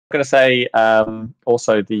going to say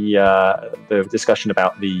also the discussion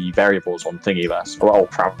about the variables on Thingiverse, or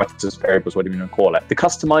parameters, variables, whatever you want to call it. The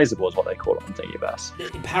customizable is what they call it on Thingiverse.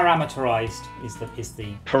 Parameterized is the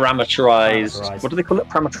parameterized. What do they call it?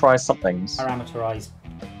 Parameterized somethings. Parameterized.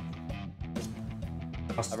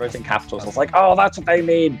 I wrote in capitals. I was like, oh, that's what they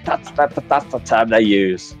mean. That's the term they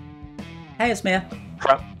use. Hey, Esmir.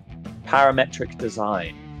 Parametric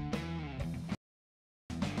design.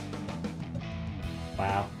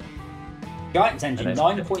 Wow. Giants engine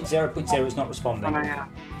 9.0.0 is not responding.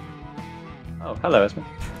 Oh, hello, Esme.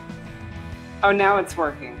 Oh, now it's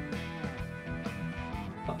working.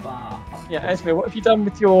 Yeah, Esme, what have you done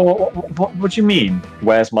with your... What do you mean?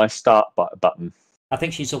 Where's my start button? I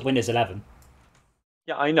think she saw Windows 11.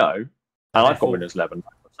 Yeah, I know. And I've got Windows 11.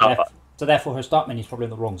 So therefore her start menu is probably on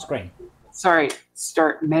the wrong screen. Sorry,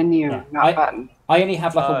 start menu, not button. I only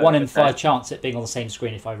have like a 1 in 5 chance it being on the same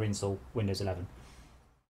screen if I reinstall Windows 11.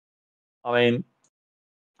 I mean...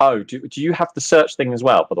 Oh, do you have the search thing as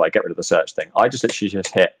well? By the way, get rid of the search thing. I just literally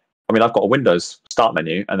just hit... I mean, I've got a Windows start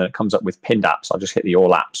menu, and then it comes up with pinned apps. I'll just hit the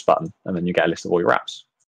All Apps button, and then you get a list of all your apps.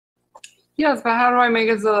 Yes, but how do I make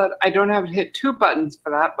it so that I don't have to hit 2 buttons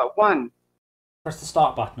for that, but 1? Press the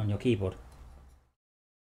start button on your keyboard.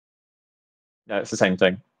 No, it's the same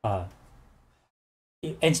thing.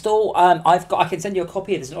 Install. I can send you a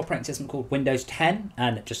copy. There's an operating system called Windows 10,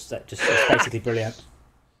 and it's basically brilliant.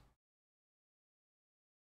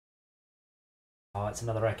 Oh, it's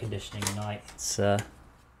another air conditioning night. It's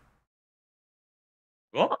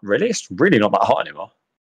What? Really? It's really not that hot anymore.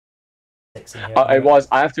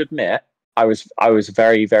 I have to admit, I was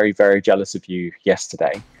very, very, very jealous of you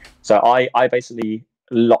yesterday. So I basically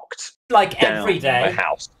locked every day my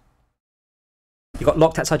house. You got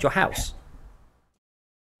locked outside your house.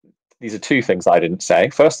 These are 2 things I didn't say.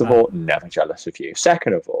 First of all, never jealous of you.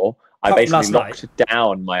 Second of all, I basically locked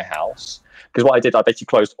down my house. Because what I did, I basically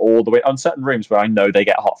closed all the way on certain rooms where I know they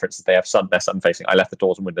get hot. For instance, they're sun facing. I left the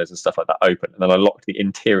doors and windows and stuff like that open, and then I locked the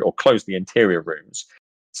interior or closed the interior rooms.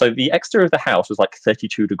 So the exterior of the house was like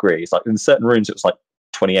 32 degrees. Like in certain rooms, it was like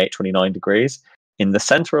 28, 29 degrees. In the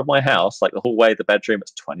center of my house, like the hallway, the bedroom,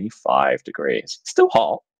 it's 25 degrees. Still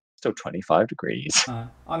hot. Still 25 degrees. I'm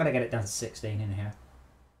gonna get it down to 16 in here.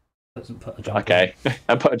 Put a jumper okay,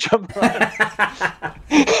 and put a jumper on.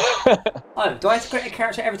 Oh, do I have to create a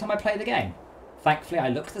character every time I play the game? Thankfully, I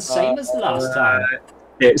look the same as last time.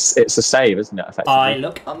 It's a save, isn't it? Effectively. I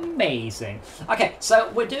look amazing. Okay, so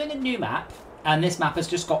we're doing a new map, and this map has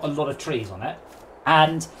just got a lot of trees on it.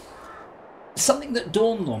 And something that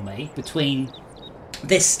dawned on me between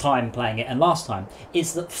this time playing it and last time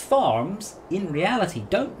is that farms, in reality,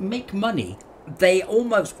 don't make money. They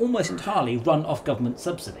almost entirely run off government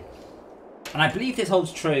subsidy. And I believe this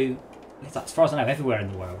holds true, as far as I know, everywhere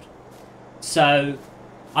in the world. So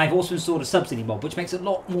I've also installed a subsidy mod, which makes a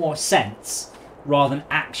lot more sense rather than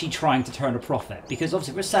actually trying to turn a profit. Because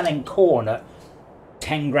obviously if we're selling corn at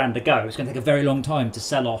 10 grand a go, it's going to take a very long time to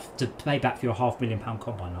sell off, to pay back for your £500,000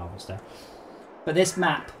 combine harvester. But this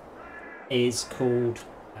map is called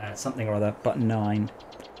something or other, button 9.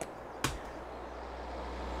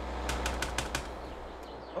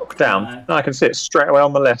 Down. No, I can see it straight away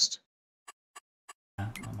on the list. I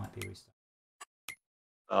might be restarting.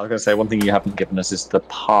 I was going to say, one thing you haven't given us is the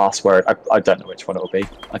password. I don't know which one it will be.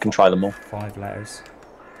 I can try them all. 5 letters.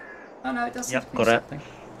 Oh no, it doesn't. Yep, got it.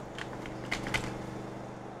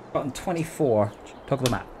 Button 24. Talk of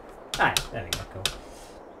the map. Ah, there we go, cool.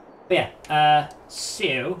 But yeah,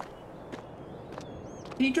 so...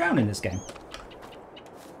 Can you drown in this game?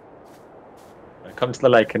 Come to the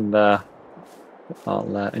lake and... I'll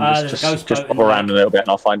just pop around a little bit and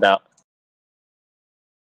I'll find out.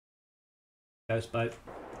 Ghost boat.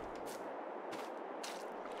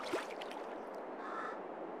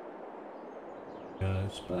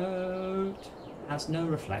 Ghost boat has no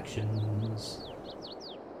reflections.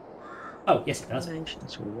 Oh, yes it does.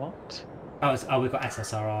 What? Oh, we've got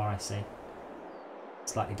SSRR, I see.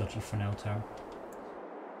 Slightly dodgy Fresnel term.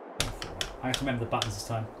 I have to remember the buttons this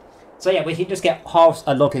time. So yeah, we can just get half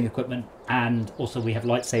a logging equipment, and also we have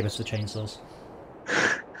lightsabers for chainsaws.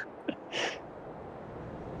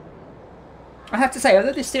 I have to say,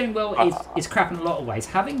 although the steering wheel is crap in a lot of ways,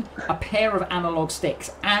 having a pair of analog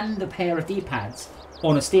sticks and a pair of D-pads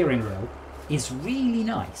on a steering wheel is really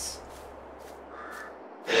nice.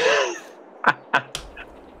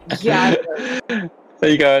 Yeah. There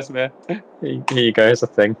you go, Esme. Here you go, here's a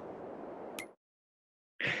thing.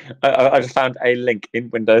 I just found a link in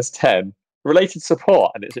Windows 10, related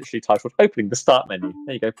support, and it's actually titled Opening the Start Menu.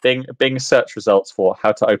 There you go, Bing search results for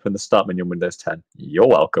how to open the Start Menu in Windows 10. You're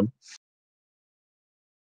welcome.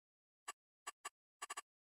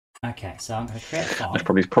 Okay, so I'm going to create a farm. I'd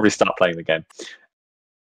probably start playing the game.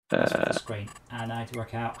 The screen, and I have to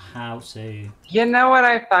work out how to. You know what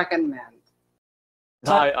I fucking meant.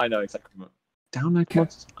 So, I know exactly what. Download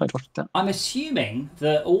mods. I dropped it down. I'm assuming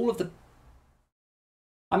that all the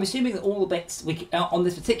bits on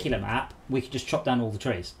this particular map we could just chop down all the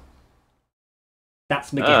trees.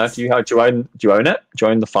 That's my guess. Do you own it? Do you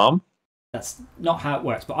own the farm? That's not how it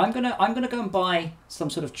works. But I'm gonna go and buy some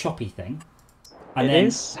sort of choppy thing. And it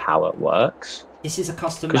is how it works. This is a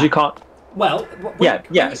custom. Because you can't. Well,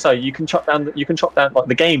 So you can chop down. Like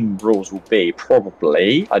the game rules will be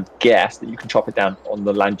probably, I'd guess, that you can chop it down on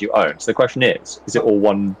the land you own. So the question is it all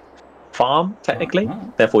one farm technically?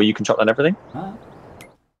 Therefore, you can chop down everything.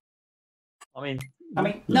 I mean,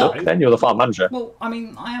 no. Then you're the farm manager. Well, I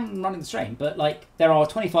mean, I am running the stream, but like there are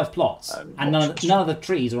 25 plots, and none of the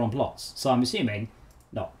trees are on plots. So I'm assuming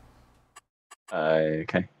not.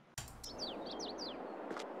 Okay.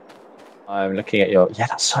 I'm looking at your. Yeah,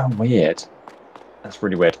 that's so weird. That's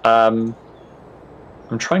really weird. I'm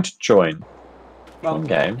trying to join. Well,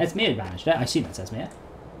 game. Esmir managed it. I assume that's Esmir.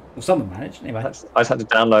 Well, someone managed anyway. I just had to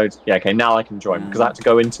download. Yeah, okay. Now I can join because I had to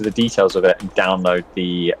go into the details of it and download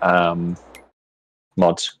the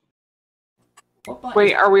mods.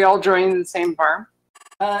 Wait, are we all joining the same farm?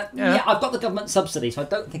 Yeah, I've got the government subsidy, so I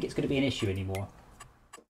don't think it's going to be an issue anymore.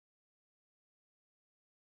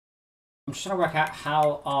 I'm just trying to work out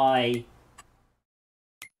how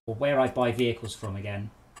or where I buy vehicles from again.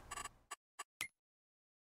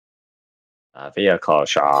 Vehicle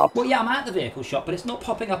shop. Well, yeah, I'm at the vehicle shop, but it's not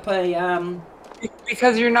popping up a.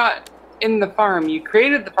 Because you're not in the farm. You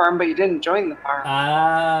created the farm, but you didn't join the farm.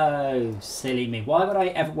 Oh, silly me. Why would I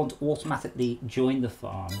ever want to automatically join the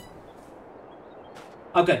farm?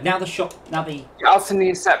 Oh, good. Now the shop. You also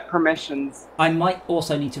need to set permissions. I might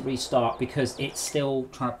also need to restart because it's still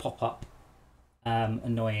trying to pop up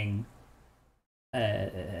annoying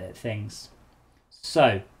things.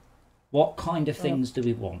 So, what kind of things do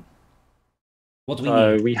we want? What do we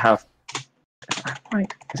need? We have.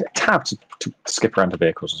 Right, is it a tab to skip around to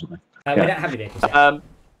vehicles or something? We don't have any vehicles yet.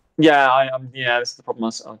 Yeah, this is the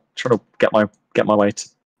problem. I'm trying to get my way to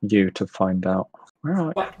you to find out. Where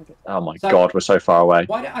are I? Oh my god, we're so far away.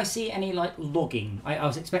 Why don't I see any like logging? I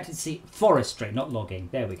was expecting to see forestry, not logging.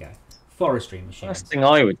 There we go. Forestry machines. First thing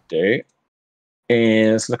I would do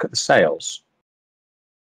is look at the sales.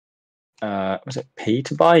 Was it P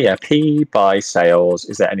to buy? Yeah, P buy sales.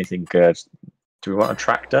 Is there anything good? Do we want a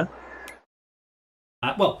tractor?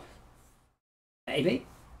 Well, maybe.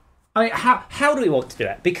 I mean, how do we want to do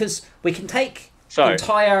it? Because we can take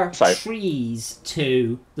entire trees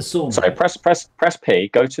to the sawmill. So press P,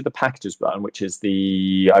 go to the packages button, which is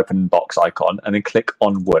the open box icon, and then click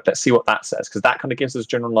on wood. Let's see what that says, because that kind of gives us a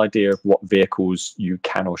general idea of what vehicles you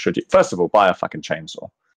can or should. First of all, buy a fucking chainsaw.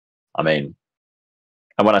 I mean,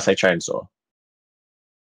 and when I say chainsaw,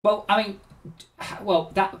 well, I mean,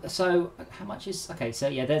 so how much is okay? So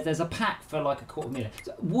yeah, there's a pack for like $250,000.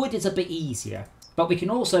 So wood is a bit easier, but we can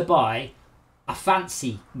also buy a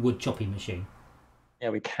fancy wood chopping machine. Yeah,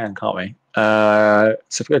 we can, can't we? So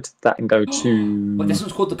if we go to that and go to... Well, this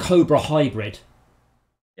one's called the Cobra Hybrid.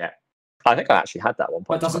 Yeah. I think I actually had that one.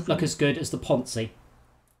 But it doesn't look as good as the Ponzi.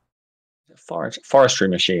 Forestry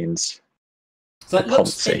machines. So it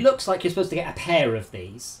looks like you're supposed to get a pair of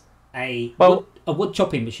these. A wood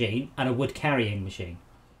chopping machine and a wood carrying machine.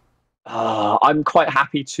 I'm quite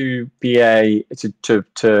happy to be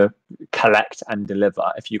to collect and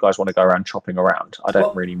deliver if you guys want to go around chopping around. I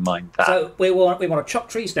don't really mind that. So we want to chop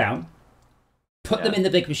trees down, put them in the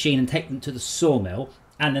big machine and take them to the sawmill,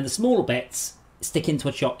 and then the smaller bits stick into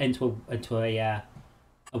a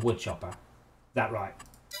wood chopper. Is that right?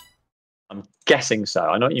 I'm guessing so.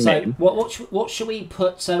 I know what you mean. What should we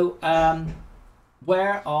put? So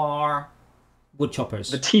where are wood choppers?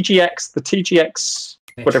 The TGX.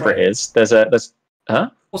 Whatever it is, there's huh?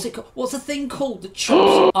 What's it called? What's the thing called that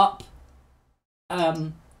chops up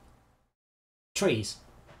trees?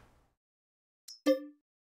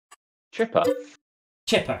 Chipper.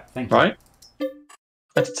 Thank you. Right.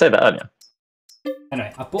 I did say that earlier.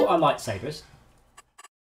 Anyway, I bought our lightsabers.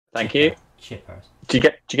 Thank you. Chippers. Do you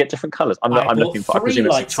get different colours? I'm looking for. I presume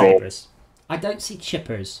it's lightsabers. I don't see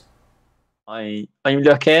chippers. I'm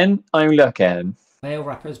looking. Bale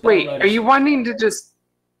wrappers. Wait, are you wanting to just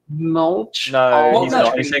mulch? No, he's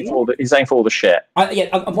not. He's saying for all the shit.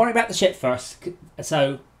 I'm worried about the shit first.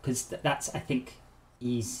 So, because that's I think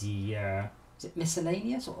easier. Is it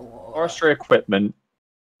miscellaneous or forestry equipment?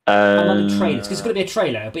 I'm on the trailers because it's going to be a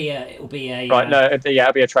trailer. It'll be a. Right. No.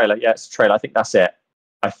 It'll be a trailer. Yeah, it's a trailer. I think that's it.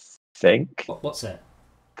 I think. What's it?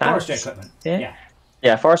 Forestry equipment. Yeah.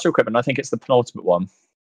 Yeah, forestry equipment. I think it's the penultimate one.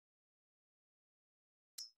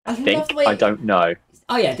 I think. I don't know.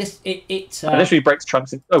 Oh yeah, it literally breaks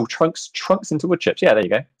trunks. Trunks into wood chips. Yeah, there you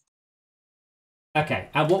go. Okay,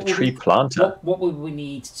 and what will tree planter? What would we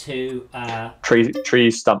need to?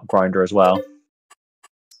 Tree stump grinder as well.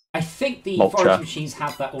 I think the forage machines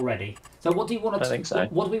have that already. So what do you want to? I think so.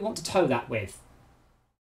 What do we want to tow that with?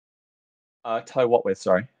 Tow what with?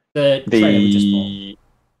 Sorry. The trailer we just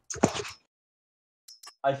bought.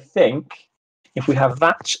 I think if we have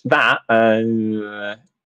that, can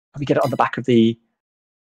we get it on the back of the?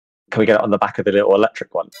 Can we get it on the back of the little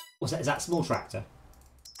electric one? Is that small tractor?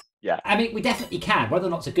 Yeah. I mean, we definitely can. Whether or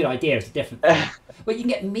not it's a good idea is a different thing. But you can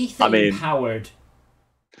get methane-powered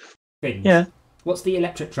things. Yeah. What's the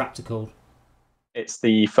electric tractor called? It's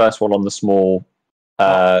the first one on the small.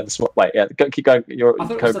 Wait, yeah. Keep going. Go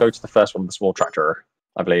to the first one, the small tractor,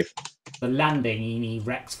 I believe. The Landini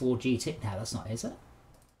Rex 4 GT. No, that's not, is it?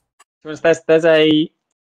 There's I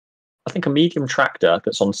think a medium tractor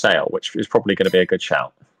that's on sale, which is probably going to be a good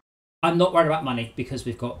shout. I'm not worried about money because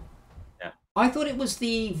we've got. Yeah. I thought it was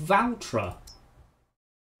the Valtra.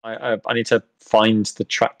 I need to find the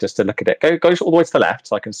tractors to look at it. Go all the way to the left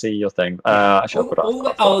so I can see your thing. Actually,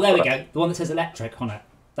 there we go. The one that says electric on it.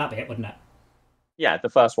 That'd be it, wouldn't it? Yeah, the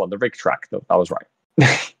first one, the rig track. That was right.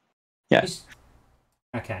 Yeah.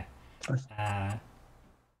 Okay.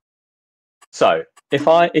 So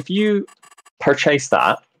if you purchase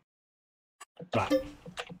that, right.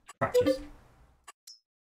 Practice.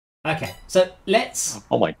 Okay, so let's.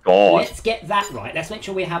 Oh my god! Let's get that right. Let's make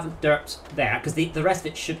sure we have dirt there, because the rest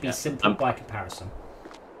of it should be simple by comparison.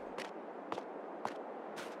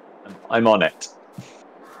 I'm on it.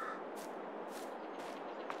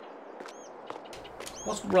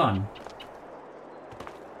 What's run?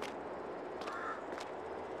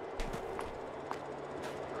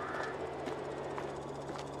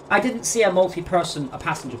 I didn't see a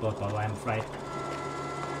passenger boat, by the way, I'm afraid.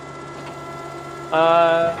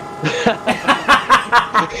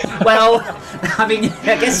 Well, I mean,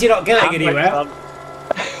 I guess you're not going anywhere.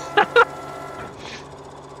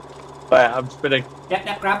 Wait, I'm spinning.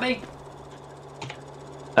 Yeah, grab me.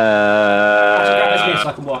 Grab me so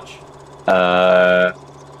I can watch.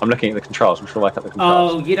 I'm looking at the controls. I'm sure I work out the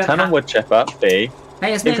controls. Oh, you don't. Turn on wood chipper. B.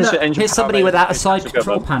 Hey, here's somebody without a side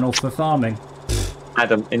control panel for farming.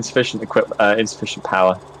 Adam, insufficient equipment, insufficient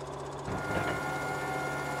power.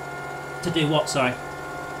 To do what, sorry?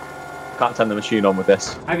 Can't turn the machine on with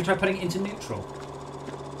this. Have you tried putting it into neutral?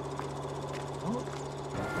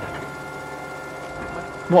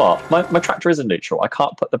 What? My tractor isn't neutral. I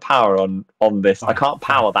can't put the power on this. I can't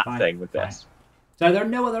power that thing with this. So there are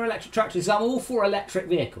no other electric tractors. I'm all for electric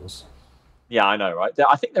vehicles. Yeah, I know, right?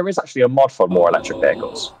 I think there is actually a mod for more electric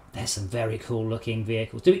vehicles. There's some very cool looking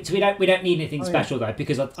vehicles. We don't need anything special though,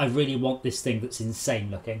 because I really want this thing that's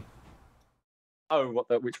insane looking. Oh,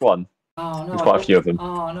 which one? Oh no! There's quite a few of them.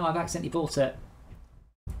 Oh no! I've accidentally bought it.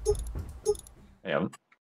 Yeah.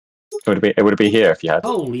 It would be here if you had.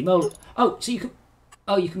 Holy moly! Oh, so you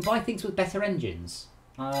can buy things with better engines.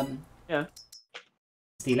 Yeah.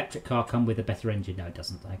 Does the electric car come with a better engine? No, it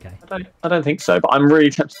doesn't. Okay. I don't think so, but I'm really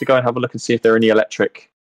tempted to go and have a look and see if there are any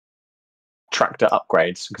electric tractor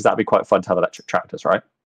upgrades, because that'd be quite fun to have electric tractors, right?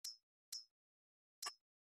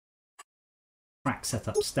 Track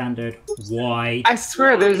setup standard wide. I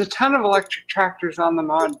swear there's a ton of electric tractors on the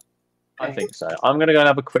mod. I think so. I'm going to go and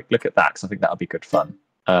have a quick look at that because I think that would be good fun.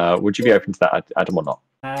 Would you be open to that, Adam, or not?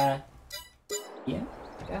 Yeah,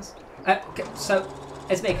 I guess. Okay, so,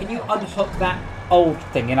 Esme, can you unhook that old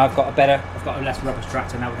thing? And I've got a less rubbish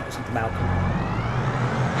tractor now. We've got something Malcolm.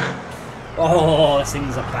 Oh, this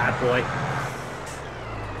thing's a bad boy.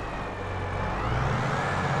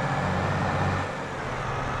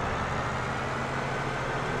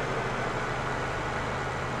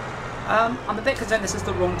 I'm a bit concerned this is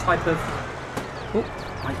the wrong type of... Oh,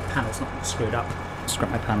 my panel's not screwed up.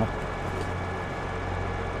 Scrap my panel.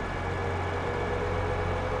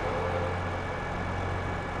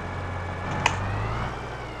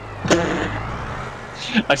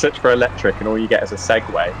 I search for electric and all you get is a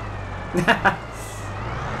Segway.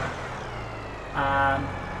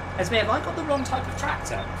 Esme, have I got the wrong type of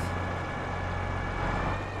tractor?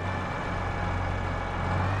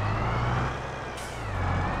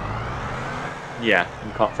 Yeah,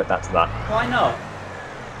 you can't fit that to that. Why not?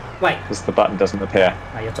 Wait. Because the button doesn't appear.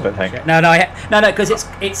 No, you're talking shit. No, because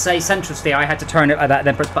it's a central steer. I had to turn it like that,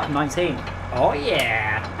 then press button 19. Oh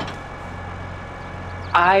yeah.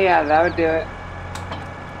 Ah, yeah, that would do it.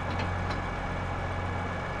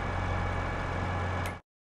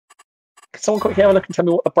 Can someone quickly have a look and tell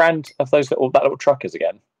me what the brand of that little truck is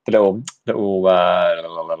again? The little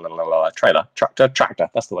trailer, tractor.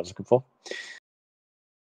 That's the one I was looking for.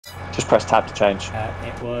 Just press tab to change.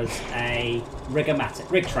 It was a Rigomatic.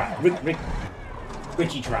 Rig track.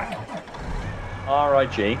 Ridgy track.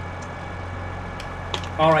 RIG.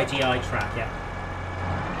 RIGI track, yeah.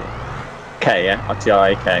 K, yeah?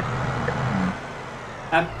 RTIK.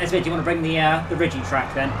 Esme, do you want to bring the Ridgy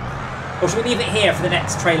track then? Or should we leave it here for the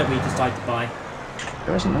next trailer we decide to buy?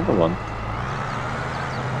 There is another one.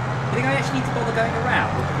 Do you think I actually need to bother going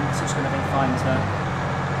around? Or do you think it's just going to be fine to...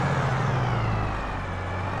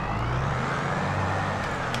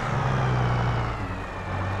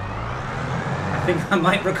 I think I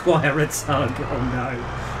might require a tug. Oh no.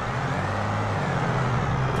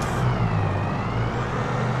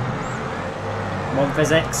 Come on,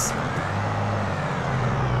 physics.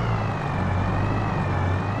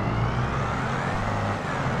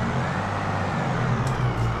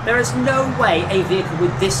 There is no way a vehicle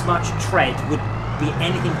with this much tread would be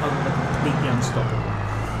anything other than completely unstoppable.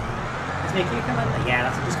 Can you come on? Yeah,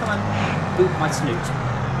 that's it. Just come on. Boot my snoot.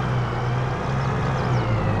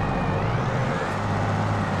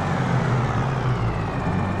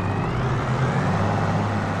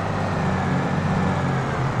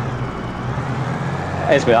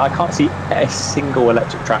 Esme, I can't see a single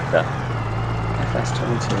electric tractor.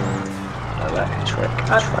 FS22 electric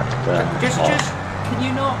tractor. Just, can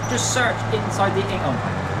you not just search inside the... Oh my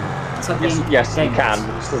God. Yes, you can. It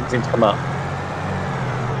just doesn't seem to come up.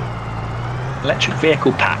 Electric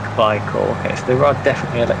vehicle pack vehicle. Okay, so there are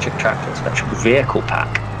definitely electric tractors. Electric vehicle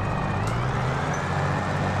pack.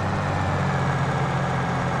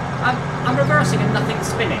 I'm reversing and nothing's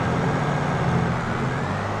spinning.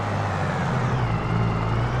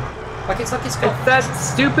 It's like it's got... It's that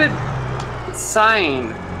stupid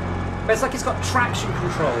sign. But it's like it's got traction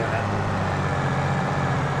control in it.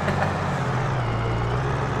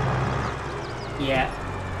 Yeah.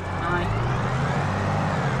 Hi.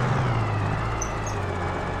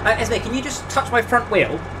 Esme, can you just touch my front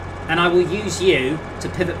wheel? And I will use you to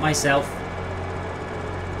pivot myself.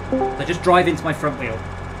 So just drive into my front wheel.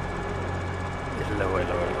 Hello,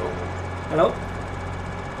 hello, hello. Hello?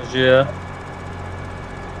 Yeah.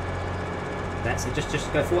 That's it, just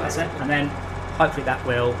go forward, that's it. And then hopefully that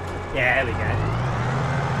will... Yeah, there we go.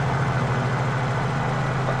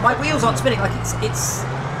 My wheels aren't spinning, like it's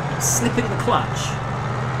slipping the clutch.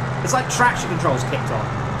 It's like traction control's kicked on.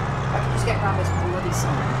 I can just get around this bloody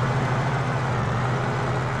sign.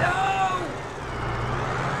 No!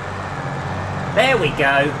 There we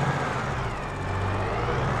go.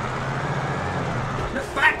 No,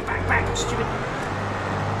 back, stupid.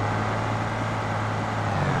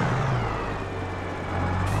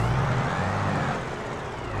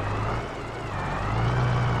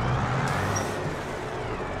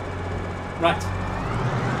 Right.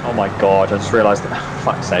 Oh my god, I just realised that.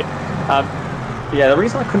 Fuck's sake. Yeah, the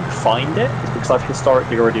reason I couldn't find it is because I've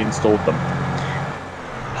historically already installed them.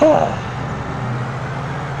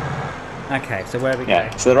 Okay, so where are we Yeah,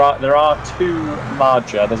 going? so there are two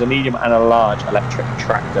larger, there's a medium and a large electric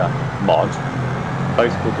tractor mod,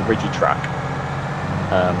 both called the Rigitrack,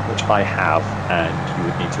 which I have, and you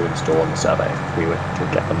would need to install on the server if we were to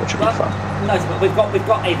get them, which would be fun. No, but we've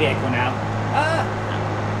got a vehicle now.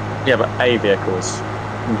 Yeah, but a vehicle is...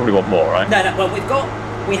 We probably want more, right? No, well,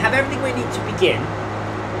 we have everything we need to begin,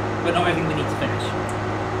 but not everything we need to finish.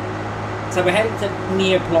 So we're heading to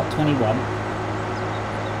near plot 21.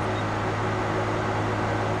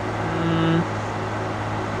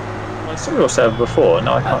 I saw your server before.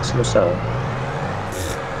 No, I can't see your server.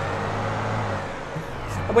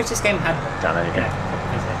 I wish this game had... Down there you go.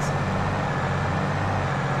 Physics.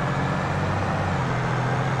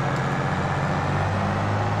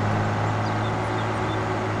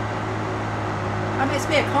 It's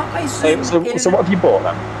me, can't I zoom So what have you bought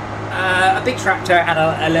then? A big tractor and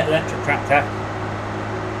a little electric tractor.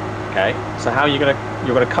 Okay, so how are you gonna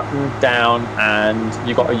cut them down, and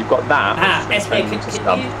you've got that. SB,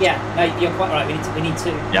 can you? Yeah, no, you're quite right. We need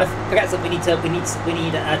to. Yeah. Forget something. We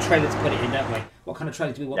need a trailer to put it in, don't we? What kind of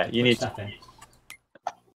trailer do we want? Yeah, to you put need stuff in.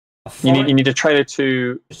 You need a trailer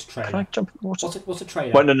to. Just a trailer. Can I jump? What's a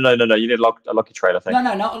trailer? Well, no. You need a loggy trailer thing.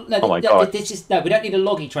 No. Oh my god. This is no. We don't need a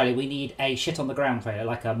loggy trailer. We need a shit on the ground trailer,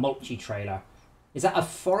 like a mulchy trailer. Is that a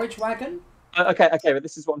forage wagon? Okay, but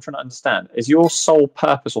this is what I'm trying to understand. Is your sole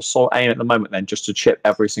purpose or sole aim at the moment then just to chip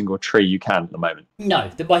every single tree you can at the moment?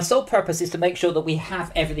 No, my sole purpose is to make sure that we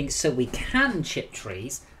have everything so we can chip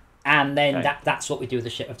trees, and then that's what we do with the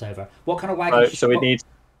shit left over. What kind of wagon?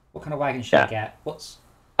 What kind of wagon should I get? What's?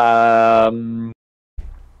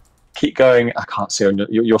 Keep going. I can't see on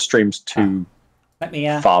your stream's too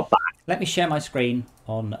far back. Let me share my screen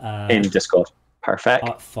on in Discord.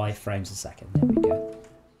 Perfect. 5 frames a second. There we go.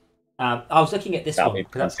 I was looking at this That'll one be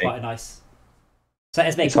because that's plenty. quite a nice. So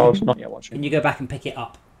Esme, So I was not yet watching. can you go back and pick it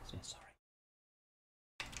up? Sorry.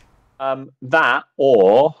 That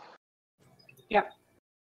or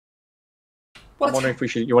Well, I'm wondering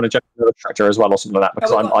if you want to jump into the tractor as well or something like that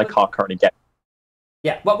because I can't currently get.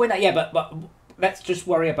 Yeah, well, we're not. Yeah, but let's just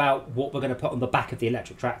worry about what we're going to put on the back of the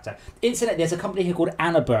electric tractor. Incidentally, there's a company here called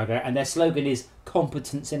Anna Burger, and their slogan is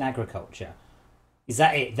 "Competence in Agriculture." Is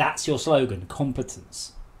that it? That's your slogan,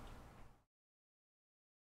 competence.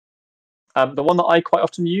 The one that I quite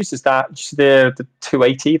often use is that the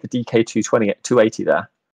 280, the DK220 at 280 there.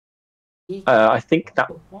 I think that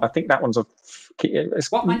one's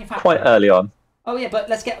it's What manufacturer? Quite early on. Oh yeah, but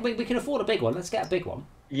we can afford a big one. Let's get a big one.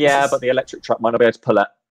 Yeah, but the electric truck might not be able to pull it.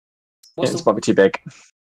 It's probably too big.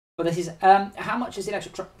 But this is how much is the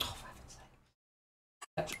electric truck? Oh, for heaven's sake.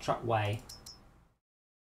 Electric truck weigh?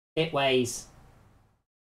 It weighs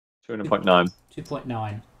 200.9.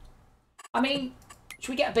 2.9. I mean, should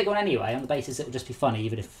we get a big one anyway? On the basis it will just be funny,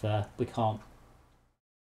 even if we can't.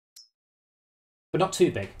 But not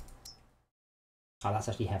too big. Oh, that's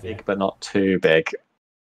actually heavy. Big, but not too big.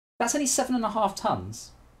 That's only 7.5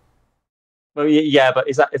 tons. Well, yeah, but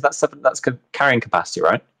is that seven? That's carrying capacity,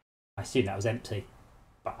 right? I assume that was empty.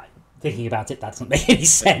 But thinking about it, that doesn't make any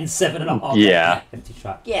sense. 7.5. Yeah. Empty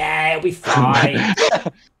truck. Yeah, it'll be fine.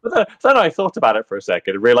 But then I thought about it for a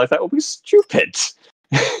second and realised that would be stupid. So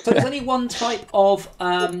there's only one type of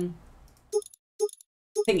thingy,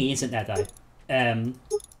 isn't there? Though.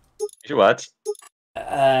 Your words.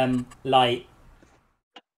 Like.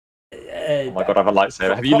 Oh my god, I have a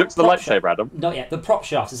lightsaber. Have you looked at the lightsaber, Adam? Not yet. The prop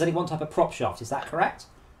shaft. There's only one type of prop shaft. Is that correct?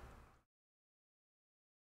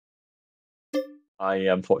 I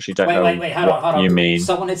unfortunately don't know wait, hold on. you mean.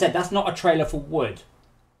 Someone had said that's not a trailer for wood.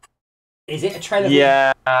 Is it a trailer?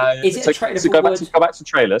 Yeah. Is it a trailer for go wood? back to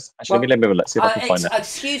trailers. Actually, let me let's see if I can find it.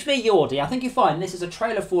 Excuse me, Yordi. I think you're fine. This is a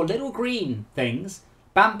trailer for little green things,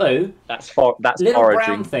 bamboo. That's little foraging.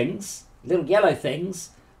 Brown things, little yellow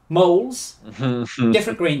things, moles,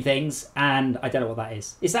 different green things, and I don't know what that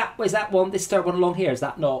is. Is that one? This third one along here, is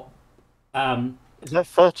that not? Is that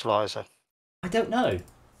fertilizer? I don't know.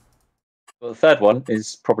 Well, the third one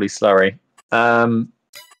is probably slurry.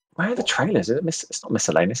 Where are the trailers? It's not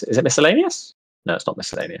miscellaneous. Is it miscellaneous? No, it's not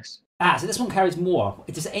miscellaneous. So this one carries more.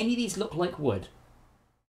 Does any of these look like wood?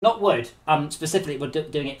 Not wood. Specifically, we're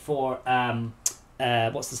doing it for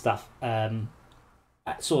what's the stuff?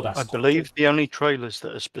 Sawdust. I believe the only trailers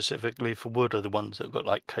that are specifically for wood are the ones that have got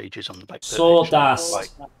like cages on the back. Sawdust. Like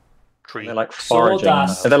tree. They're like foraging.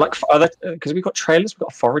 Sawdust. Because we've got trailers. We've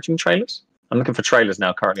got foraging trailers. I'm looking for trailers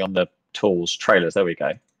now. Currently on the tools. Trailers. There we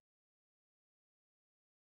go.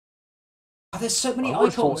 Oh, there's so many I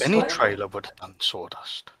would icons. thought any trailer would have done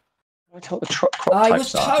sawdust. I told the crop I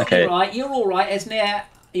was types are. totally right. You're all right, Esmir.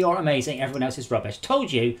 You're amazing. Everyone else is rubbish.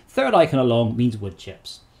 Told you. Third icon along means wood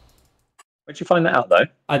chips. Where'd you find that out though?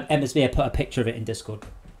 Esmir put a picture of it in Discord.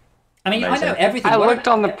 I mean, Amazing. I know everything. I looked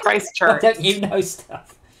on the price chart. Don't you know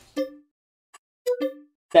stuff?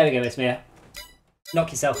 There we go, Esmir.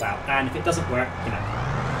 Knock yourself out, and if it doesn't work, you know.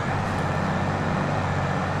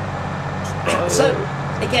 So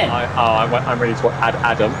again, I'm ready to add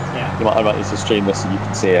Adam. Yeah. You might have to stream this so you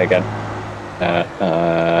can see it again.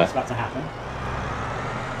 What's about to happen?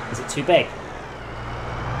 Is it too big?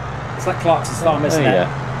 It's like Clarkson's farm, isn't it? Yeah.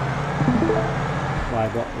 Why?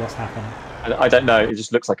 What's happening? I don't know. It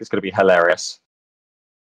just looks like it's going to be hilarious.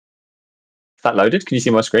 Is that loaded? Can you see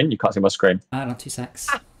my screen? You can't see my screen. Not 2 secs.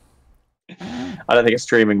 I don't think it's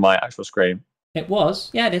streaming my actual screen. It was.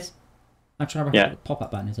 Yeah, it is. I'm trying to remember Yeah. what the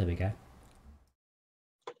pop-up button is. There we go.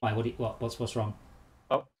 Why? What's wrong?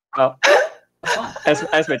 Oh. That's fine.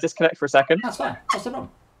 Esme, disconnect for a second. That's fine. What's the wrong?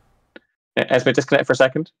 Esme, disconnect for a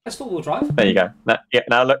second. It's four-wheel drive. There you go.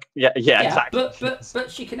 Now look. Yeah, exactly.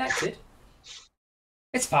 But she connected.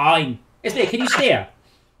 It's fine. It's there. Can you steer?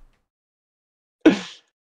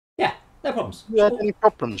 Yeah, no problems. You had any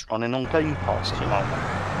problems running on Game Pass at the moment?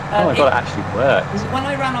 Oh my god, it actually works. When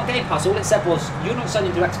I ran on Game Pass, all it said was, "You're not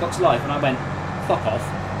signing to Xbox Live," and I went, "Fuck off,"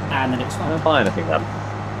 and then it was Can fine. I buy anything then?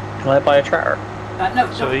 Can I buy a tractor?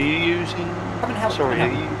 No. So are you using? Sorry, are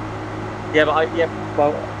you? Yeah,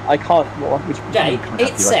 but I can't. Jay,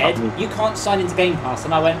 it said you can't sign into Game Pass,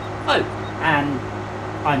 and I went, "Oh," and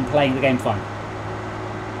I'm playing the game fine.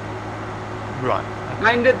 Right.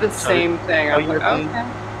 Mine did the same thing. I was are you like, on- okay.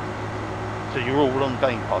 So you're all on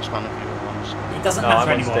Game Pass, none of you are on Steam. It doesn't No, matter I'm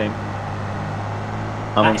on anymore. Steam.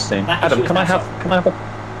 I'm on Steam. that Adam, issue can I is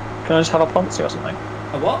just have a Ponzi or something?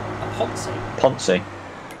 A what? A Ponzi? Ponzi.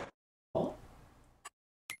 What?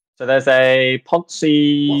 So there's a What's a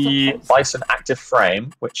Ponzi Ponzi? Bison active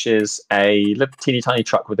frame, which is a little teeny tiny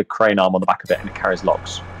truck with a crane arm on the back of it, and it carries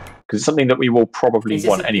logs. Because it's something that we will probably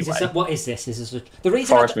want anyway. What is this? The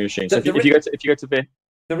reason Forestry machine. So if you go to the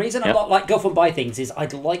the reason I'm not like go off and buy things is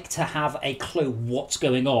I'd like to have a clue what's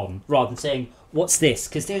going on rather than saying what's this,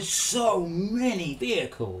 because there's so many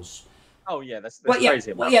vehicles. Oh yeah, that's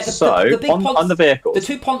crazy. Well, yeah, the big on the vehicles, the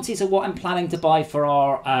 2 Ponzis are what I'm planning to buy for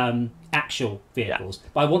our actual vehicles. Yeah.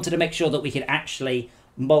 But I wanted to make sure that we could actually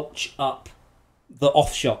mulch up the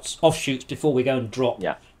offshoots before we go and drop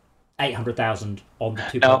 800,000 on the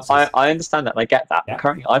 2 Ponzis. Now, I understand that and I get that. Yeah. But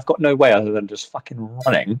currently, I've got no way other than just fucking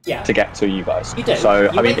running to get to you guys. You do. So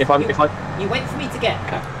you if I you wait for me to get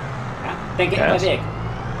there, then get in my vehicle.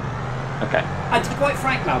 Okay. And to be quite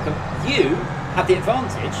frank, Malcolm, you have the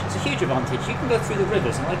advantage. It's a huge advantage. You can go through the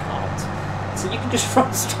rivers and I can't. So you can just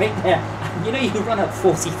run straight there. And you know you can run at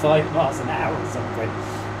 45 miles an hour or something. What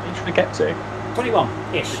are you trying to get to?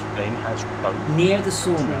 21-ish. Near the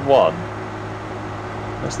sawmill. What?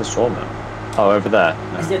 Where's the sawmill? Oh, over there.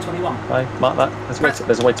 No. Is there 21? Right, mark that.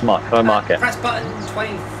 There's a way to mark. Can I mark it? Press button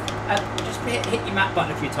 20. Just hit your map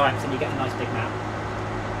button a few times and you get a nice big map.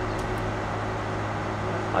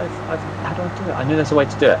 How do I do it? I knew there's a way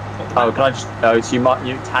to do it. Oh, can I just? Oh, so you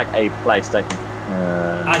tag a place, don't you?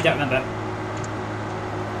 I don't remember.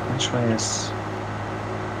 Which way is?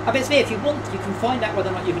 I mean, it's me. If you want, you can find out whether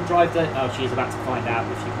or not you can drive the. Oh, she's about to find out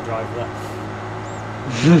if you can drive the.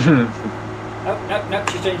 Oh no,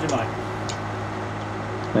 she's changed her mind.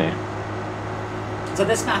 Yeah. So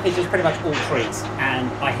this map is just pretty much all trees, and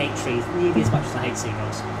I hate trees nearly as much as I hate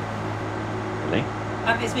seagulls. Really?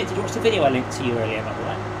 It's me. Did you watch the video I linked to you earlier, by the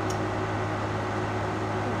way?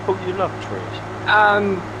 Oh, you love trees.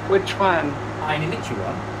 Which one? I only linked you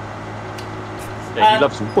one. Yeah, he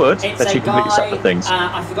loves some wood. That's two completely separate things.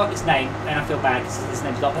 I forgot his name, and I feel bad because his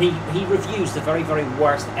name's not. But he reviews the very, very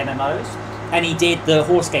worst MMOs, and he did the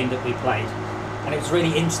horse game that we played, and it was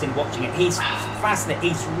really interesting watching it. He's fascinating.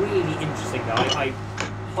 He's really interesting guy. I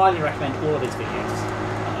highly recommend all of his videos.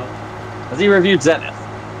 Has he reviewed Zenith?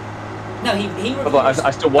 No, he reviews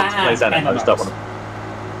I still want to play Zenith. MMOs. I just don't want to.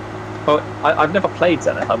 Well, I've never played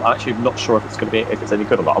Zenith. I'm actually not sure if it's any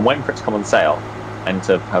good or not. I'm waiting for it to come on sale and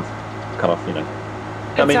to have kind of, you know.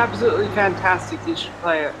 It's absolutely fantastic. You should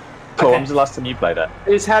play it. Cool. Okay. When was the last time you played it?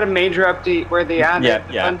 They just had a major update where they added a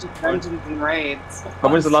bunch of dungeons and raids.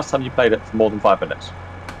 When was the last time you played it for more than 5 minutes?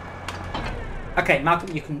 Okay,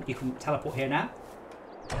 Malcolm, you can teleport here now.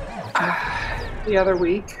 The other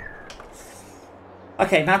week.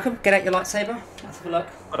 Okay, Malcolm, get out your lightsaber. Let's have a look.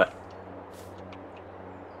 Got it.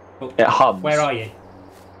 Oh, it hums. Where are you?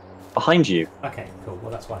 Behind you. Okay, cool. Well,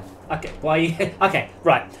 that's fine. Okay, why are you? Okay,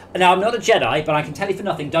 right. Now, I'm not a Jedi, but I can tell you for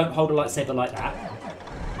nothing, don't hold a lightsaber like that.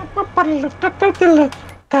 What buttons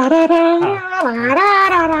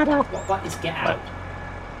get out?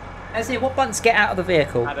 As in, what buttons get out of the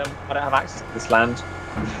vehicle? Adam, I don't have access to this land.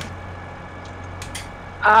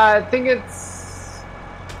 I think it's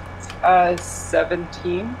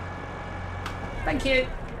 17. Thank you.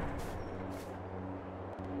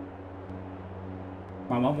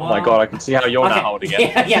 Oh my god, I can see how you're not holding it.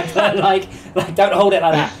 Yeah, but like, don't hold it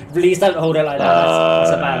like that. Please don't hold it like that.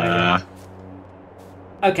 That's a bad idea.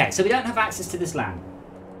 Okay, so we don't have access to this land.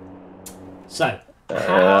 So,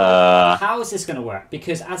 how is this going to work?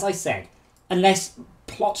 Because, as I said, unless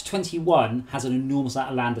Plot 21 has an enormous amount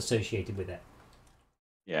of land associated with it.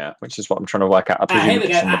 Yeah, which is what I'm trying to work out. Here we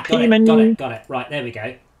go. Got it. Right, there we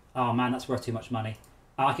go. Oh man, that's worth too much money.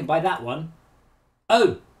 I can buy that one.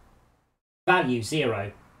 Oh! Value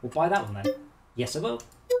 0. We'll buy that one then. Yes, I will.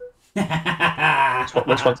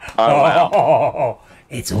 Which one's? Oh, wow.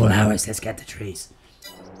 It's all ours. Let's get the trees.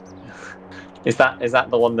 Is that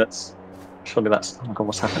the one that's? Surely that's. Oh my god,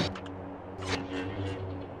 what's happening?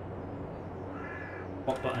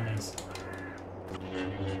 What button is?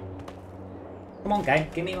 Come on, game.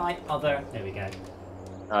 Give me my other. There we go.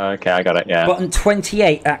 Okay, I got it. Yeah. Button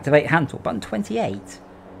 28. Activate hand tool. Button 28.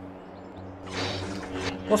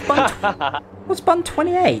 What's button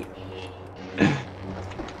 28? The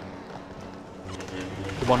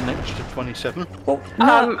one next to 27. Well,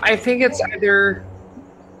 no. I think it's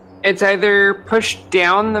either push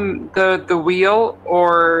down the wheel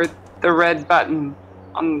or the red button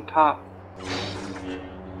on the top.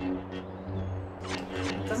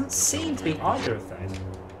 Doesn't seem to be either of those.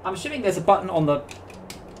 I'm assuming there's a button on the.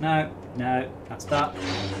 No, that's that.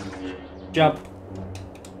 Jump.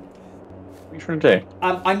 What are you trying to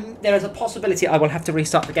do? There is a possibility I will have to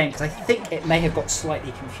restart the game because I think it may have got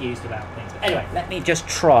slightly confused about things. But anyway, let me just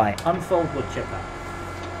try. Unfold wood chipper.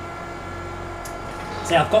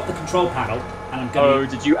 See, I've got the control panel, And I'm going. Oh,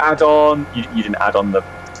 did you add on? You didn't add on the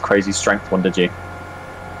crazy strength one, did you?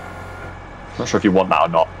 Not sure if you want that or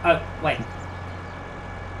not. Oh wait.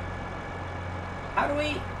 How do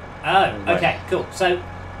we? Oh, okay, cool. So,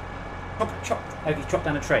 chop. Have you chopped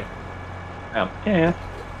down a tree? Yeah.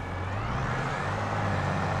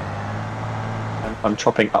 I'm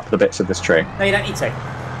chopping up the bits of this tree. No, you don't need to.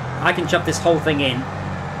 I can chop this whole thing in.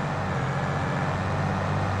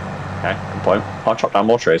 Okay, good point. I'll chop down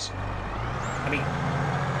more trees. I mean,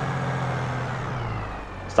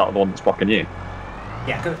 Start with the one that's blocking you.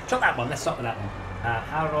 yeah, go chop that one. Let's start with that one.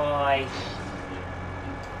 How do I?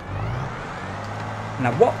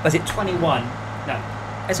 Now, what was it? 21? No.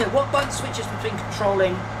 I said, what button switches between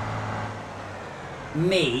controlling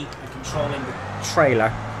me and controlling the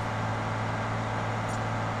trailer?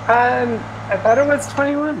 I thought it was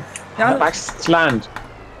 21. No, back to land.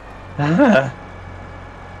 Turn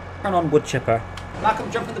on wood chipper. Malcolm,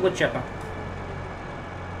 jump in the wood chipper.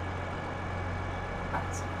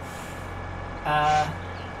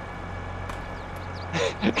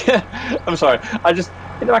 I'm sorry.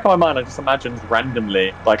 In the back of my mind, I just imagined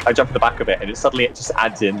randomly, like I jump in the back of it, and it just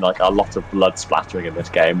adds in like a lot of blood splattering in this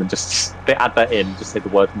game, and just they add that in, just say the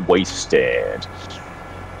word wasted.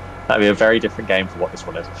 That'd be a very different game for what this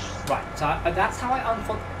one is. Right, so that's how I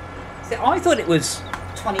unfold. See, I thought it was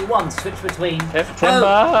 21. Switch between. Timber.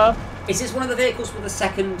 Oh, is this one of the vehicles with the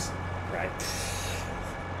second? Right.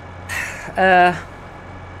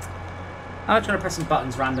 I'm trying to press some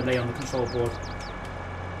buttons randomly on the control board.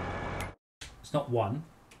 It's not 1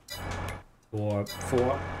 or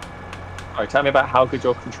 4. Alright, tell me about how good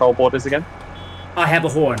your control board is again. I have a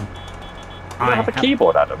horn. I have a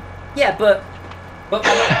keyboard, Adam. Yeah, but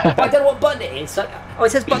I don't know what button it is. So, oh,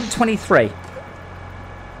 it says button 23.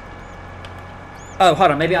 Oh,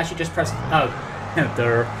 hold on. Maybe I should just press. Oh, no,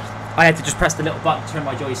 I had to just press the little button to turn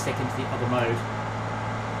my joystick into the other mode.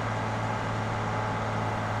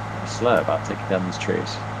 I'm slow about taking down these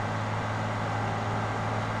trees.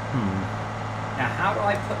 Now, how do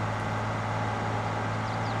I put?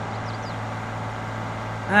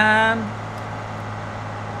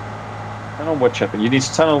 Turn on wood chipper. You need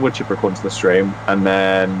to turn on wood chipper according to the stream, and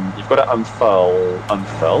then you've got it unfolded.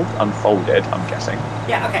 I'm guessing.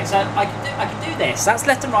 Yeah. Okay. So I can do this. That's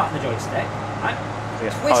left and right on the joystick. Right?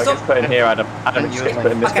 It gets put in here, Adam. Adam, it gets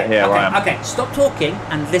put in this bit here. Where I am. Okay. Stop talking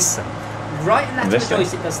and listen. Right and left of the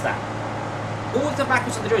joystick does that. Forwards and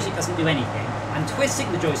backwards on the joystick doesn't do anything, and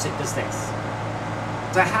twisting the joystick does this.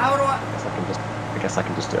 So how do I? I guess I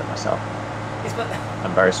can just do it myself. Yes, but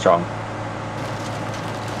I'm very strong.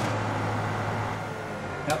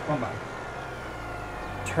 No, one button.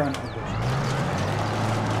 Turn on the joystick.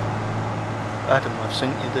 Adam, I've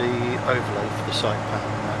sent you the overlay for the side panel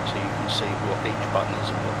and that, so you can see what each button is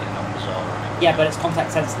and what their numbers are. And everything. Yeah, but it's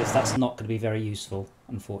context sensitive. That's not going to be very useful,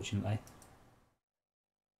 unfortunately.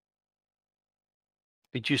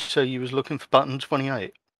 Did you say you was looking for button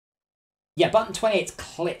 28? Yeah, button 28's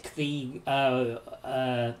click the.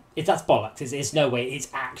 That's bollocks. It's no way. It's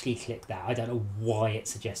actually click that. I don't know why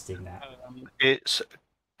it's suggesting that. It's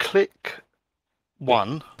click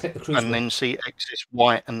 1 click the cruise and wheel. then see axis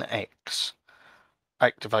Y and X.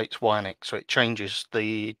 Activates Y and X, so it changes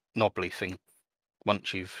the knobbly thing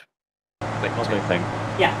once you've clicked Knobbly it. thing.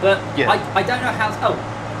 Yeah, but Yeah. I don't know how. Oh,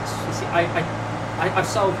 you see, I've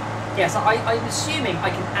solved. Yeah, so I'm assuming I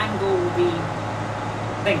can angle the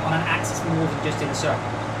thing on an axis more than just in a circle.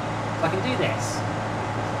 So I can do this,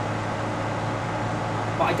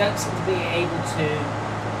 but I don't seem to be able to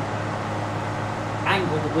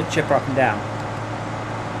angle the wood chipper up and down.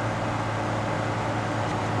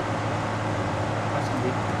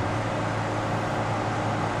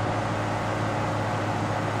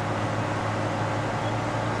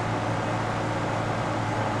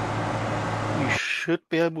 You should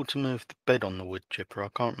be able to move the bed on the wood chipper. I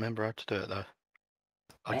can't remember how to do it though.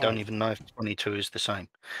 I don't even know if 22 is the same.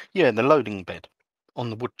 Yeah, the loading bed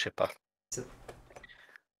on the wood chipper.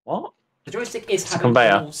 What? The joystick is It's a having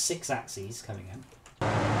conveyor. all 6 axes coming in.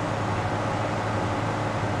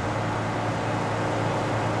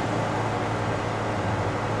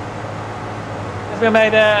 We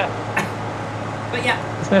made it. But yeah,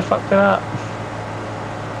 It's gonna fuck it up.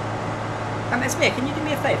 Esmir, can you do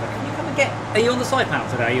me a favour? Can you come and get... Are you on the side panel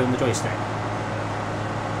today? Are you on the joystick?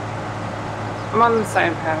 I'm on the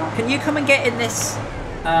side panel. Can you come and get in this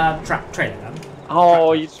trailer then?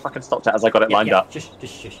 Oh, you just fucking stopped it as I got it lined up. Just.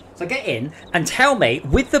 So get in and tell me,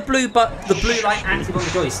 with the blue light active on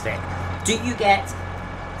the joystick, do you get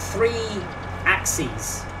 3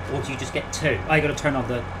 axes or do you just get 2? Oh, you got to turn on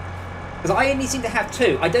the... Because I only seem to have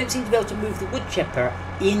 2. I don't seem to be able to move the wood chipper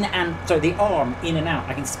the arm in and out.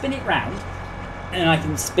 I can spin it round, and I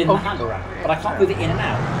can spin the handle around, but I can't move it in and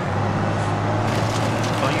out.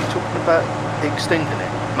 Are you talking about extending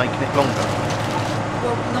it, making it longer?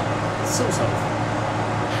 Well, not sort of.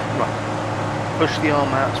 Right. Push the arm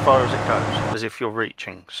out as far as it goes, as if you're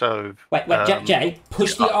reaching. So. Wait, Jay,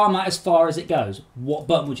 push the arm out as far as it goes. What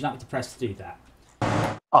button would you like me to press to do that?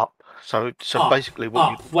 Up. So up, basically,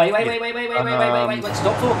 what? Up. Wait.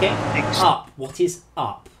 Stop talking. Up. What is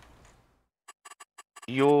up?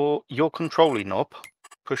 Your controlling knob.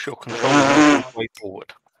 Push your controlling knob all the way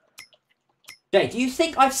forward. Jay, do you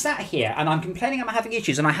think I've sat here and I'm complaining I'm having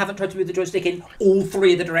issues and I haven't tried to move the joystick in all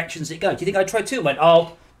three of the directions it goes? Do you think I tried two and went,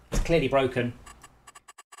 oh, it's clearly broken?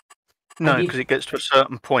 No, because it gets to a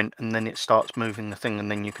certain point and then it starts moving the thing and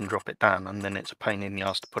then you can drop it down and then it's a pain in the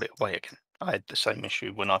ass to put it away again. I had the same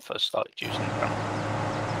issue when I first started using the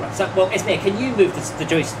camera. Right, so, well, Esmir, can you move the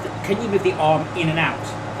joystick? Can you move the arm in and out,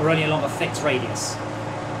 or only along a fixed radius?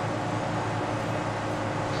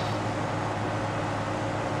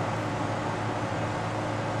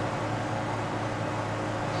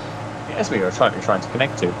 Yes, we are trying to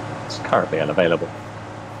connect to. It's currently unavailable.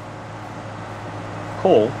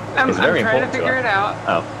 Call is very important. I'm trying to figure it out.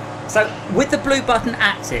 Oh. So with the blue button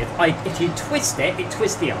active, if you twist it, it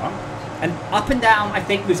twists the arm, and up and down, I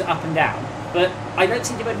think, moves it up and down. But I don't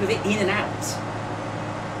seem to be able to move it in and out.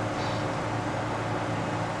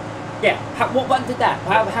 Yeah, what button did that?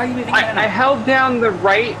 How are you moving in and out? I held down the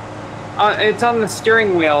right. It's on the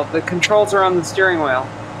steering wheel. The controls are on the steering wheel.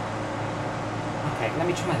 Okay, let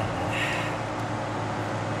me try that then.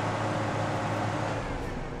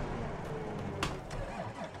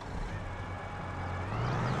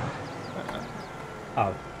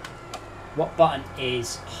 Oh. What button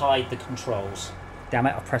is hide the controls? Damn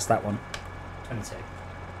it, I've pressed that one. 22.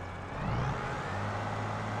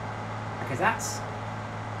 Okay, that's...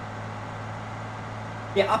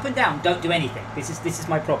 Yeah, up and down don't do anything. This is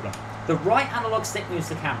my problem. The right analog stick moves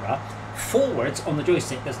the camera. Forwards on the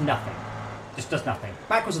joystick does nothing. Just does nothing.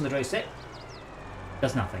 Backwards on the joystick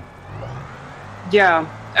does nothing. Yeah,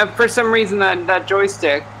 for some reason that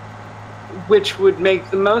joystick, which would make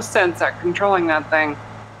the most sense at controlling that thing.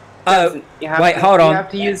 Oh, wait, hold on. You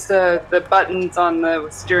have to use the buttons on the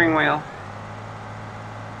steering wheel.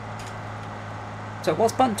 So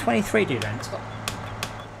what's button 23 do then?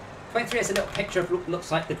 23 is a little picture of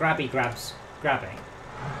looks like the grabby grabs grabbing.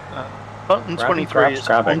 Button 23 is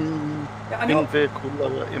grabbing. In vehicle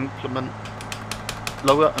lower implement.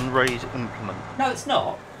 Lower and raise implement. No, it's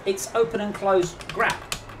not. It's open and close grab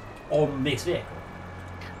on this vehicle.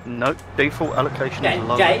 No, default allocation is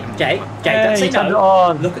lower. Jay, don't say no.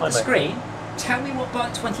 On. Look at the screen. Tell me what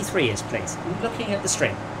button 23 is, please. I'm looking at the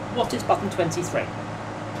screen. What is button 23?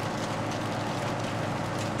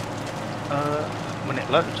 When it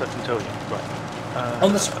loads, I can tell you. Right.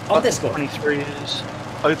 On Discord. 23 is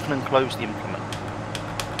open and close the implement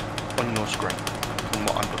on your screen, from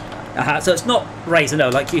what I'm looking at. So it's not raise and no,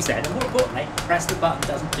 like you said. And more importantly, press the button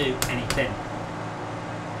doesn't do anything.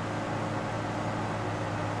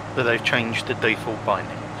 But they've changed the default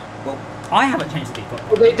bindings. Well, I haven't changed the default.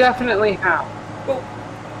 Well, they definitely have. Well,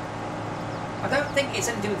 I don't think it's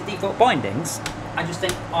anything to do with the default bindings. I just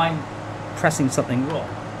think I'm pressing something wrong.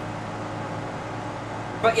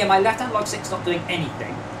 But yeah, my left analog stick's not doing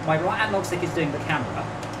anything. My right analog stick is doing the camera.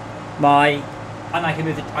 And I can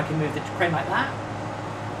move the crane like that,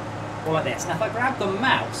 or like this. Now if I grab the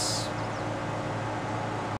mouse,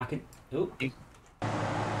 I can. Ooh.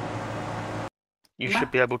 You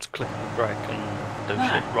should be able to click and drag and do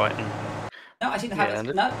shit right. And no, I seem to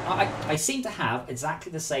have I seem to have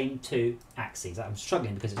exactly the same two axes. I'm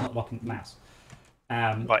struggling because it's not locking the mouse.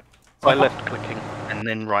 Right, by left clicking and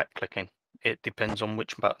then right clicking. It depends on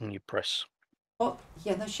which button you press. Oh,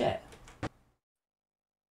 yeah, no shit.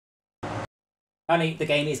 Only the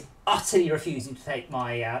game is utterly refusing to take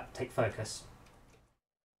my take focus.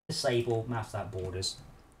 Disable mouse without borders.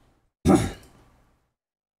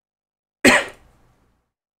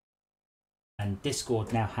 And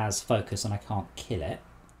Discord now has focus and I can't kill it.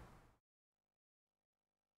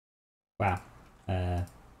 Wow. Is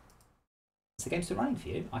the game still running for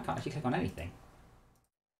you? I can't actually click on anything.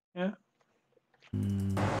 Yeah.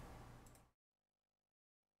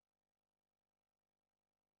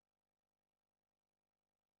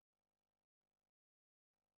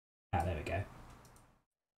 Ah, there we go.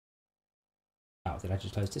 Oh, did I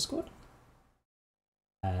just close Discord?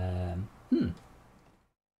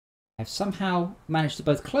 I've somehow managed to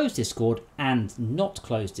both close Discord and not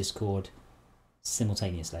close Discord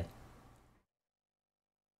simultaneously.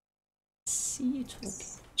 See you talking.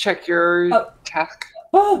 Check your task.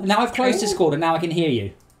 Oh, now I've closed Discord and now I can hear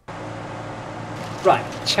you. Right.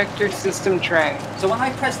 Check your system tray. So when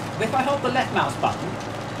if I hold the left mouse button,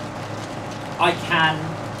 I can.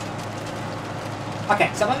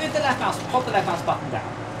 Okay, so if I hold the left mouse button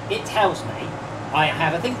down, it tells me I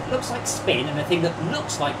have a thing that looks like spin and a thing that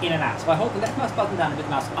looks like in and out. So if I hold the left mouse button down and move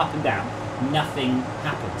the mouse up and down, nothing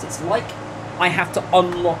happens. It's like I have to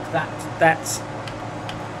unlock that.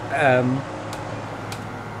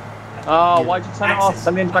 Oh, why'd you turn it off?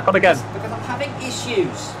 Let me back on again. Because I'm having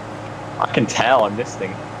issues. I can tell I'm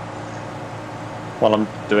listening while I'm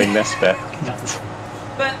doing this bit.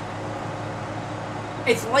 But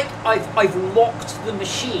it's like I've locked the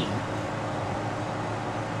machine.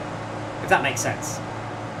 If that makes sense.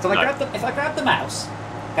 So if I grab the mouse,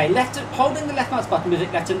 okay, holding the left mouse button, move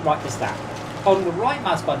it left and right does that. Holding the right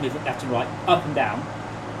mouse button, move it left and right, up and down,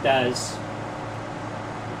 does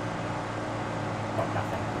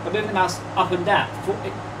nothing. But moving the mouse up and down,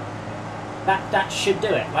 that should do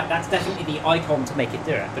it. Like that's definitely the icon to make it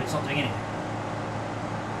do it, but it's not doing anything.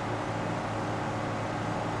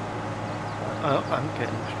 I'm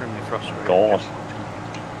getting extremely frustrated. God.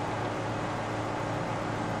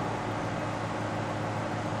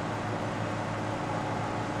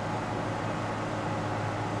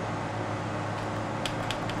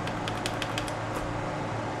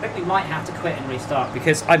 I think we might have to quit and restart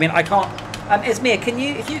because I can't. Esmir,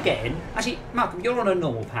 if you get in? Actually, Malcolm, you're on a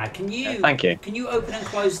normal pad. Can you? Thank you. Can you open and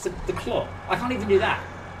close the clock? I can't even do that.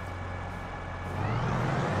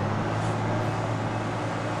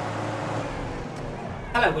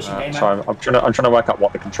 Hello, Wishing Gamer. Sorry, I'm trying to work out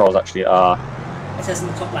what the controls actually are. It says in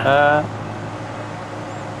the top left.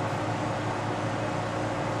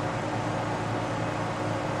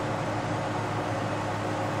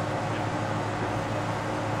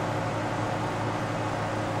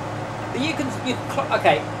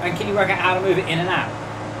 Okay, and can you work out how to move it in and out?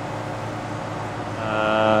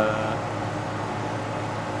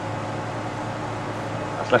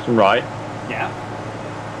 That's left and right. Yeah.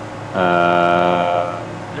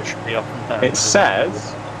 It should be up and down. It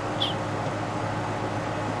says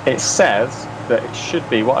that it should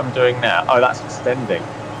be what I'm doing now. Oh, that's extending.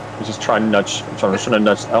 I'm just trying to nudge. I'm trying to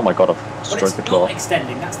nudge. Oh my god, I've destroyed the claw. It's not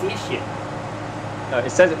extending. That's the issue. No,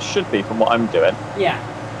 it says it should be from what I'm doing. Yeah.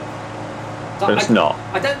 So but it's not.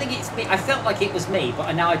 I don't think it's me. I felt like it was me,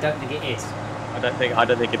 but now I don't think it is. I don't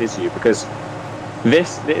think it is you because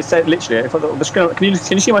it said literally. If the screen, can you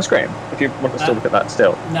see my screen? If you want to still look at that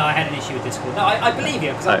still. No, I had an issue with Discord. No, I believe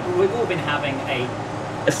you because we've all been having a.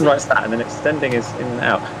 Left and right's that, and then extending is in and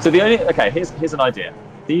out. So here's an idea.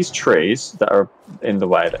 These trees that are in the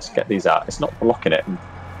way. Let's get these out. It's not blocking it in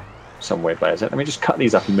some weird way, is it? Let me just cut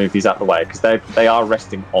these up and move these out of the way because they are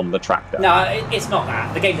resting on the tractor. No, it's not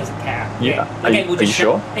that. The game doesn't care. Yeah. The game will just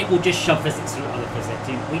sure? It will just shove physics through other physics.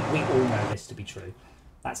 We all know this to be true.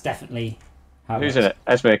 That's definitely how it Who's works. in it?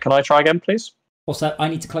 Esme, can I try again, please? Also, I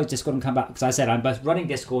need to close Discord and come back because I said I'm both running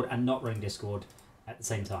Discord and not running Discord at the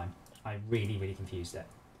same time. I really, really confused it.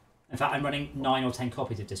 In fact, I'm running 9 or 10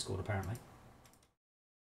 copies of Discord apparently.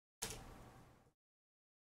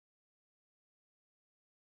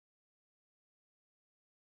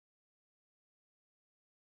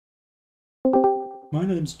 My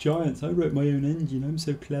name's Giants. I wrote my own engine. I'm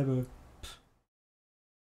so clever.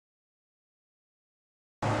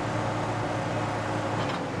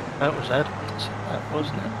 That was Ed. That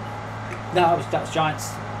wasn't it? No, that was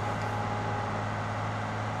Giants.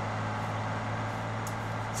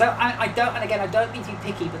 So I don't mean to be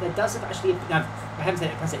picky, but there does actually.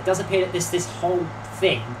 It does appear that this whole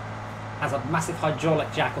thing has a massive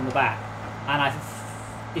hydraulic jack on the back, and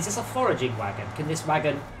is this a foraging wagon? Can this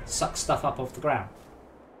wagon suck stuff up off the ground?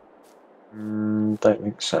 Don't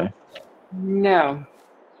think so. No.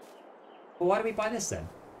 Well, why do we buy this then?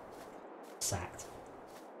 Sacked.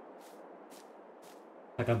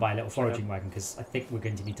 I go and buy a little foraging wagon because I think we're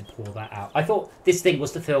going to need to pour that out. I thought this thing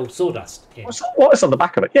was to fill sawdust in. What is on the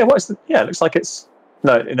back of it? Yeah, it looks like it's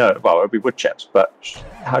no. Well, it'll be wood chips, but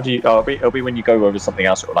how do you? Oh, it'll be when you go over something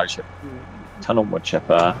else. It'll like tunnel wood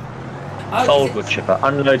chipper, fold wood chipper,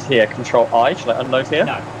 unload here. Control I. Should I unload here?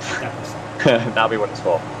 No, that'll be what it's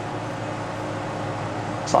for.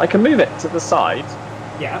 So I can move it to the side.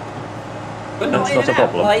 Yeah, but not it's not a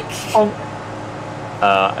problem.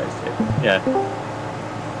 Yeah.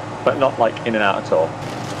 But not like in and out at all.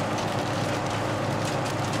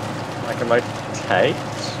 I can rotate.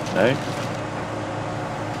 No.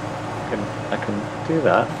 I can do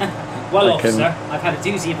that. Well off, sir. I've had a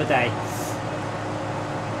doozy of a day.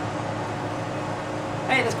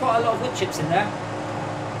 Hey, there's quite a lot of wood chips in there.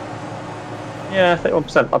 Yeah,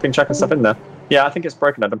 31%. I've been chucking stuff in there. Yeah, I think it's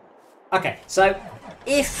broken, Adam. Okay, so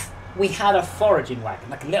if we had a foraging wagon,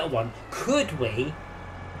 like a little one, could we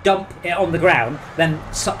dump it on the ground, then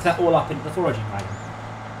suck that all up into the foraging wagon?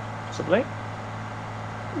 Possibly.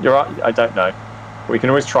 You're right. I don't know. We can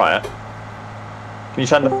always try it. Can you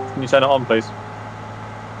turn it on, please?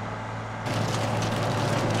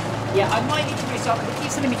 Yeah, I might need to restart. It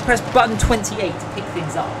keeps telling me to press button 28 to pick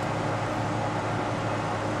things up.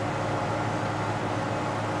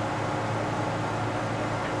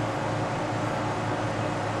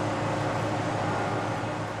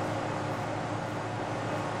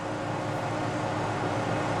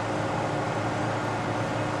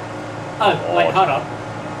 Oh, wait, hold on.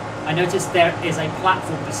 I noticed there is a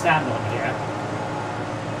platform to stand on here.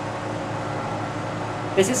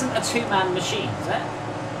 This isn't a two-man machine, is it?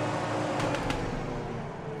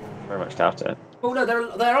 Very much doubt it. Well, no,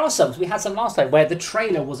 there are some. We had some last time where the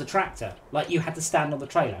trailer was a tractor. Like, you had to stand on the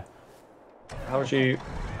trailer. How would you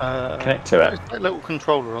connect to it? There's a little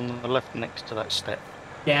controller on the left next to that step.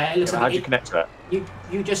 Yeah, it looks like... How do you connect to it?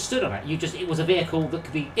 You just stood on it. It was a vehicle that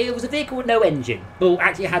could be... It was a vehicle with no engine. Well,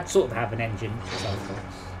 actually, it had sort of have an engine. So.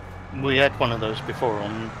 We had one of those before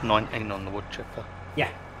on 19 on the wood chipper. Yeah.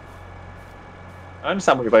 I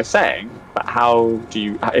understand what you're both saying, but how do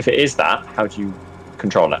you... If it is that, how do you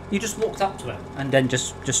control it? You just walked up to it and then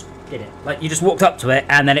just did it. Like, you just walked up to it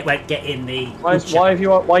and then it went get in the... Why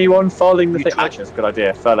are you unfurling the thing? Actually, it's a good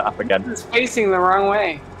idea. Furl it up again. It's facing the wrong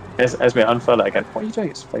way. Esme, unfurl it again. What are you doing?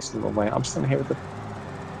 It's facing the wrong way. I'm standing here with the...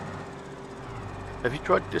 Have you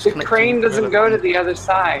tried disconnecting? The crane doesn't go to the other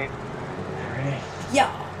side. Really?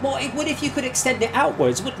 Yeah, well, it would if you could extend it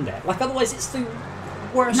outwards, wouldn't it? Like, otherwise it's the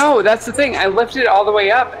worst... No, that's the thing. I lifted it all the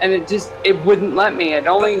way up, and it wouldn't let me. It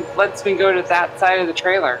only lets me go to that side of the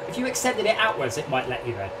trailer. If you extended it outwards, it might let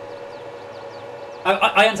you then.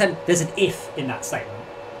 I understand there's an if in that statement.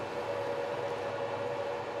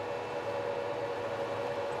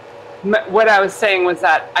 What I was saying was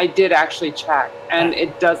that I did actually check, and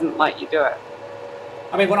it doesn't let you do it.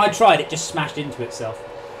 I mean, when I tried, it just smashed into itself.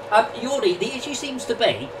 Yordi, the issue seems to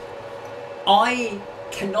be, I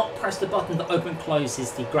cannot press the button that open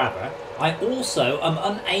closes the grabber. I also am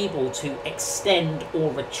unable to extend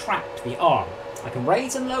or retract the arm. I can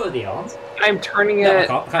raise and lower the arm. I'm turning it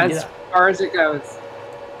as far as it goes.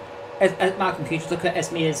 Malcolm, can you just look at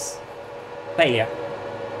Esmia's failure?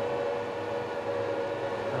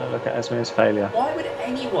 Look at Esme's failure. Why would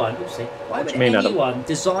anyone, anyone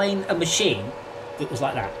design a machine that was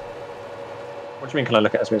like that? What do you mean, can I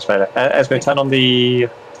look at Esme's failure? Esme, turn on the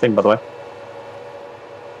thing, by the way.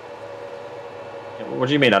 What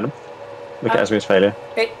do you mean, Adam? Look at Esme's failure.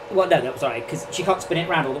 Well, no, that was alright, because she can't spin it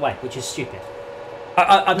around all the way, which is stupid.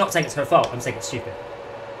 I'm not saying it's her fault, I'm saying it's stupid.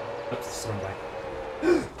 Oops, it's the wrong way.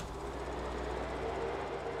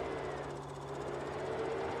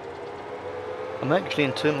 I'm actually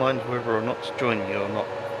in two minds whether or not to join you or not.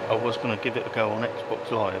 I was going to give it a go on Xbox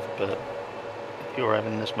Live, but if you're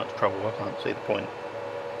having this much trouble, I can't see the point.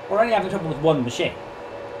 We're only having trouble with one machine.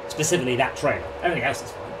 Specifically that trailer. Everything else is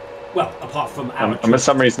fine. Well, apart from our... and for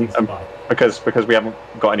some reason, because we haven't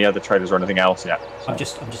got any other trailers or anything else yet. So. I'm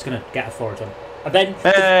just going to get a forage on. And then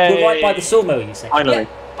we're right by the sawmill, you say. Finally. Yeah,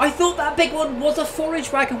 I thought that big one was a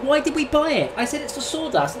forage wagon. Why did we buy it? I said it's for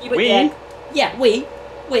sawdust. And you went, we.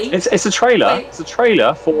 It's a trailer. Wait. It's a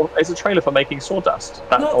trailer for making sawdust.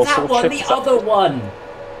 Not that one. The other one.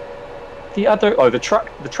 The other. Oh, the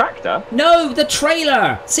tractor. No, the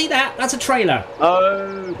trailer. See that? That's a trailer.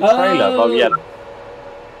 Oh, the trailer. Oh, yeah.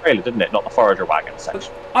 Trailer, didn't it? Not the forager wagon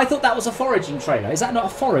section. I thought that was a foraging trailer. Is that not a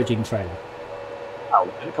foraging trailer? Oh,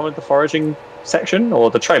 did it come with the foraging section or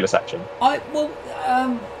the trailer section?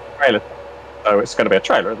 Trailer. Oh, it's going to be a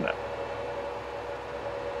trailer, isn't it?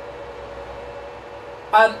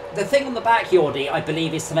 The thing on the back, Yordi, I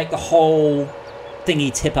believe, is to make the whole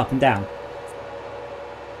thingy tip up and down.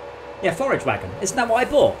 Yeah, forage wagon. Isn't that what I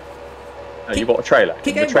bought? No, you bought a trailer.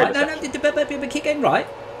 Keep going right. No, keep going right.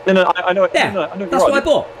 No, I know it. There. No, I know that's what I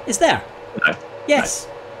bought. It's there. No. Yes.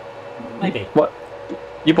 No. Maybe. What?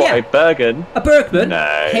 You bought a Bergen? A Bergman?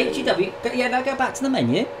 No. HGW. Yeah, now go back to the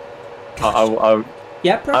menu.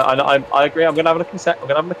 Yeah, I agree. I'm going to have a look in a sec.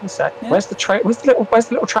 Yeah. Where's the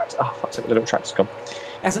little tractor? Oh, fuck's sake, the little tractor's gone.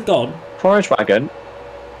 Hasn't gone. Forage wagon.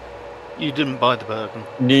 You didn't buy the Bergen.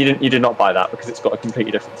 You did not buy that because it's got a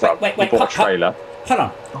completely different front. Wait, you bought a trailer. Hold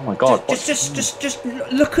on. Oh my god. Just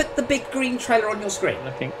look at the big green trailer on your screen.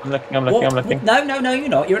 I'm looking. No, you're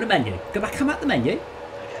not. You're in a menu. Come out the menu.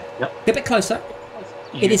 Yep. Get a bit closer.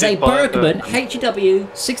 It is a Bergman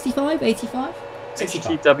HGW 65, 85?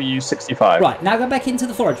 65. HGW 65. Right, now go back into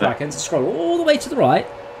the forage wagons and scroll all the way to the right.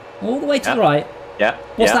 All the way to the right. Yeah.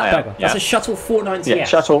 What's that Bergman? That's a Shuttle 490S. Yeah,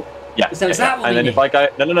 Shuttle Yeah. So is that what and we then need? if I go,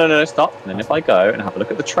 no, stop. And then if I go and have a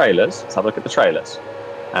look at the trailers, let's have a look at the trailers,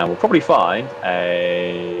 and we'll probably find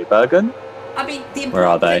a Bergen. I mean, the Where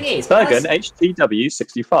are important they? thing is... Bergen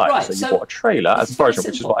HTW65. Right, so you so bought a trailer as a forester,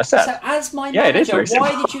 which is what I said. So as my Yeah, it is manager, very why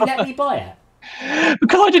simple. did you let me buy it?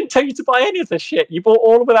 Because I didn't tell you to buy any of this shit. You bought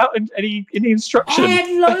all without any instructions. I had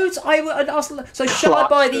loads. So shall I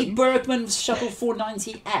buy the Bergman Shuttle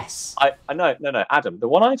 490S? I know, no, Adam. The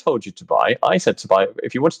one I told you to buy, I said to buy.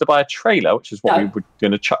 If you wanted to buy a trailer, which is what we were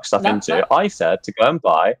going to chuck stuff into, I said to go and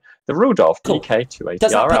buy the Rudolph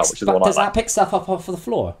DK280RL, which is the one I like. Does that pick stuff up off of the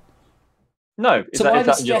floor? No, is that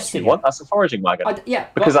what you want? That's a foraging wagon.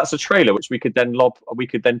 Because that's a trailer which we could then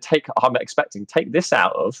take. I'm expecting take this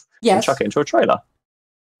out of and chuck it into a trailer.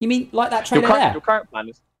 You mean like that trailer there? Your current plan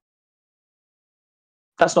is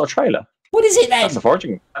that's not a trailer. What is it then? That's a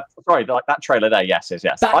foraging. Sorry, like that trailer there. Yes.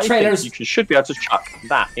 That trailer. You should be able to chuck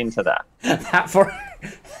that into there.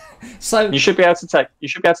 So you should be able to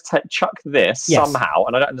chuck this somehow,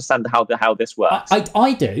 and I don't understand how this works.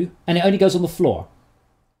 I do, and it only goes on the floor.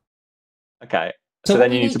 Okay, so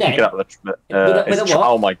then you need to pick it up with what?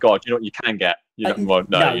 Oh my god! You know what you can get? No,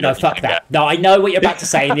 fuck that. No, I know what you're about to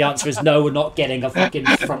say, and the answer is no. We're not getting a fucking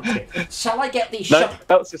front kit. Shall I get the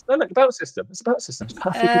belt system? No, look, belt system. It's a belt system. It's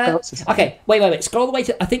perfectly belt system. Okay, wait. Scroll all the way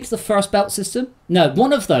to. I think it's the first belt system. No,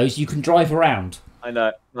 one of those you can drive around. I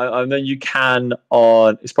know, and then you can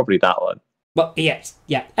on. It's probably that one. Well, yes,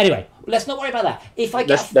 yeah. Anyway, let's not worry about that. If I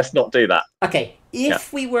get, let's not do that. Okay,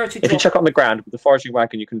 if we were to, if you chuck it on the ground with the foraging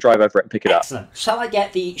wagon, you can drive over it and pick it up. Excellent. Shall I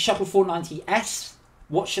get the Shuttle 490S?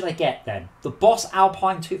 What should I get then? The Boss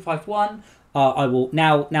Alpine 251. I will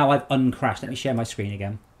now. I've uncrashed. Let me share my screen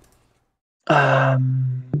again.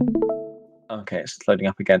 Okay, it's loading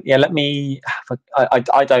up again. Yeah, let me.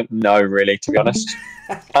 I don't know really, to be honest.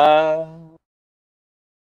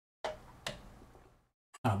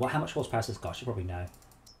 Well, how much horsepower has this got? You probably know.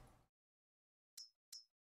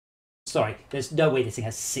 Sorry, there's no way this thing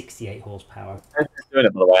has 68 horsepower. She's doing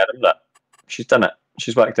it, by the way, Adam. Look, she's done it.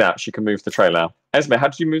 She's worked it out. She can move the trailer now. Esme, how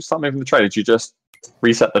did you start moving the trailer? Did you just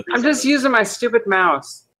reset the... I'm just using my stupid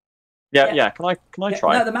mouse. Yeah. Can I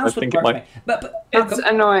try? No, the mouse wouldn't work for me. But it's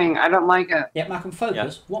annoying. I don't like it. Yeah, Malcolm,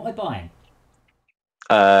 focus. Yeah. What am I buying?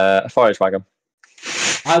 A forage wagon.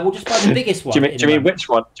 I will just buy the biggest one. Do you mean which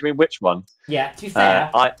one? Yeah, to be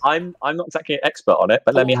fair, I'm not exactly an expert on it,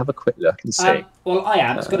 but let me have a quick look and see. Well, I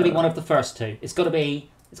am. It's got to be one of the first two. It's going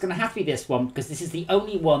to have to be this one because this is the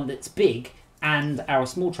only one that's big and our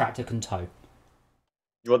small tractor can tow.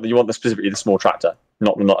 You want specifically the small tractor,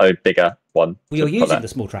 not a bigger one. Well, you're using the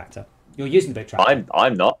small tractor. You're using the big tractor.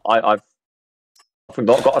 I'm not. I've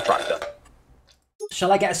not got a tractor.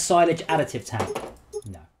 Shall I get a silage additive tank?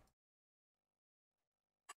 No.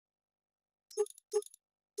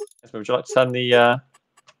 Would you like to turn the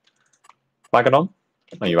wagon on?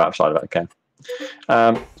 Oh, you're outside of it. Okay.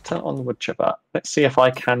 Turn on the wood chipper. Let's see if I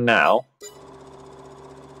can now.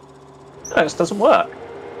 No, this doesn't work.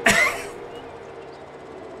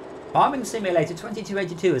 Farming Simulator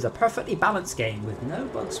 2282 is a perfectly balanced game with no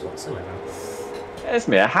bugs whatsoever.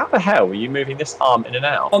 Esme, how the hell were you moving this arm in and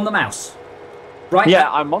out? On the mouse. Right. Yeah,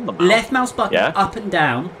 I'm on the mouse. Left mouse button up and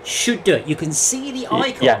down should do it. You can see the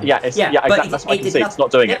icon. Yeah, exactly. That's what I can see. It's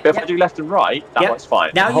not doing it. But if I do left and right, that one's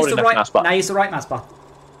fine. Now use the right mouse button. Now use the right mouse button.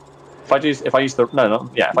 If I use the use the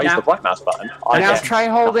right mouse button, now try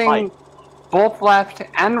holding both left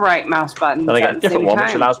and right mouse buttons. Then I get a different one,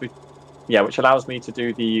 which allows me to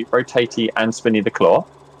do the rotatey and spinny the claw.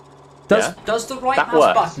 Does the right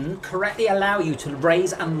mouse button correctly allow you to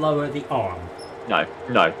raise and lower the arm? No.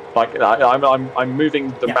 Like I'm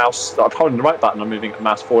moving the mouse. I'm holding the right button. I'm moving the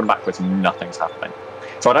mouse forward and backwards, and nothing's happening.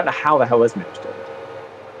 So I don't know how the hell Esme was doing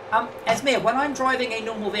it. Esme, when I'm driving a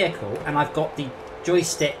normal vehicle and I've got the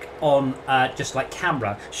joystick on, just like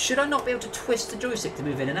camera, should I not be able to twist the joystick to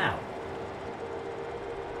move in and out?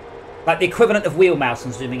 Like the equivalent of wheel mouse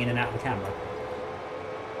and zooming in and out of the camera.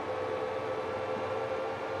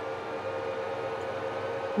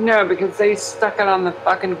 No, because they stuck it on the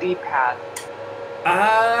fucking D-pad.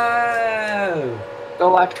 Oh! The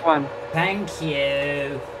left one. Thank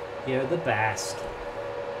you. You're the best.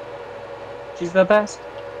 She's the best.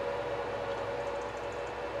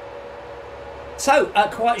 So,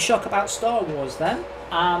 quite a shock about Star Wars then.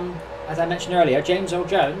 As I mentioned earlier, James Earl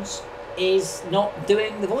Jones is not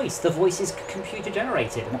doing the voice. The voice is computer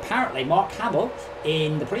generated. And apparently Mark Hamill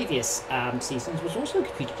in the previous seasons was also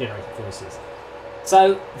computer generated voices.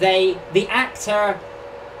 So the actor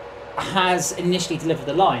has initially delivered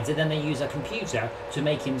the lines and then they use a computer to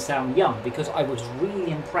make him sound young, because I was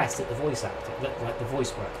really impressed at the voice acting, like the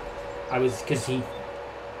voice work. I was, because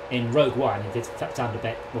in Rogue One, he did sound a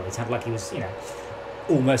bit. Well, he sounded like he was,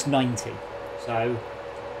 almost 90. So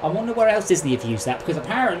I wonder where else Disney have used that, because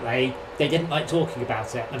apparently they didn't like talking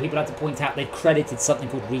about it, and people had to point out they'd credited something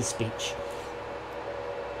called respeech.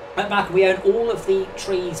 At Malcolm, we own all of the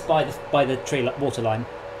trees by the tree water line.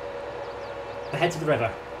 Head to the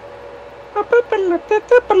river. Head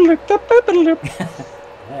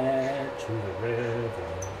to the river.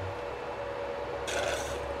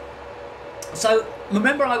 So,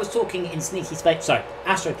 remember I was talking in Sneaky Space, sorry,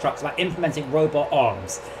 Astro Trucks, about implementing robot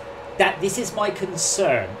arms. That this is my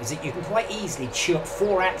concern, is that you can quite easily chew up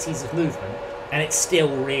 4 axes of movement, and it's still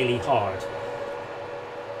really hard.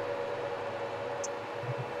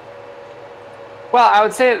 Well, I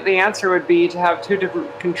would say that the answer would be to have 2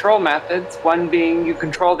 different control methods. One being you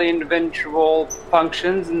control the individual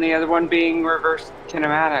functions, and the other one being reverse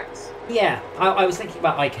kinematics. Yeah, I was thinking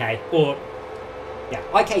about IK, or... Yeah,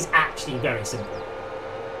 IK is actually very simple.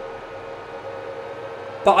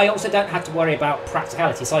 But I also don't have to worry about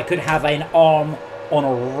practicality, so I could have an arm on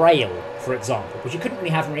a rail, for example, which you couldn't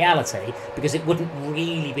really have in reality, because it wouldn't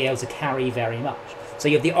really be able to carry very much. So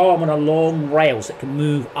you have the arm on a long rail so it can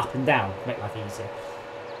move up and down, make life easier.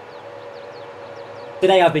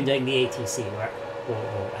 Today I've been doing the ATC work,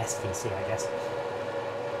 or STC, I guess.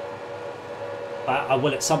 But I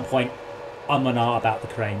will at some point and ah about the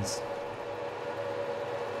cranes.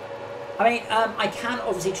 I mean, I can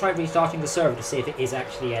obviously try restarting the server to see if it is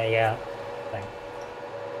actually a thing.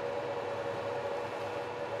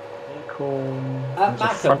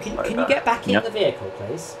 Malcolm, can you get back in the vehicle,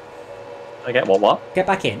 please? I get what? Get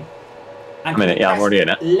back in. And a minute, yeah, I'm already in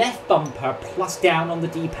it. Left bumper plus down on the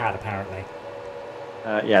D-pad, apparently.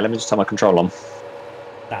 Yeah, let me just turn my control on.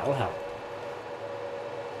 That'll help.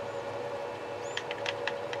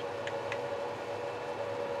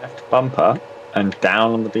 Left bumper and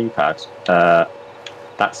down on the D-pad.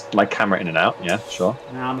 That's my camera in and out, yeah, sure.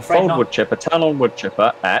 No, I'm afraid Fold not. wood chipper, turn on wood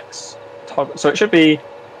chipper, X. Toggle. So it should be...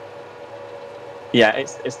 Yeah,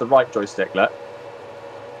 it's the right joystick, look.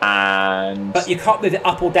 And... But you can't move it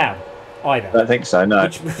up or down, either. I don't think so, no.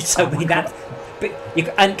 So I mean that... But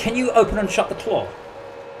and can you open and shut the claw?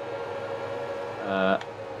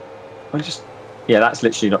 Yeah, that's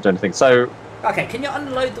literally not doing anything. So... Okay, can you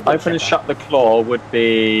unload the wood Open chipper? and shut the claw would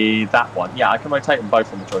be that one. Yeah, I can rotate them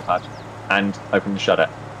both on the joypad and open and shut it.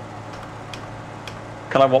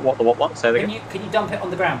 Can I what? Say that again. Can you dump it on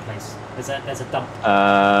the ground, please? There's a dump.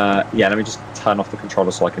 Yeah, let me just turn off the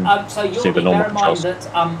controller so I can so you'll see the normal bear in mind controls.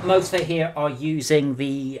 that most of here are using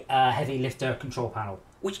the heavy lifter control panel,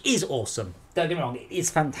 which is awesome. Don't get me wrong, it is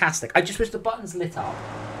fantastic. I just wish the buttons lit up,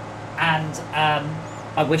 and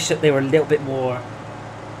I wish that they were a little bit more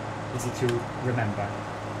easy to remember.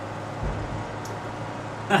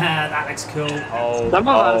 That looks cool. Oh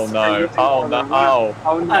no! Oh no!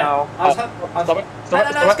 Oh no! Stop it! Stop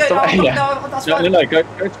it! No, let's go. Stop it! No, Yeah. no, that's fine. No, go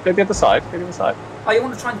the other side. Go the other side. Oh, you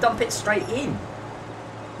want to try and dump it straight in?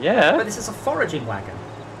 Yeah. But this is a foraging wagon.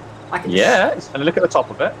 I can Yeah, and look at the top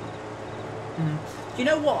of it. Do you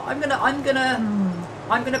know what? I'm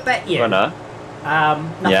gonna bet you. Runner.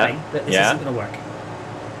 Nothing. That this isn't gonna work.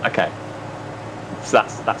 Okay. So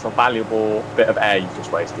that's a valuable bit of air you've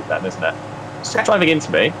just wasted then, isn't it? Stop driving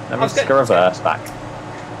into me. Let me just go reverse back.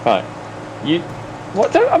 Right.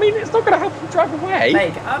 What? I mean, it's not going to help you drive away. There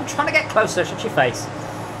you go. I'm trying to get closer. Shut your face.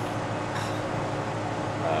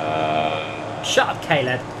 Shut up,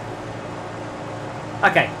 Caleb.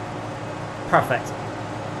 Okay. Perfect.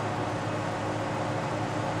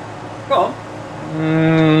 Go on.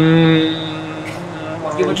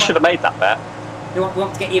 You should have made that bet. You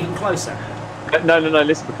want to get even closer? No,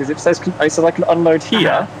 listen, because it says I can unload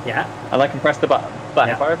here, yeah, and I can press the button. But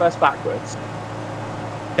if I reverse backwards,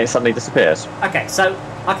 it suddenly disappears. Okay,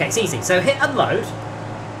 it's easy. So hit unload.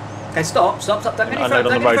 Okay, stop. Don't go any further.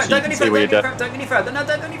 Don't go any further. No,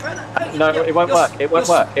 don't go any further. No, it won't work. It won't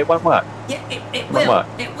work. It won't work. Yeah, it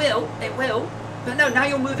will. It will. But no, now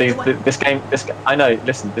you're moving away. This game. I know.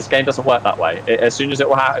 Listen, this game doesn't work that way. As soon as it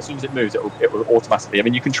moves, it will automatically. I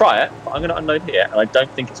mean, you can try it, but I'm going to unload here, and I don't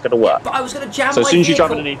think it's going to work. But I was going to jam. So as soon as you drive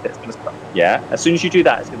underneath it, it's going to stop. Yeah. As soon as you do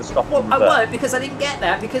that, it's going to stop. Well, I won't, because I didn't get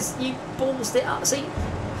that because you ballsed it up. See.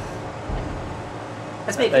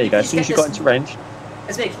 Esme, there you go. As soon as you got into range.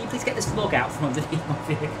 Esme, can you please get this log out from underneath my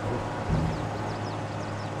vehicle?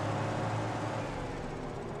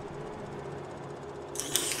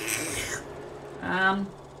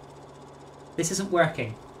 This isn't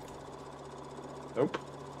working. Nope.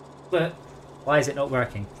 But why is it not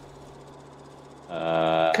working?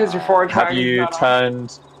 Because your forward have you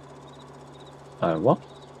turned? What?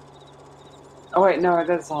 Oh wait, no, it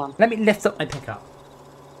is on. Let me lift up my pickup.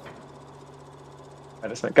 I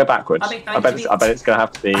Go backwards. I bet it's going to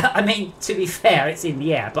have to be. I mean, to be fair, it's in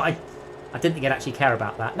the air, but I didn't think I'd actually care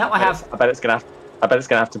about that. Now I bet it's going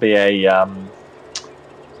to have to be a.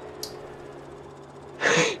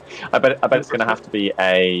 I bet it's going to have to be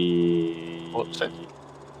a. What's it?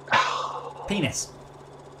 Penis.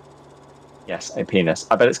 Yes, a penis.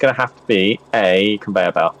 I bet it's going to have to be a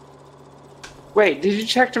conveyor belt. Wait, did you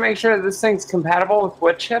check to make sure this thing's compatible with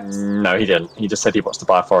wood chips? No, he didn't. He just said he wants to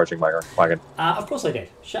buy a foraging wagon. Of course I did.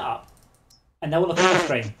 Shut up. And now we'll look at the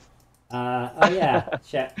screen. Oh yeah,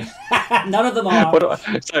 shit. None of them are.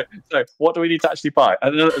 So what do we need to actually buy?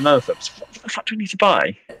 Another thing. What the fuck do we need to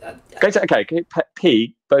buy? Go to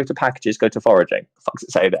packages. Go to foraging. The fuck's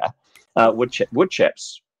it say there? Wood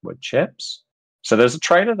chips. So there's a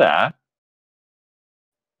trailer there.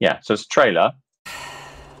 Yeah, so it's a trailer.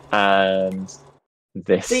 And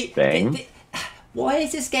this thing. Why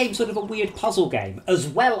is this game sort of a weird puzzle game as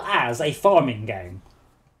well as a farming game?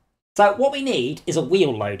 So what we need is a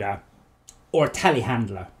wheel loader, or a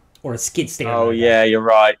telehandler, or a skid steer. Oh loader. Yeah, you're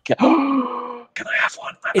right. Can I have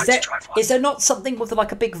one? Is there not something with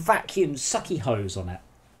like a big vacuum sucky hose on it?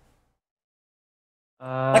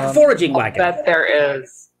 Like a foraging wagon? I bet there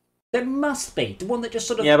is. There must be. The one that just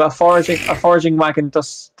sort of... Yeah, but a foraging wagon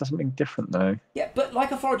does something different, though. Yeah, but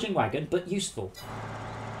like a foraging wagon, but useful.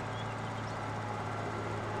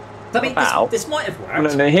 I mean, this might have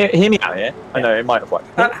worked. No, hear me out here. I know, it might have worked.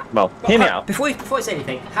 Hear me out. Before I say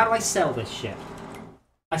anything, how do I sell this shit?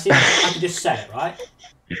 I can just sell it, right?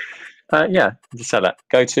 Yeah, just sell it.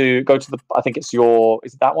 Go to the... I think it's your...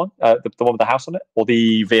 Is it that one? The one with the house on it? Or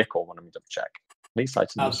the vehicle one? Let me double check. Leased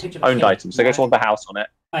items. Owned items. So go to one with the house on it.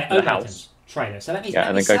 Owned items. Trailer. So let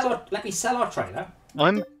me sell our trailer.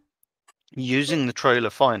 I'm using the trailer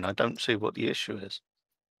fine. I don't see what the issue is.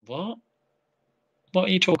 What? What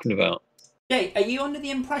are you talking about? Jay, are you under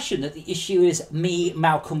the impression that the issue is me,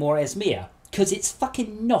 Malcolm, or Esmia? Because it's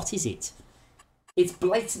fucking not, is it? It's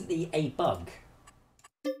blatantly a bug.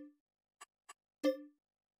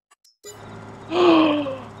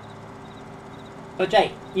 So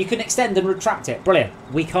Jay, you can extend and retract it. Brilliant.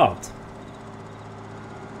 We can't.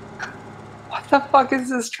 What the fuck is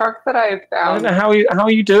this truck that I have found? I don't know how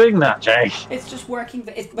are you doing that, Jay? It's just working.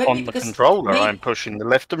 On the controller, I'm pushing the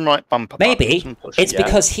left and right bumper. Maybe it's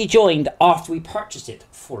because he joined after we purchased it,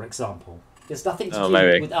 for example. There's nothing to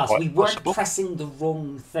do with us. We weren't pressing the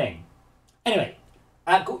wrong thing. Anyway,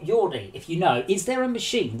 Yordi, if you know, is there a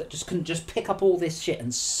machine that can pick up all this shit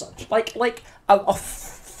and like a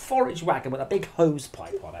forage wagon with a big hose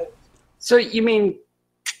pipe on it? So you mean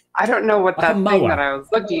I don't know what that thing that I was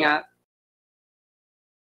looking at.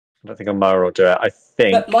 I don't think a mower will do it. I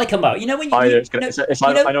think... But like a mower. You know when you... I know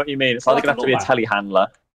what you mean. It's either going to have to be a telehandler.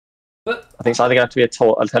 I think it's either going to have to be a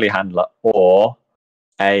telehandler or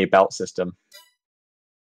a belt system.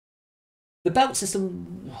 The belt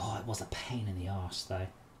system... Oh, it was a pain in the arse, though.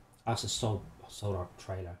 I also sold our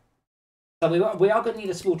trailer. So we are going to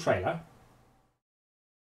need a small trailer.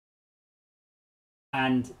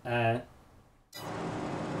 And... so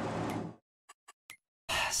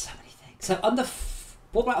many things. So under...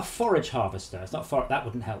 What about a forage harvester? It's not that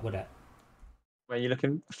wouldn't help, would it? Where are you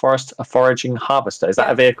looking? A foraging harvester. Is that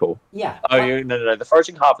a vehicle? Yeah. Oh, no. The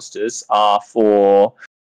foraging harvesters are for...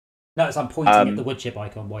 No, I'm pointing at the wood chip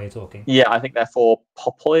icon while you're talking. Yeah, I think they're for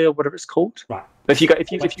Popeye or whatever it's called. Right. But if you go to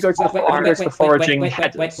the foraging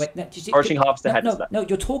headers, foraging harvester headers. No,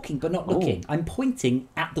 you're talking but not looking. I'm pointing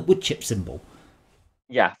at the wood chip symbol.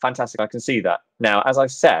 Yeah, fantastic. I can see that. Now, as I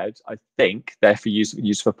said, I think they're for use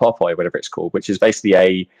for Popeye, whatever it's called, which is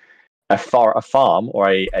basically a farm or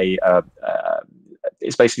it's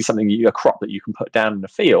basically something a crop that you can put down in the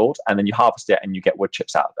field, and then you harvest it and you get wood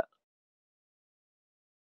chips out of it.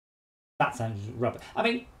 That sounds rubbish. I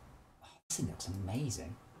mean, this thing looks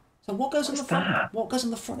amazing. So what goes on the front? What goes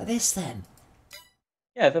on the front of this then?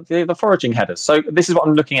 Yeah, the foraging headers. So this is what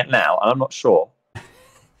I'm looking at now, and I'm not sure.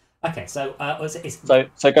 Okay, so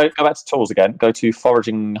so go back to tools again. Go to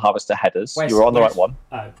foraging harvester headers. You're on the right one.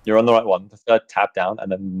 Oh, you're on the right one. The third tab down,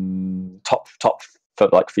 and then top for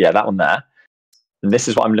that one there. And this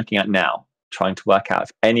is what I'm looking at now, trying to work out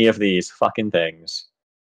if any of these fucking things.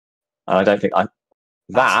 And I don't think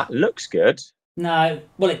that looks good. No,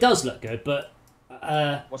 well, it does look good, but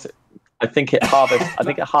what's it? I think it harvests. I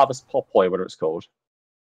think it harvests Popeye, whatever it's called.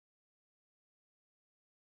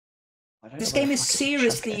 This game is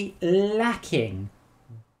seriously lacking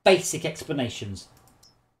basic explanations.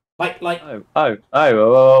 Like.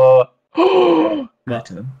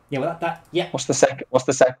 Adam. Yeah, well, yeah. What's the second? What's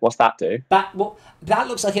that do? That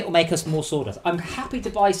looks like it will make us more sawdust. I'm happy to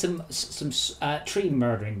buy some tree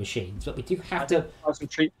murdering machines, but we do have to. Some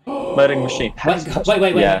tree murdering machine.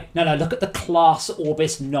 Wait. Yeah. No. Look at the Class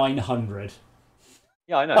Orbis 900.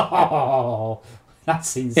 Yeah, I know. Oh,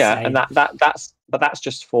 that's insane. Yeah, and that's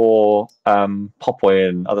just for Popeye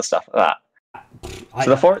and other stuff like that.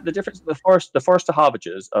 So the forester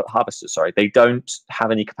harvesters, sorry, they don't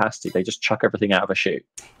have any capacity. They just chuck everything out of a chute.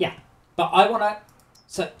 Yeah, but I want to.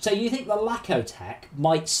 So you think the Lacotech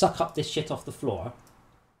might suck up this shit off the floor?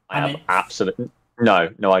 Absolutely no,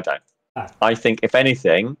 I don't. Oh. I think if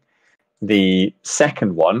anything, the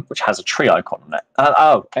second one, which has a tree icon on it.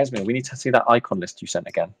 Esme, we need to see that icon list you sent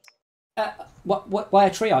again. Why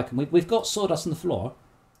a tree icon? We've got sawdust on the floor.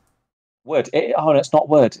 Wood. No, it's not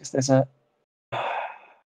wood. There's a.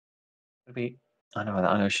 Maybe I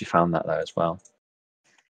know she found that though as well.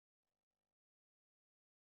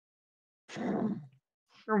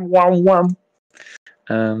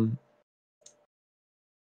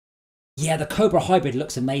 Yeah, the Cobra Hybrid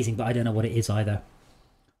looks amazing, but I don't know what it is either.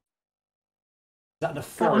 Is that the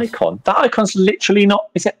forest? That icon's literally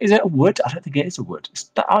not. Is it a wood? I don't think it is a wood.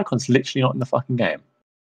 That icon's literally not in the fucking game.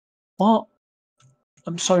 What?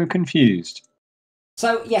 I'm so confused.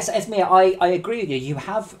 So, yes, Esme, I agree with you. You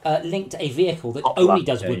have linked a vehicle that only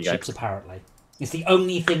does wood chips, apparently. It's the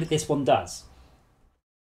only thing that this one does.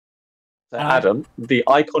 So, Adam, the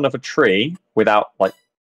icon of a tree, without like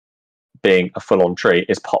being a full-on tree,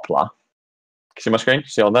 is poplar. Can you see my screen?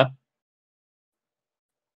 See it on there?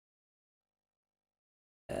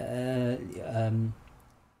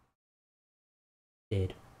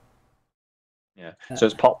 Did. Yeah. So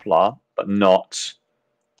it's poplar, but not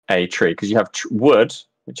a tree, because you have wood,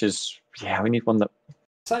 which is we need one that.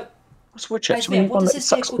 So what's wood chips? What does this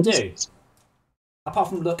vehicle do? Apart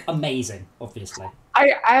from look amazing, obviously.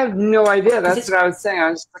 I have no idea. That's what I was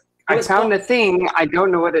saying. I found a thing. I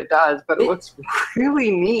don't know what it does, but it looks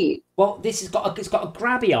really neat. Well, it's got a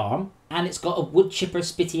grabby arm and it's got a wood chipper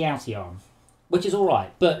spitty outy arm, which is all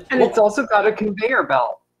right. And it's also got a conveyor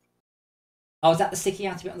belt. Oh, is that the sticky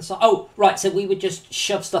outy bit on the side? Oh, right. So we would just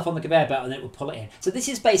shove stuff on the conveyor belt and it would pull it in. So this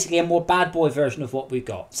is basically a more bad boy version of what we've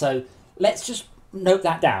got. So let's just note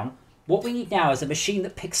that down. What we need now is a machine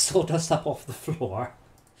that picks sawdust up off the floor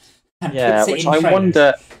and puts it in trailers. I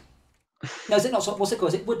wonder. No, is it not? What's it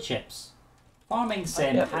called? Is it wood chips? Farming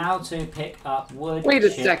sim, how to pick up wood. Wait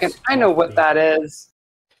a second. I know what that is.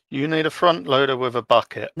 You need a front loader with a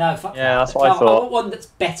bucket. No, fuck that. That's what I thought. I want one that's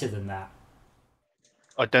better than that.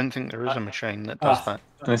 I don't think there is a machine that does that.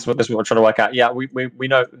 This is what we're trying to work out. Yeah, we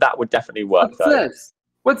know that would definitely work.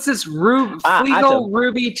 What's this? Fleagle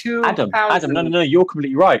Ruby 2000. Adam, no, you're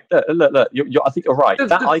completely right. Look, I think you're right.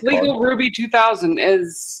 That icon. Fleagle Ruby 2000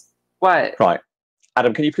 is what? Right.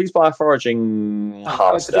 Adam, can you please buy a foraging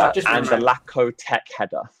harvester and the Lacotech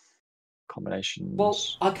header combinations?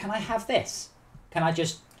 Well, can I have this? Can I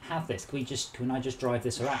just have this? Can I just drive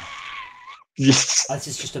this around? Yes. This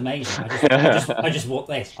is just amazing. I just want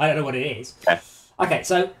this. I don't know what it is. Okay,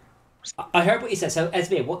 so I heard what you said. So,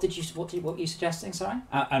 Esme, what were you suggesting? Sorry,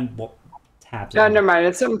 and what tabs? No, never mind.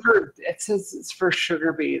 It says it's for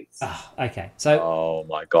sugar beets. Okay, so. Oh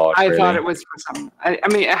my god! I thought it was for some. I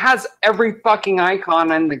mean, it has every fucking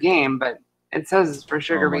icon in the game, but it says it's for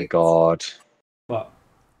sugar beets. Oh my god! What?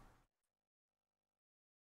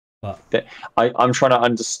 I'm trying to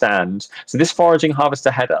understand. So this foraging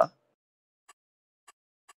harvester header.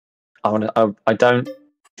 I don't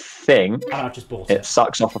think just bought it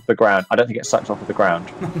sucks off of the ground. I don't think it sucks off of the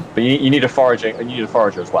ground. But you need a forager, and you need a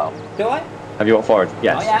forager as well. Do I? Have you got forage?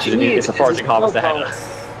 Yes. It's a foraging harvester header.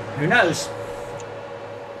 Who knows?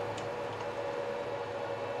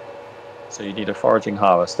 So you need a foraging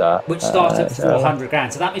harvester, which starts at 400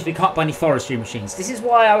 grand. So that means we can't buy any forestry machines. This is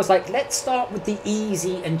why I was like, let's start with the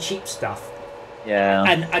easy and cheap stuff. Yeah.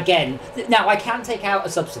 And again, now I can take out a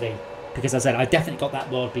subsidy. Because as I said, I definitely got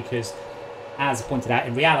that mod because, as pointed out,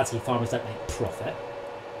 in reality, farmers don't make profit.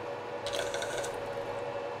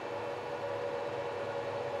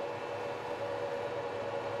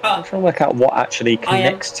 I'm trying to work out what actually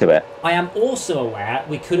connects to it. I am also aware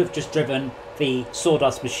we could have just driven the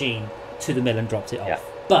sawdust machine to the mill and dropped it off.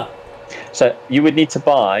 But so you would need to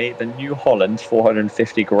buy the New Holland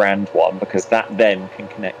 450 grand one, because that then can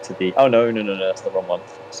connect to the. Oh no, that's the wrong one. For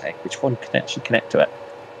fuck's sake. Which one can actually connect to it?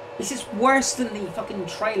 This is worse than the fucking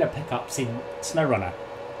trailer pickups in SnowRunner.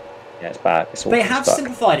 Yeah, it's bad. They have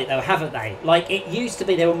simplified it though, haven't they? Like, it used to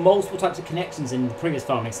be there were multiple types of connections in the previous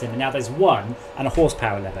farming sim, and now there's one and a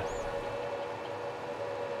horsepower limit.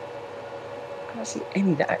 can't see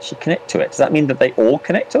any that actually connect to it. Does that mean that they all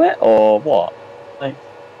connect to it, or what? Like,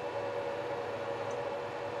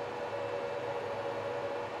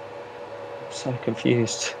 I'm so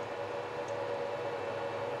confused.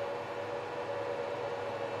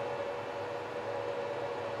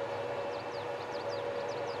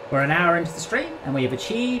 We're an hour into the stream, and we have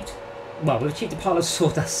achieved... Well, we've achieved a pile of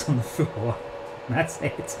sawdust on the floor. That's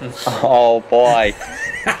it. Oh, boy.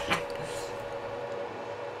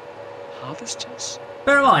 Harvesters?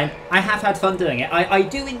 Bear in mind, I have had fun doing it. I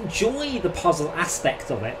do enjoy the puzzle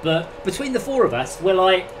aspect of it, but between the four of us, we're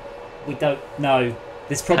like... We don't know.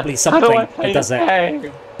 There's probably something that does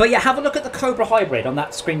it. But yeah, have a look at the Cobra Hybrid on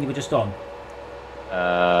that screen you were just on.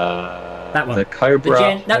 That one. The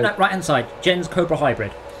Cobra... No, right-hand side. Gen's Cobra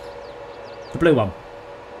Hybrid. The blue one.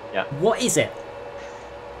 Yeah. What is it?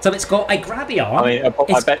 So it's got a grabby arm. I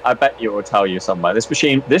mean, I bet you will tell you somewhere. This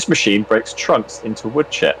machine breaks trunks into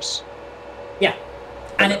wood chips. Yeah,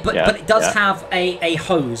 and but it does have a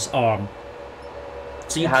hose arm.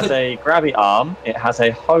 So it has a grabby arm. It has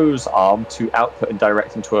a hose arm to output and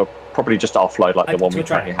direct into a probably just offload like the one we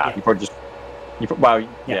currently have. Yeah. You probably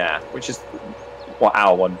just which is what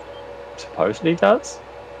our one supposedly does.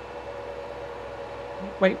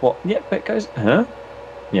 Wait, what? Yeah, but it goes. Huh?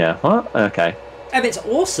 Yeah. What? Okay. And it's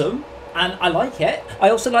awesome, and I like it. I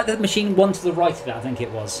also like the machine one to the right of it. I think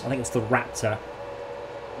it was the Raptor.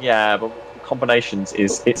 Yeah, but combinations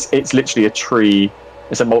is it's literally a tree.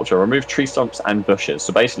 It's a mulcher. Remove tree stumps and bushes.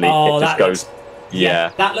 So basically, it just goes.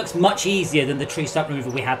 Yeah, that looks much easier than the tree stump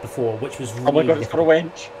removal we had before, which was really oh my god, it's got a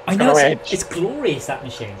winch. I know, it's glorious, that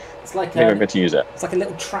machine. It's like I'm going to use it. It's like a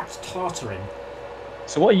little tracked Tartarin.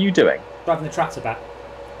 So what are you doing? Driving the tractor back.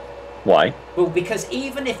 Why? Well, because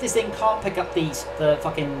even if this thing can't pick up the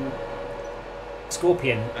fucking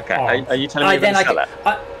Scorpion okay, arm, are you telling me you're going to sell it?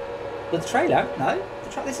 The trailer? No.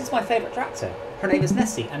 This is my favourite tractor. Her name is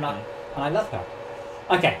Nessie, and I love her.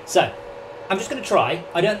 Okay, so I'm just going to try.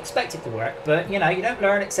 I don't expect it to work, but you don't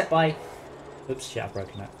learn except by... Oops, shit, I've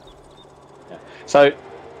broken it. Yeah. So,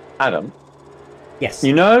 Adam. Yes.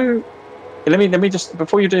 Let me just,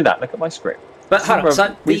 before you do that, look at my script. But hold on,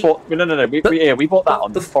 so we bought that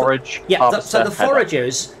on the forage. Yeah, so the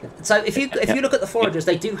foragers. So if you look at the foragers,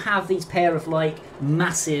 they do have these pair of like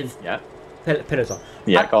massive pillars on.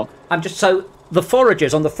 Yeah, go on. I'm just so the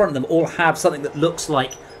foragers on the front of them all have something that looks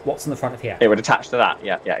like what's in the front of here. It would attach to that.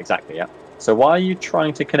 Yeah, exactly. Yeah. So why are you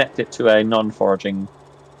trying to connect it to a non-foraging?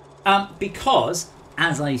 Because,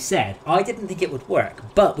 as I said, I didn't think it would work,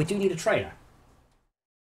 but we do need a trailer.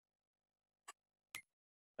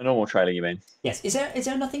 A normal trailer, you mean? Yes. Is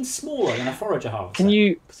there nothing smaller than a forager harvester? Can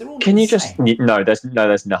you just no?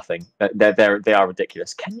 There's nothing. They are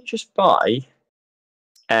ridiculous. Can you just buy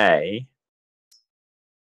a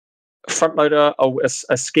front loader,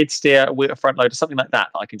 a skid steer, a front loader, something like that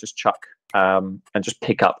I can just chuck and just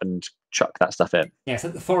pick up and chuck that stuff in? Yeah. So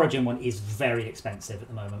the foraging one is very expensive at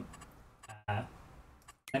the moment.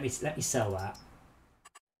 Let me sell that.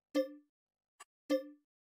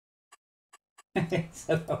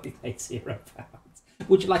 So probably paid £0.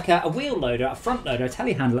 Would you like a wheel loader, a front loader, a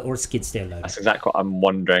telehandler, or a skid steer loader? That's exactly what I'm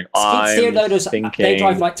wondering. Skid steer loaders, they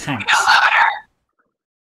drive like tanks.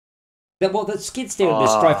 Well, the skid steer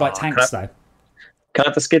loaders drive like tanks, though. Can I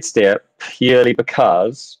have the skid steer purely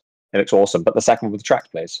because it looks awesome, but the second one with the track,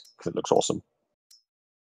 please, because it looks awesome.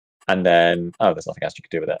 And then, there's nothing else you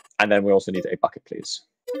can do with it. And then we also need a bucket, please.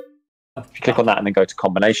 If you click on that and then go to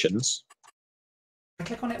combinations. I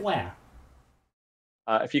click on it where?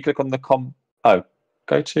 If you click on the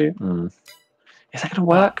go to. Is that going to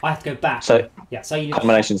work? I have to go back. So yeah, so you need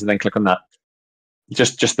combinations and then click on that.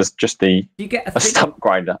 Just the. You get a stump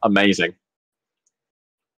grinder, amazing.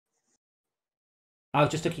 I was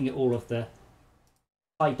just looking at all of the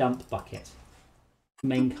high dump bucket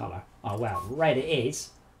main color. Oh wow, red it is.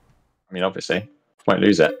 I mean, obviously, won't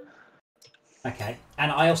lose it. Okay,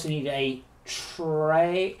 and I also need a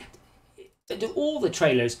tray. Do all the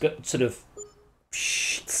trailers get sort of?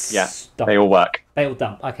 Yeah, they all work. They all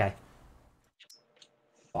dump. Okay.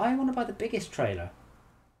 I want to buy the biggest trailer.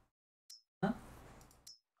 Huh?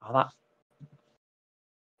 Oh, that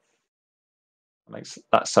makes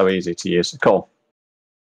that so easy to use. Cool.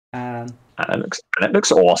 And it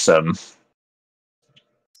looks awesome.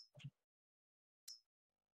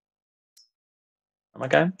 Am I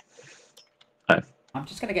going? No. I'm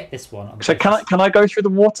just going to get this one. So can I go through the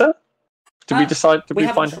water? Did we decide? Did we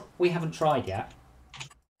find? We haven't tried yet.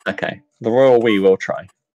 Okay, the Royal We will try.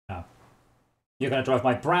 No. You're going to drive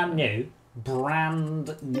my brand new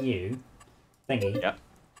thingy.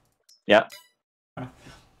 Yeah.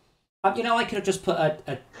 You know, I could have just put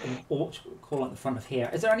an auto call on the front of here.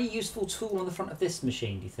 Is there any useful tool on the front of this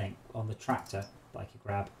machine, do you think, on the tractor that I could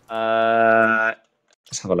grab?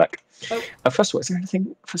 Let's have a look. Oh. First of all, is there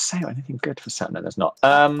anything for sale? Anything good for sale? No, there's not.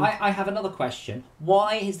 I have another question.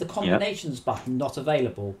 Why is the combinations button not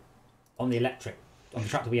available on the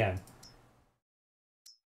tractor we own?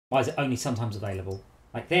 Why is it only sometimes available?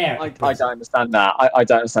 Like there. I don't understand that. I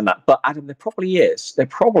don't understand that. But Adam, there probably is. There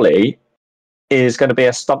probably is going to be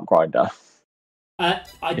a stump grinder.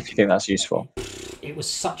 If you think that's useful. It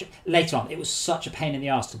was later on. It was such a pain in the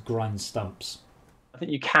ass to grind stumps. I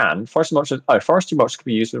think you can. Forestry mulch could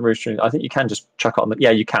be used with roof. I think you can just chuck it on the.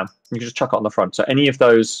 Yeah, you can. You can just chuck it on the front. So any of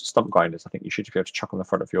those stump grinders, I think you should be able to chuck on the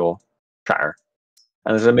front of your tractor.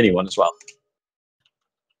 And there's a mini one as well.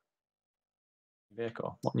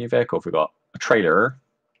 Vehicle. What new vehicle have we got? A trailer.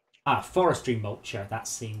 Forestry mulcher. That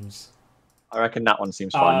seems. I reckon that one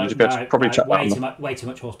seems fine. You should be able to probably chuck that on. Way too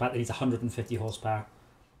much horsepower. It needs 150 horsepower.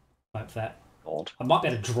 Won't fit. God. I might be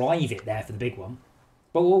able to drive it there for the big one,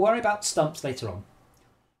 but we'll worry about stumps later on.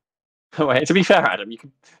 Wait, to be fair, Adam, you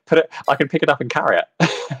can put it. I can pick it up and carry it.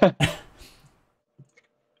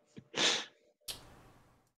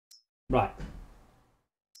 Right.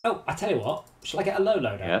 Oh, I tell you what. Shall I get a low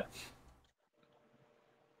loader?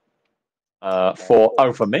 Yeah.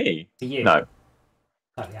 For me? For you? No.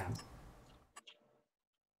 Oh, yeah.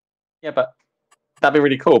 Yeah, but that'd be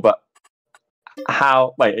really cool. But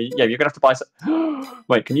how? Wait, yeah, you're gonna have to buy some.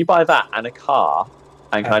 Wait, can you buy that and a car?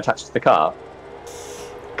 And can I attach it to the car?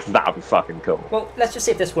 Because that would be fucking cool. Well, let's just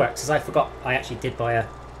see if this works. Because I forgot. I actually did buy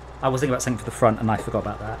I was thinking about something for the front, and I forgot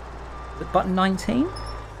about that. The button 19.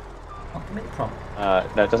 Oh, give me the prompt.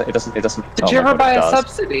 No, it doesn't. Did you ever buy a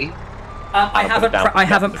subsidy? I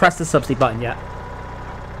haven't pressed the subsidy button yet.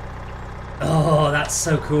 Oh, that's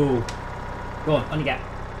so cool. Go on you get.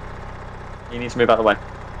 You need to move out of the way.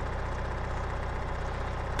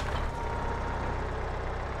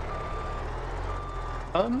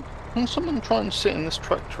 Can someone try and sit in this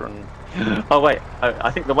tractor and... Oh wait,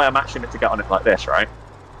 I think the way I'm actually meant to get on it like this, right?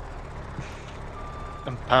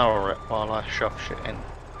 And power it while I shove shit in.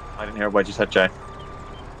 I didn't hear a word you said, Jay.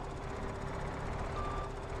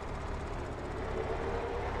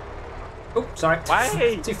 Oh, sorry.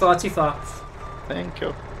 Wait! Too far. Thank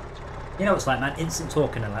you. You know what it's like, man. Instant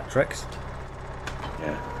talk in electrics.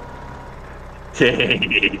 Yeah.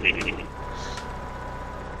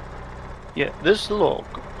 Yeah, this log.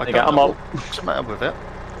 What's the matter with it?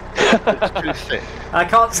 It's too thick. I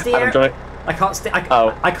can't steer. I can't steer.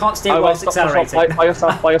 I can't steer whilst accelerating. Buy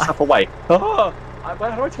yourself a weight. Oh, how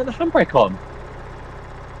do I turn the handbrake on? Do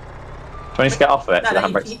I need to get off of it? No, the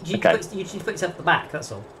handbrake. You need to put yourself at the back.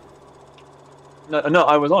 That's all. No,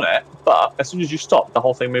 I was on it, but as soon as you stopped, the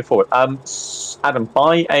whole thing moved forward. Adam,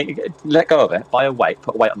 let go of it. Buy a weight.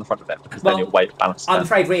 Put a weight on the front of it because then your weight balances. I'm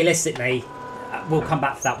afraid, realistically. We'll come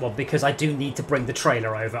back to that one because I do need to bring the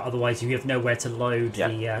trailer over. Otherwise, you have nowhere to load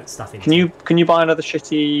the stuff into. Can you buy another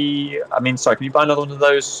shitty? Can you buy another one of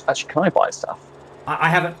those? Actually, can I buy stuff? I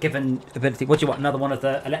haven't given ability. What do you want? Another one of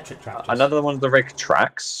the electric tractors? Another one of the rig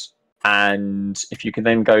tracks, and if you can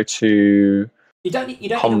then go to. You don't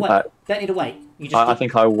need a weight. You just I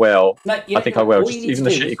think I will. No, I think I will. Just even the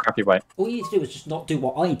shitty, crappy weight. All you need to do is just not do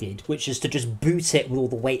what I did, which is to just boot it with all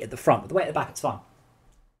the weight at the front. With the weight at the back, it's fine.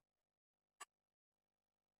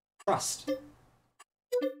 Trust.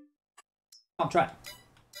 I'll try.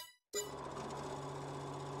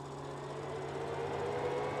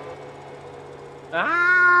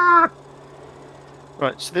 Ah!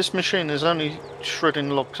 Right, so this machine is only shredding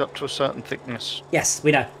logs up to a certain thickness. Yes,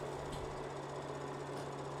 we know.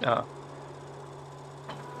 Ah.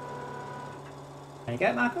 There you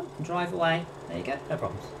go, Malcolm. Drive away. There you go. No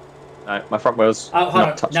problems. No, my front wheels. Oh,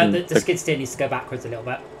 hold on. No, the skid steer needs to go backwards a little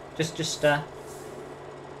bit. Just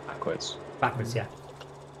backwards. Backwards, yeah.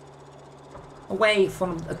 Away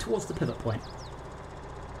from towards the pivot point.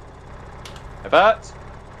 Pivot.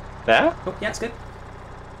 There. Oh, yeah, it's good.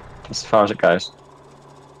 As far as it goes.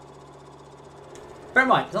 Bear in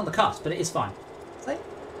mind, it's on the cusp, but it is fine. See?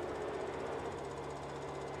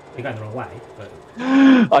 You're going the wrong way, but...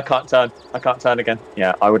 I can't turn. I can't turn again.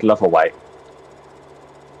 Yeah, I would love a weight.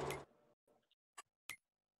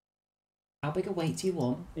 How big a weight do you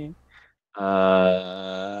want?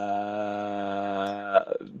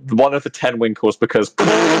 One of the 10 winkles because...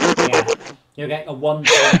 Yeah, you're getting a 1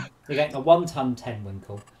 ton. You're getting a 1 ton 10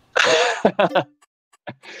 winkle.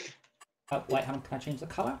 Oh, wait, can I change the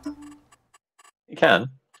colour? You can.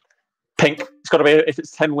 Pink. It's got to be. If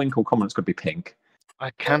it's 10 winkle common, it's got to be pink. I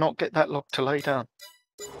cannot get that log to lay down.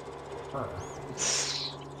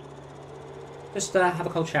 Just have a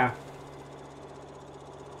cold shower.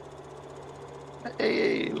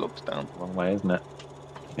 Hey, looks down. Wrong way, isn't it?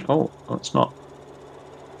 Oh, it's not.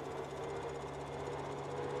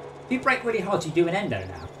 If you brake really hard, you do an endo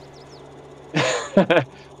now.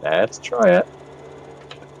 Let's try it.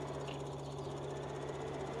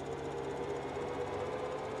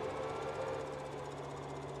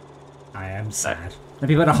 I am sad.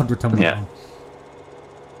 Maybe about 100 tumbles down.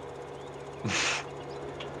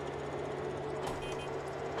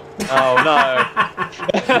 Oh no!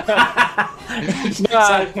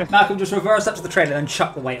 So Malcolm just reversed up to the trailer and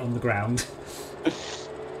chucked the weight on the ground.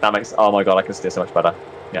 That makes. Oh my god! I can steer so much better.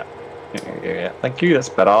 Yeah. Thank you. That's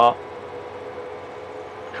better.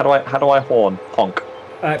 How do I horn? Honk.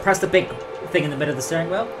 Press the big thing in the middle of the steering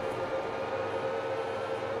wheel.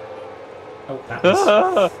 Oh, that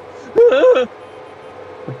was...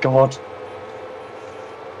 Oh god.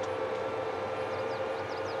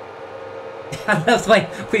 I love the way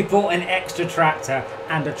we bought an extra tractor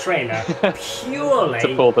and a trailer purely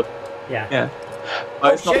To pull the. Yeah. Yeah.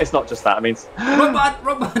 Oh, it's not just that. I mean.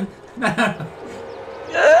 Wrong one. No.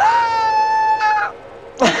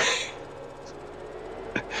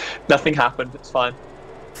 Nothing happened. It's fine.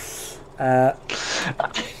 Uh,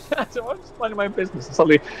 I'm just minding my business. And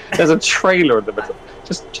suddenly, there's a trailer in the middle.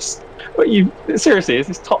 Just. What you seriously? Is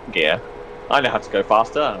this Top Gear? I know how to go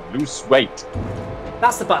faster and lose weight.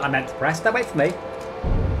 That's the button I meant to press. Don't wait for me.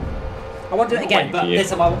 I want to do it again, but this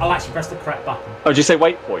time I'll actually press the correct button. Oh, did you say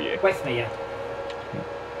wait for you? Wait for me, yeah.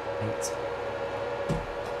 Wait.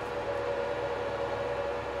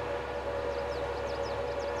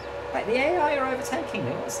 Wait, the AI are overtaking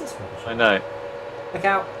me. What's this rubbish? I know. Look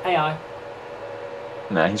out, AI.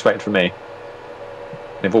 No, he's waiting for me.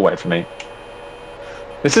 They've all waited for me.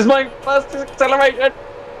 This is my first acceleration.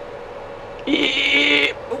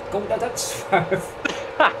 Oh, God, no, don't swerve.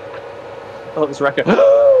 I thought this was Wrecker.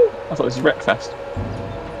 I thought this was Wreckfest.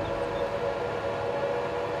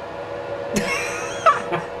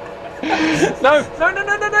 No!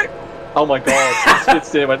 Oh my god, the skid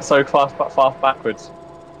steer went so fast backwards.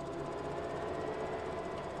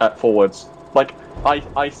 Forwards. Like,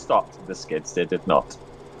 I stopped, the skid steer did not.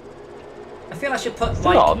 I feel I should put,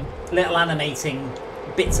 Still on? little animating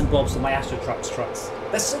bits and bobs on my Astro trucks.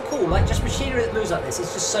 They're so cool, like, just machinery that moves like this,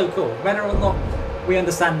 it's just so cool. Whether or not we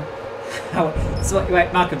understand how... So,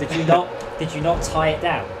 wait, Malcolm, did you not tie it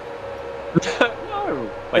down?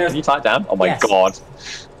 No! Wait, can you tie it down? Oh my god.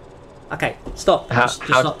 Okay, stop. Just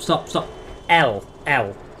stop. L.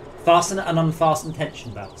 Fasten and unfasten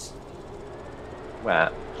tension belts.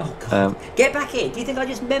 Where? Oh god. Get back in. Do you think I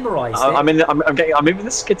just memorised it? I'm in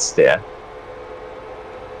the skid steer.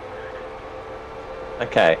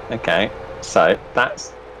 Okay. So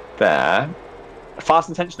that's there.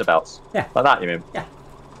 Fasten tensioner belts. Yeah. Like that, you mean? Yeah.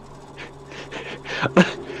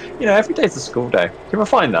 You know, every day's a school day. Do you ever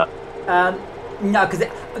find that?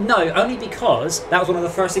 No, only because that was one of the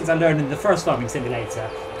first things I learned in the first farming simulator.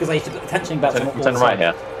 Because I used to put the tensioning belts on all turn right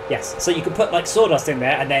here. Yes, so you can put like sawdust in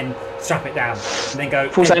there and then strap it down, and then go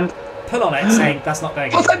full send. Pull on it, saying that's not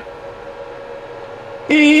going. Full send.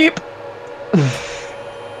 Beep.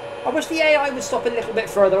 I wish the AI would stop a little bit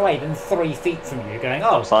further away than 3 feet from you, going,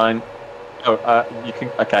 oh. Fine. Oh, you can.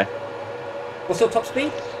 Okay. What's your top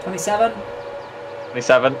speed? 27.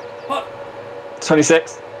 27. What?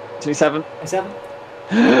 26. 27. 27.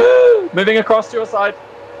 Moving across to your side.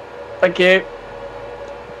 Thank you.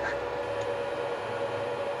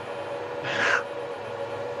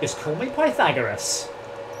 Just call me Pythagoras.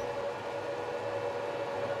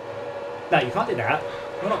 No, you can't do that.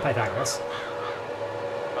 You're not Pythagoras.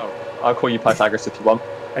 Oh, I'll call you Pythagoras if you want.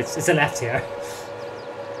 It's a left here.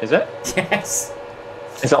 Is it? Yes.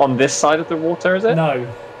 Is it on this side of the water, is it? No.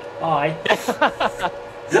 I.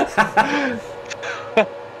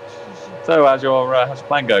 So, how's your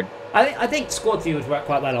plan going? I think squad view would work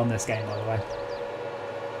quite well on this game, by the way.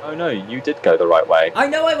 Oh no, you did go the right way. I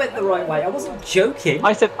know I went the right way. I wasn't joking.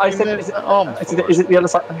 I said, is it the other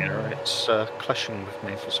side? It's clashing with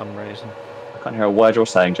me for some reason. I can't hear a word you're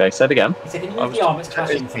saying, Jay. Say it again. He said, can you move the arm? It's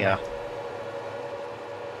clashing for me.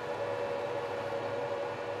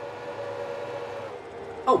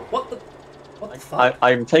 Oh, what the fuck?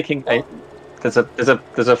 I'm taking a. There's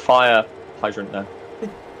a fire hydrant there.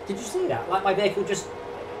 Did you see that? Like my vehicle just.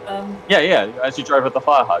 Yeah. As you drove at the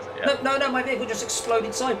fire hydrant. Yeah. No. My vehicle just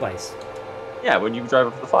exploded sideways. Yeah, when you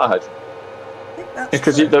drove up the fire hydrant. I think that's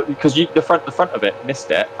because the front of it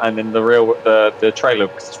missed it, and then the trailer,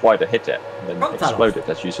 because it's wider, hit it and then front exploded,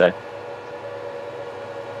 as you say.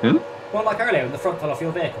 Well, like earlier, when the front fell off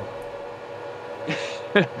your vehicle.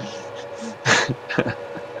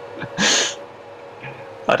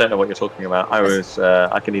 I don't know what you're talking about.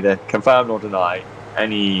 I can neither confirm nor deny.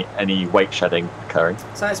 any weight shedding occurring.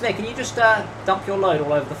 So it's me. Can you just dump your load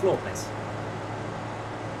all over the floor, please?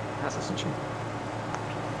 That's essential.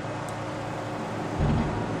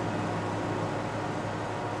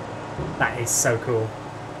 That is so cool.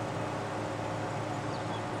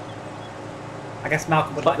 I guess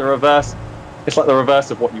Malcolm would It's like the reverse. It's like the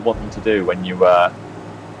reverse of what you want them to do when you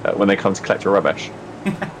when they come to collect your rubbish.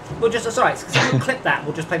 We'll just, that's alright, because we'll clip that,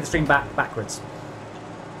 we'll just play the stream backwards.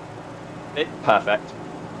 Perfect.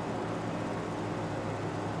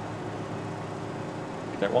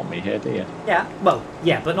 You don't want me here, do you? Yeah, well,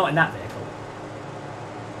 yeah, but not in that vehicle.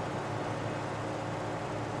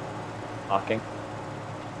 Parking.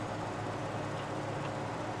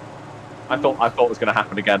 I thought it was going to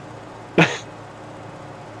happen again.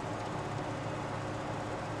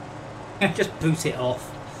 Just boot it off.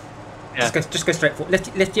 Yeah. Just go straight forward.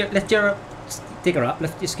 Lift your digger up.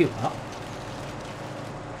 Lift your scooter up.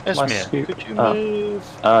 Esmir, could you move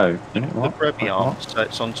the Brevy arm so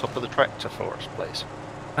it's on top of the tractor for us, please?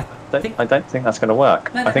 I don't think that's going to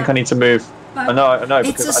work. No, I think I need to move. No,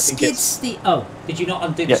 because it's a I think skid it's. steer. Oh, did you not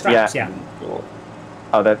undo the straps? Yeah.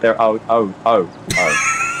 Oh, they're. Oh.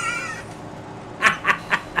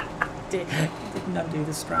 Didn't undo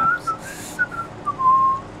the straps.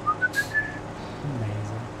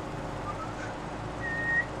 Amazing.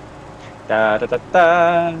 Da da da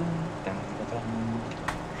da.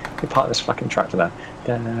 Be part of this fucking tractor there.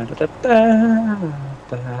 Da da da da.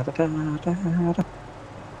 Da da da da.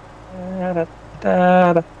 Da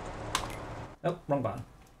da da. Oh, wrong button.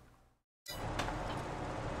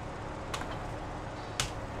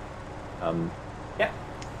 Yeah.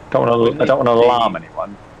 I don't want to alarm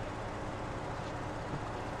anyone.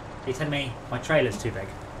 You telling me my trailer's too big?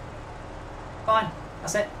 Fine,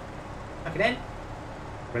 that's it. Pack it in.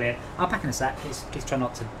 Brilliant. I'll pack in a sec. Please try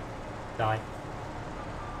not to die.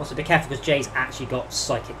 Also, be careful because Jay's actually got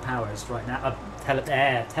psychic powers right now.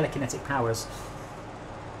 Telekinetic powers.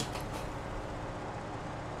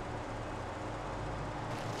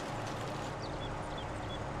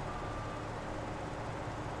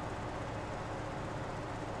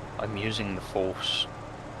 I'm using the Force.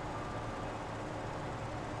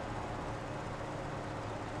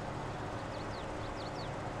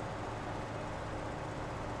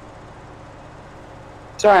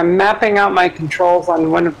 So I'm mapping out my controls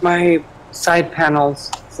on one of my side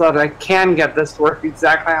panels so that I can get this to work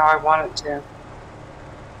exactly how I want it to.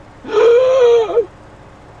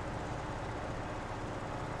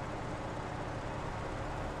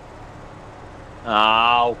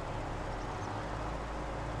 Ow.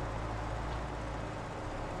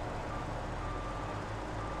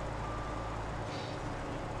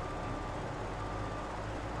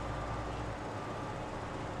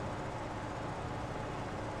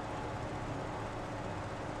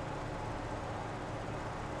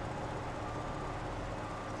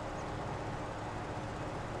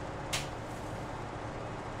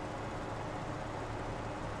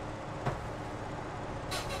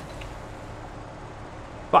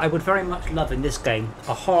 But I would very much love in this game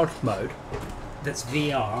a hard mode that's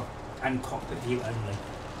VR and cockpit view only.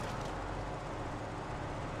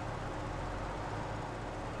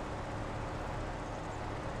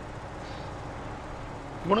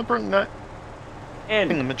 You want to bring that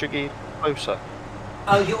thingamajiggy closer?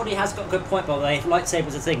 Oh, he already has got a good point, by the way. If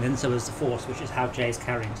lightsaber's a thing, then so is the Force, which is how Jay's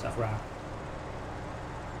carrying stuff around.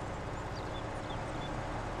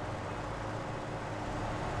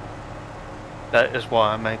 That is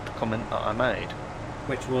why I made the comment that I made.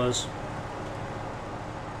 Which was?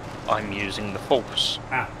 I'm using the Force.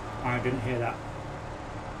 Ah, I didn't hear that.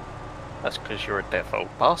 That's because you're a deaf old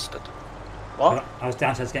bastard. What? I was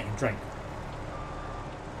downstairs getting a drink.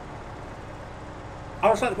 I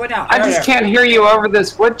was like to point out. I just can't hear you over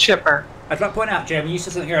this wood chipper. I'd like to point out, Jay, when you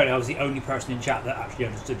said something earlier, I was the only person in chat that actually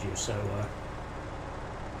understood you, so...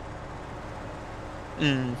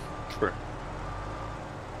 True.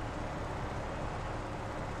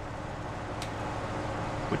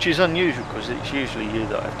 Which is unusual, because it's usually you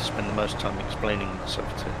that I have to spend the most time explaining myself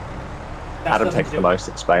to. Adam takes the most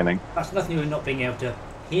explaining. That's nothing with not being able to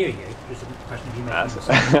hear you, just a question of you making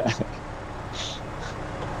That's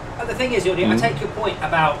But the thing is, Jordi, I take your point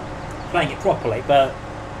about playing it properly, but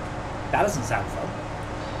that doesn't sound fun.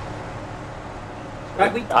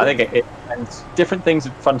 Right, I think it depends. Different things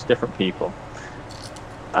are fun to different people,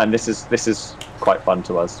 and this is quite fun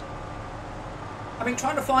to us. I mean,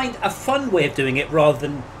 trying to find a fun way of doing it rather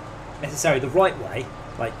than necessarily the right way,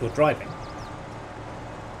 like you're driving.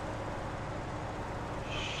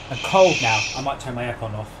 I'm cold now. I might turn my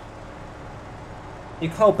aircon off. You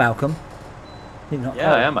cold, Malcolm? You're not Yeah,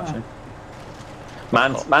 cold. I am actually.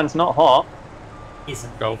 Man's not hot.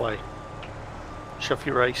 isn't. Go away. Shove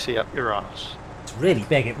your AC up your ass. It's really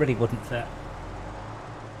big. It really wouldn't fit.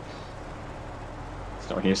 That's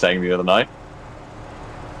not what you were saying the other night.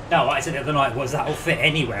 No, what I said the other night was that'll fit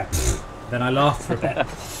anywhere. Then I laughed for a bit.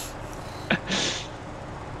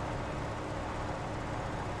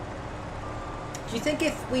 Do you think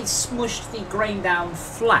if we smushed the grain down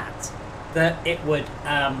flat, that it would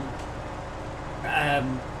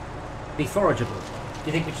be forageable? Do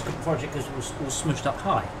you think we just couldn't forage it because it was all smushed up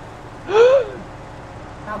high?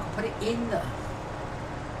 How can put it in there?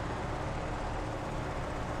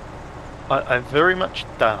 I very much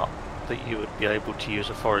doubt that you would be able to use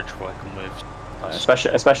a forage wagon with.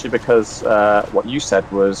 Especially because what you said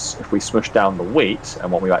was if we smush down the wheat,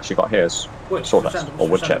 and what we've actually got here is sawdust or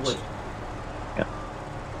wood chips. Yeah,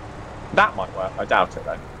 that might work. I doubt it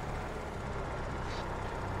though.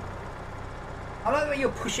 I like the way you're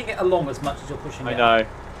pushing it along as much as you're pushing it. I know.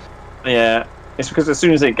 Yeah, it's because as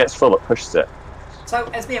soon as it gets full, it pushes it. So,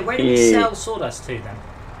 Esmir, where do we sell sawdust to then?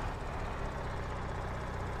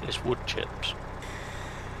 It's wood chips.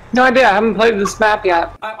 No idea. I haven't played this map yet.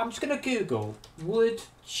 I'm just going to Google wood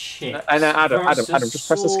chips. And Adam, just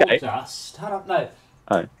press escape. Sawdust. Hold on, no.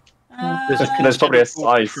 Oh. There's probably a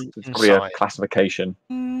size. There's probably a classification.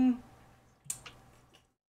 No.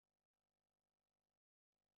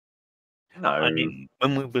 I mean,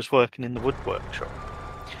 when we was working in the wood workshop,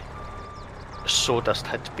 sawdust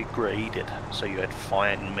had to be graded, so you had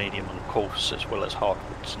fine, medium, and coarse, as well as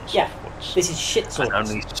hardwoods and softwoods. This is shit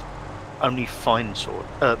sawdust. And only fine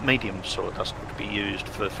medium sawdust would be used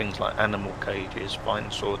for things like animal cages. Fine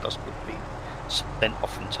sawdust would be spent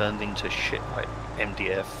off and turned into shit like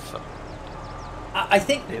MDF. I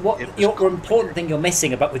think your important thing you're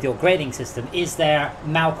missing about with your grading system is there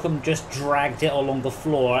Malcolm just dragged it along the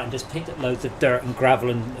floor and just picked up loads of dirt and gravel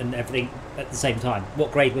and everything at the same time.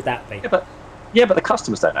 What grade would that be? Yeah, but the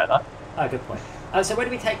customers don't know that. Oh, good point. So where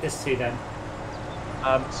do we take this to then?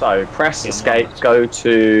 So press escape, go to...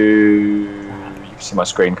 You can see my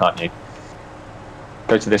screen, can't you?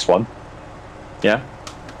 Go to this one. Yeah?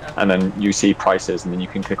 And then you see prices, and then you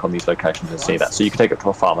can click on these locations and see that. So you can take it to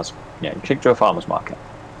a farmer's... Yeah, you can take it to a farmer's market.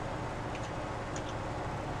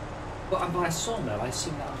 Well, I'm by a sawmill. I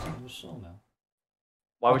assume that I'm thinking of a sawmill.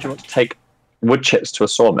 Why would you want to take wood chips to a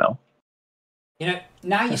sawmill? You know,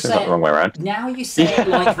 now you This say is the wrong way around. Now you say it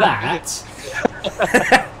like that.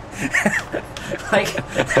 Like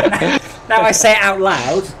now I say it out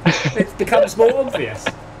loud, it becomes more obvious.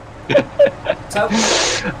 So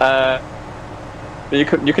you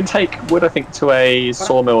can take wood, I think, to a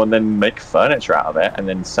sawmill and then make furniture out of it, and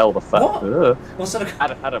then sell the furniture. What sort of...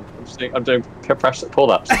 Adam, I'm doing press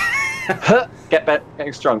pull-ups.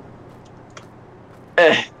 Getting strong.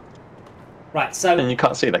 Right, so... And you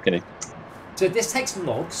can't see that, can you? So this takes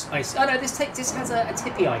logs. Oh no, this has a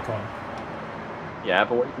tippy icon. Yeah,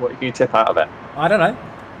 but what can you tip out of it? I don't know.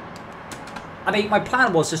 I mean, my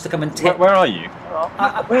plan was just to come and tip. Where are you?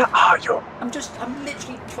 Where are you? I'm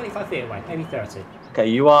literally 25 feet away, maybe 30. Okay,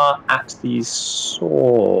 you are at the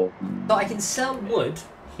saw. So I can sell wood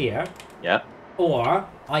here. Yeah. Or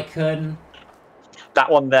I can...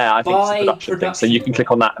 That one there, I think, is the production thing. So you can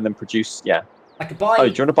click on that and then produce, yeah. I could buy... Oh,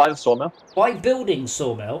 do you want to buy the sawmill? Buy building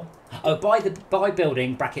sawmill. Oh, buy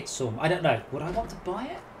building bracket sawmill. I don't know. Would I want to buy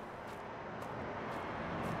it?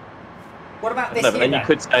 What about this? No, but then you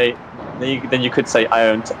could say, then you could say I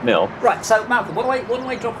own mill. Right. So Malcolm, what do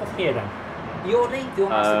I drop off here then? Yordi, do you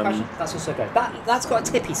want to ask the question? That's also good. That's got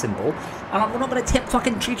a tippy symbol, and we're not going to tip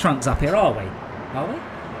fucking tree trunks up here, are we? Are we?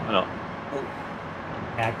 Why not?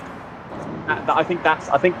 Yeah. I think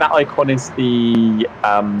that icon is the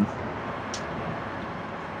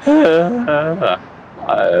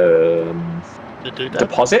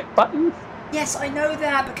deposit button. Yes, I know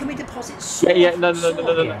that, but can we deposit No.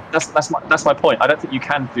 That's my point. I don't think you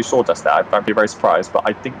can do sawdust there. I'd be very surprised, but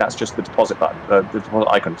I think that's just the deposit button, the deposit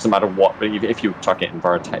icon. It doesn't matter what, but if you chuck it in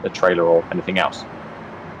via a trailer or anything else,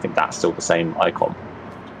 I think that's still the same icon.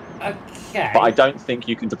 Okay. But I don't think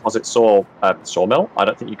you can deposit sawmill. I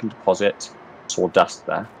don't think you can deposit sawdust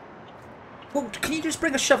there. Well, can you just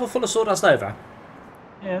bring a shovel full of sawdust over?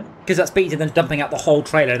 Yeah. Because that's better than dumping out the whole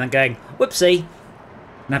trailer and then going, whoopsie,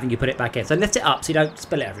 and having you put it back in. So lift it up so you don't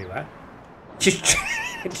spill it everywhere. Just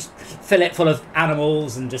fill it full of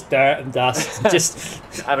animals and just dirt and dust. Just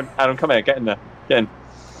Adam, come here, get in there. Get in.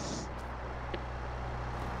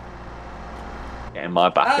 Get in my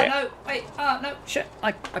bucket. No, wait, no, shit.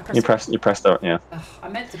 I pressed You pressed the, yeah. I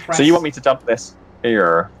meant to press. So you want me to dump this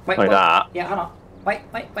here, like that? Yeah, hold on. Wait.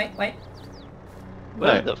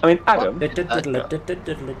 No, I mean, Adam.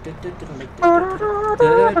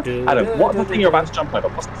 Adam, what's the thing you're about to jump over?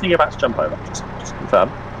 What's the thing you're about to jump over? Just confirm.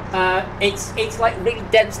 It's like really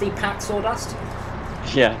densely packed sawdust.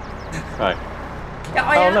 Yeah. Right.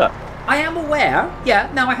 Yeah, Look. I am aware. Yeah.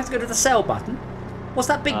 Now I have to go to the sell button. What's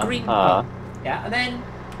that big green? Oh, yeah, and then.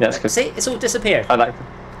 Yeah, it's good. See, it's all disappeared. I like.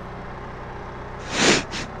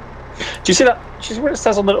 Do you see that? Do you see what it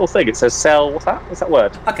says on the little thing? It says sell. What's that? What's that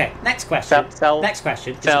word? Okay, next question. Sell. Next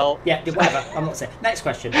question. Sell. Yeah, whatever. I'm not saying. Next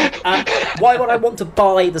question. Why would I want to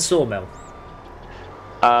buy the sawmill?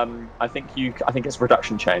 I think it's a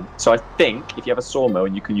production chain. So I think if you have a sawmill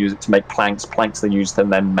and you can use it to make planks then use them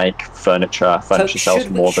then make furniture. Furniture sells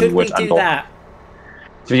more than wood. Should we do that?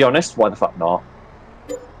 To be honest, why the fuck not?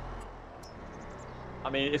 I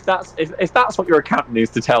mean, if that's what your accountant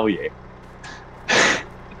needs to tell you.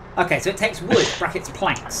 Okay, so it takes wood brackets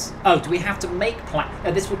planks. Oh, do we have to make planks?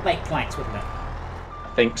 Oh, this would make planks, wouldn't it?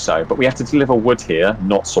 I think so, but we have to deliver wood here,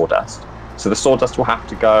 not sawdust. So the sawdust will have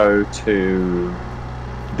to go to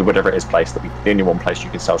the whatever it is place the only one place you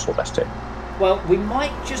can sell sawdust to. Well, we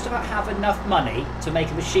might just about have enough money to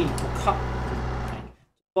make a machine to cut.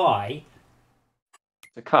 Buy.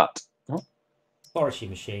 To cut. What? Forestry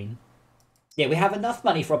machine. Yeah, we have enough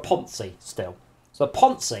money for a Ponzi still. So a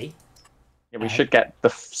Ponzi. Yeah, we should get the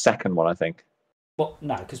second one, I think. Well,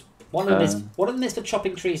 no, because one of them is for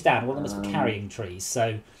chopping trees down. One of them is for carrying trees.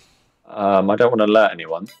 So. I don't want to alert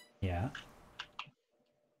anyone. Yeah.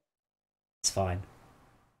 It's fine.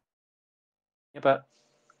 Yeah, but.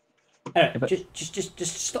 Anyway, yeah, but...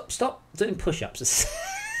 just stop doing push-ups.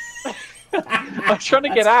 I'm trying to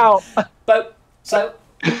get out. But so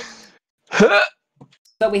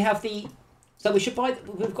we have the. So we should buy.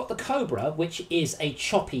 We've got the Cobra, which is a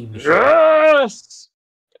chopping machine. Yes.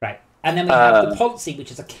 Right, and then we have the Ponzi,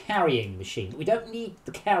 which is a carrying machine. We don't need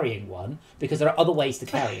the carrying one because there are other ways to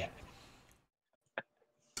carry it.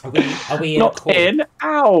 Are we in not in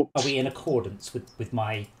out? Are we in accordance with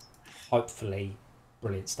my hopefully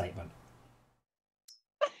brilliant statement?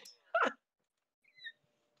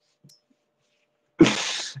 Okay,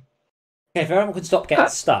 if everyone can stop getting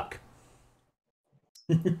stuck.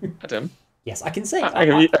 Adam. Yes, I can see.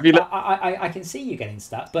 I can see you getting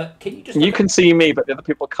stuck, but can you just... You can see me, but the other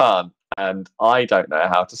people can't. And I don't know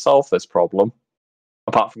how to solve this problem.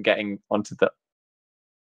 Apart from getting onto the...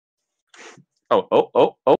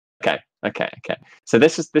 Oh. Okay. So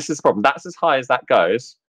this is the problem. That's as high as that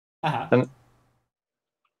goes. Uh-huh.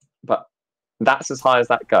 But that's as high as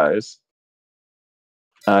that goes.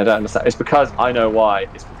 I don't understand. It's because I know why.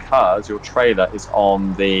 It's because your trailer is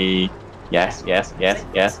on the... Yes.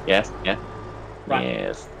 Right.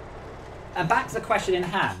 Yes. And back to the question in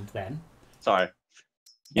hand, then. Sorry.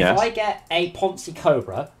 If I get a Ponzi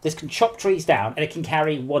Cobra, this can chop trees down, and it can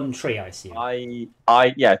carry one tree, I assume. The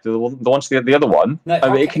one to the other one. No,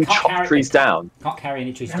 it can chop trees down. Can't carry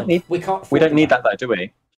any trees down. We don't need that, though, do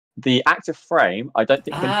we? The active frame, I don't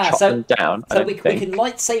think can chop them down. So we can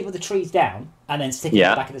lightsaber the trees down and then stick it in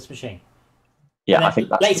the back of this machine. Yeah, I think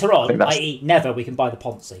that's... Later on, i.e. never, we can buy the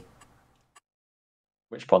Ponzi.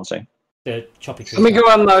 Which Ponzi? The choppy trees. Let me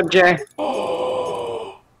go unload, Jay.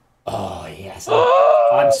 Oh, yes.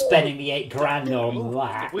 I'm spending the $8,000 on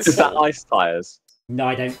that. Is that ice tires? No,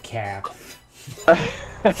 I don't care. I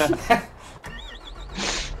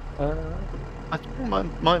think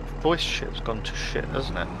my voice shit's gone to shit,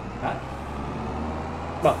 hasn't it? Huh?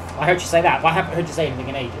 Well, I heard you say that, but I haven't heard you say anything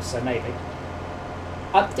in ages, so maybe.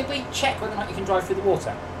 Did we check whether or not you can drive through the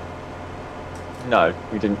water? No,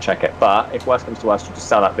 we didn't check it. But if worse comes to worse, you just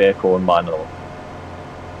sell that vehicle and buy another one.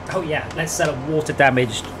 Oh yeah, let's sell a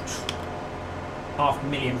water-damaged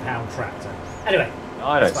 £500,000 tractor. Anyway.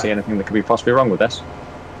 I don't see anything that could be possibly wrong with this.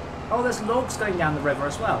 Oh, there's logs going down the river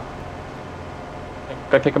as well.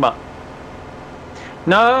 Go pick them up.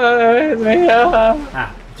 No.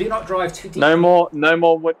 Do not drive too deep. No more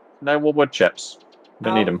wood chips.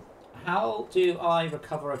 Don't need them. How do I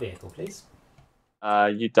recover a vehicle, please?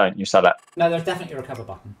 You don't. You sell it. No, there's definitely a recover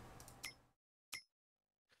button.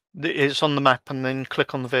 It's on the map, and then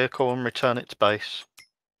click on the vehicle and return it to base.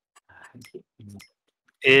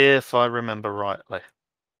 If I remember rightly.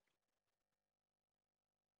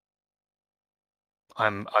 I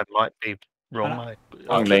might be wrong.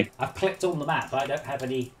 I've clicked on the map, but I don't have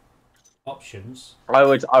any options. I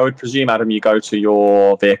would presume, Adam, you go to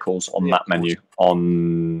your vehicles on that menu.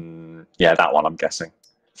 On that one, I'm guessing.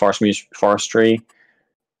 Forestry.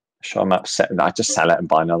 Show map set. I just sell it and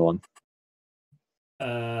buy another one.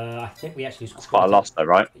 I think we actually. That's quite a loss, though,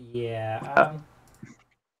 right? Yeah.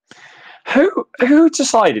 Who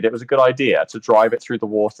decided it was a good idea to drive it through the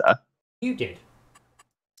water? You did.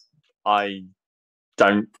 I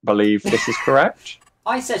don't believe this is correct.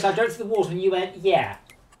 I said, "I go to the water," and you went, "Yeah."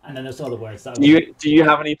 And then there's other words that. Do you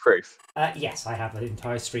have any proof? Yes, I have an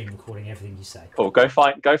entire stream recording everything you say. Cool. Go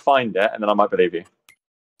find it, and then I might believe you.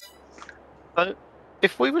 So,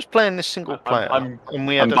 if we was playing this single player, I'm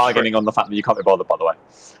had bargaining on the fact that you can't be bothered. By the way,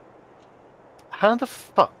 how the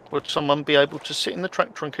fuck would someone be able to sit in the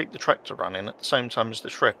tractor and keep the tractor running at the same time as the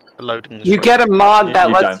loading the You shredder? get a mod that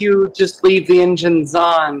lets don't. you just leave the engines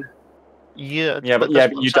on. Yeah, but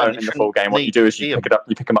you don't in the full game. What you do is you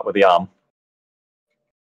pick them up with the arm.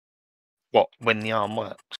 What, when the arm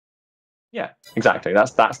works? Yeah, exactly.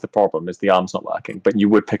 That's the problem, is the arm's not working. But you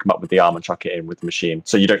would pick them up with the arm and chuck it in with the machine,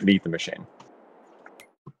 so you don't need the machine.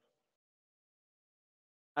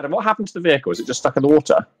 Adam, what happened to the vehicle? Is it just stuck in the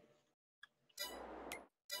water?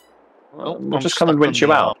 Well, we'll just come and winch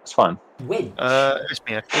you out. It's fine. Winch? It's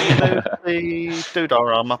me. Can you move the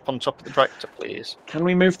doodah arm up on top of the tractor, please? Can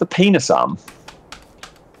we move the penis arm?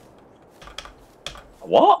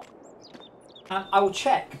 What? I will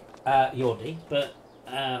check, Yordi, but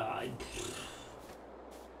I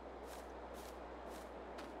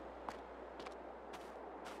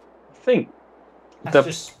think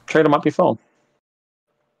the trailer might be full.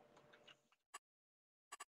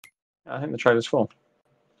 I think the trailer's full.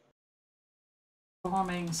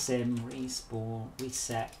 Farming, sim, respawn,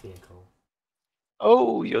 reset vehicle.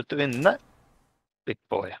 Oh, you're doing that, big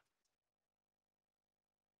boy.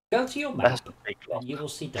 Go to your map, That's a big lot. and you will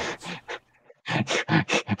see dots.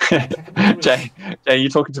 Jay, you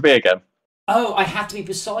talking to me again? Oh, I have to be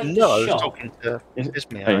beside the No, I was shop. talking to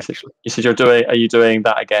Ismir, Oh, actually. you said are you doing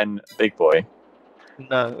that again, big boy?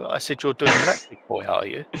 No, I said you're doing that, big boy, are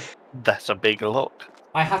you? That's a big lot.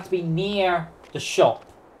 I have to be near the shop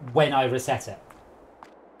when I reset it.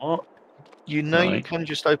 What? You know Right. you can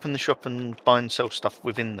just open the shop and buy and sell stuff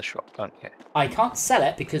within the shop, don't you? I can't sell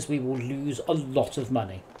it because we will lose a lot of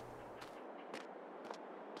money.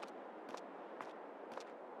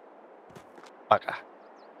 Okay.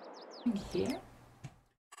 Here?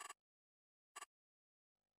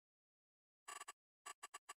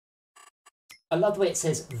 I love the way it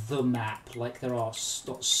says the map, like there are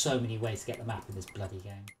not so many ways to get the map in this bloody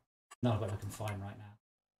game. None of it I can find right now.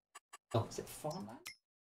 Oh, is it farmland?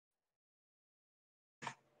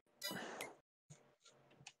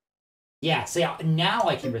 Yeah, see, now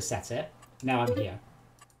I can reset it. Now I'm here.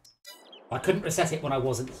 I couldn't reset it when I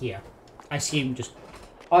wasn't here. I assume just...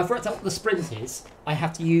 I've worked out what the sprint is. I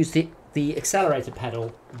have to use the accelerator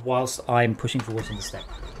pedal whilst I'm pushing forward on the stick.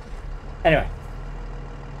 Anyway.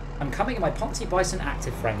 I'm coming in my Ponzi Bison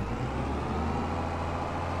active frame.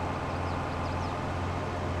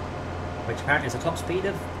 Which apparently is a top speed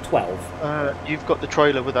of 12. You've got the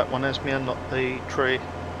trailer with that one, Esmir, not the tree.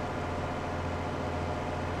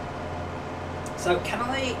 So can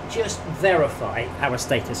I just verify our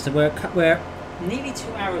status? So we're nearly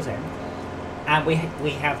 2 hours in, and we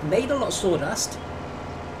have made a lot of sawdust.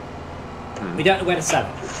 We don't know where to sell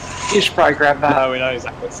it. You should probably grab that. No, we know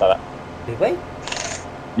exactly where to sell it. Did we?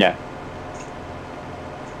 Yeah.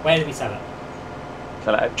 Where did we sell it?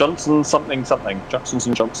 Sell it at Johnson something. Johnson's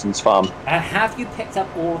and Johnson's farm. Have you picked up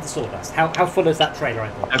all of the sawdust? How full is that trailer I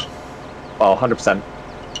bought? Well, 100%.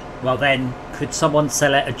 Well then, could someone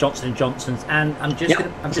sell it at Johnson & Johnson's? And I'm just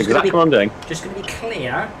gonna exactly what I'm doing. Just going to be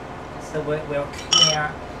clear, so we're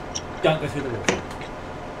clear. Don't go through the water.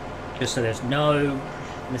 Just so there's no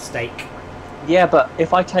mistake. Yeah, but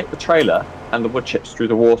if I take the trailer and the wood chips through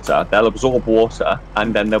the water, they'll absorb water,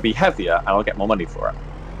 and then they'll be heavier, and I'll get more money for it.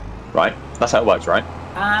 Right? That's how it works, right?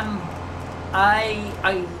 I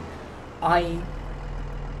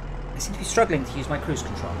seem to be struggling to use my cruise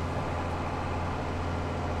control.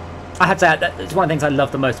 I have to add that it's one of the things I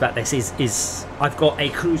love the most about this is I've got a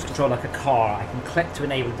cruise control like a car. I can click to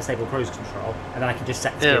enable and disable cruise control, and then I can just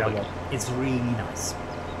set the speed I want. It's really nice.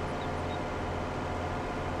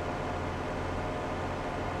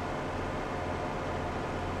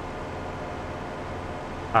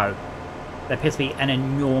 Oh, there appears to be an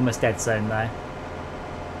enormous dead zone there.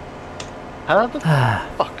 How the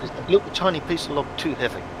fuck is that little tiny piece of log too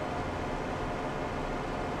heavy?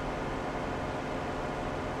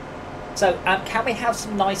 So, can we have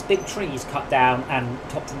some nice big trees cut down and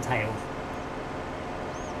topped and tailed?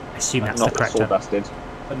 I assume that's the correct term. Not sawdusted.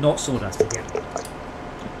 But not sawdusted yet.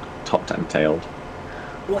 Topped and tailed.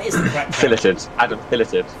 What is the correct term? Filleted. Adam,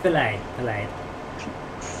 filleted. Filleted.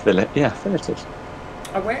 Filleted.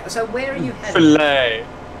 So where are you heading? Fillet.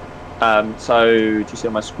 So, do you see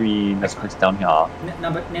on my screen, let's put it down here.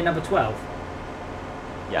 Near number 12?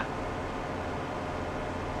 Yeah.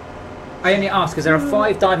 I only ask because there are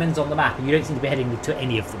 5 diamonds on the map and you don't seem to be heading to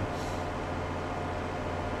any of them.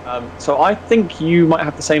 So I think you might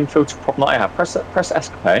have the same filter problem that I have. Press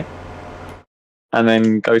Escape, and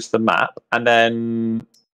then go to the map, and then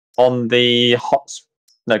on the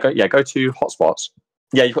go to hotspots.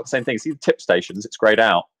 Yeah, you've got the same thing. See the tip stations? It's grayed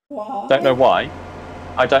out. Why? Don't know why.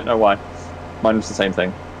 I don't know why. Mine was the same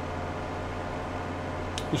thing.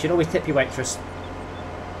 You should always tip your waitress.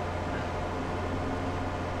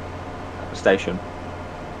 Station.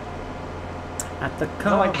 At the Not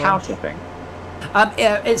car. like cow tipping.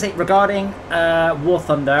 Is it regarding War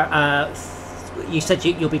Thunder? You said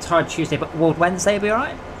you'll be tired Tuesday, but will Wednesday be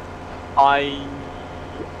alright?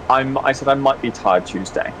 I said I might be tired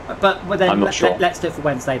Tuesday. But then I'm not sure. Let's do it for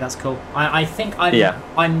Wednesday. That's cool. I think I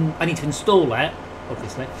need to install it,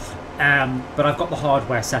 obviously. But I've got the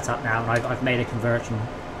hardware set up now, and I've made a conversion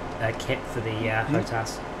kit for the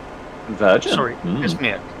HOTAS. Virgin? Sorry, it's me.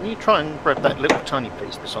 Can you try and grab that little tiny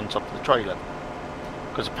piece that's on top of the trailer?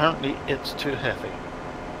 Because apparently it's too heavy.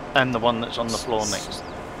 And the one that's on the floor next.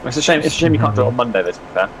 It's a shame. It's a shame you can't do it on Monday. To be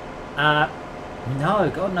fair.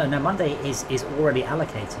 No, God, no. Monday is already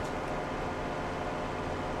allocated.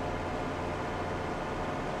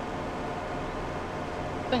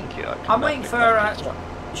 Thank you. I'm waiting for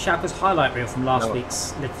Shaka's highlight reel from last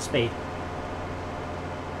week's Little Speed.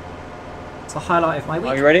 It's a highlight of my week.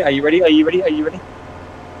 Are you ready? Are you ready? Are you ready? Are you ready?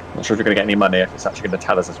 I'm not sure if you're going to get any money, if it's actually going to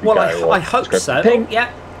tell us as we go. Well, I hope so. Ping.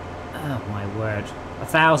 Yeah. Oh, my word.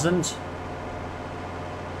 1,000.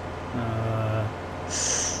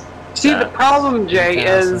 See, the problem, Jay,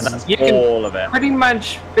 is you can pretty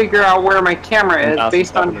much figure out where my camera is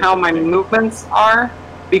based on how my movements are,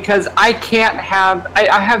 because I can't have...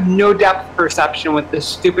 I have no depth perception with this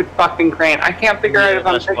stupid fucking crane. I can't figure out if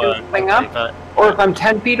I'm picking something up or if I'm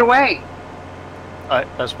 10 feet away.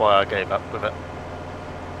 That's why I gave up with it.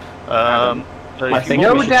 I think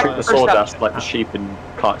we should treat the sawdust like the sheep in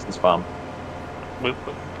Clarkson's farm.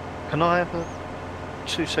 Can I have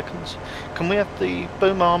 2 seconds? Can we have the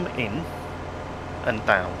boom arm in and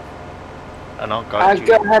down? And I'll go ahead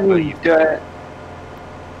and do it.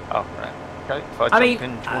 Oh, right. Okay. If I mean,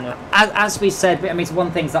 in, as we said, I mean, one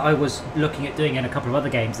of the things that I was looking at doing in a couple of other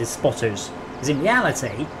games is spotters. Because in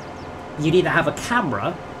reality, you'd either have a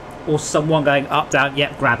camera or someone going up, down,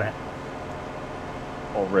 yep, grab it.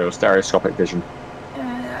 Or real stereoscopic vision.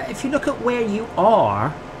 If you look at where you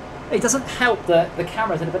are, it doesn't help that the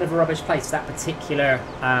camera's in a bit of a rubbish place for that particular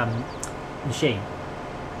machine.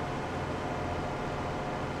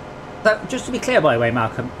 So, just to be clear, by the way,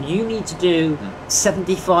 Malcolm, you need to do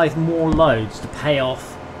 75 more loads to pay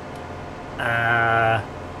off not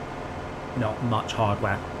much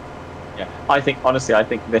hardware. Yeah, honestly, I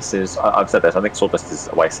think this is, I've said this, I think sawdust is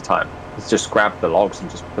a waste of time. It's just grab the logs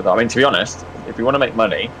and just put that. I mean, to be honest, if you want to make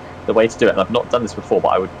money, the way to do it, and I've not done this before, but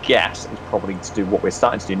I would guess is probably to do what we're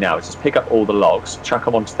starting to do now, is just pick up all the logs, chuck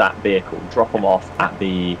them onto that vehicle, drop them off at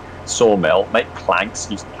the sawmill, make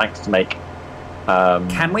planks, use the planks to make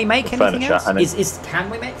can we make anything else? Can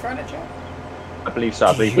we make furniture? I believe so.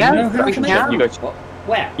 I believe you go to,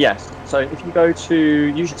 where? Yes. So if you go to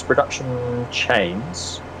use its production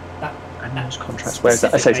chains and those contracts, where's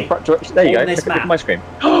that? There you go. Look at my screen.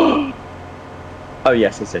 Oh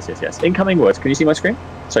yes. Incoming words. Can you see my screen?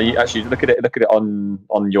 So you actually look at it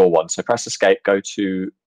on your one. So press escape. Go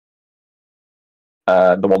to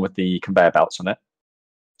the one with the conveyor belts on it.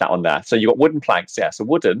 That one there. So you got wooden planks. Yeah. So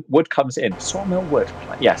wood comes in. Sawmill wood.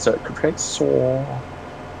 Yeah. So it creates saw.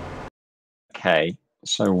 Okay.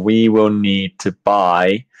 So we will need to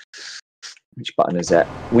buy. Which button is it?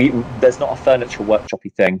 There's not a furniture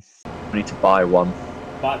workshopy thing. We need to buy one.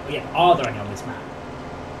 But yeah, are there any on this map?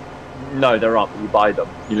 No, there aren't. But you buy them.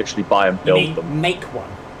 You literally buy and build them. Make one.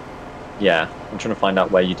 Yeah, I'm trying to find out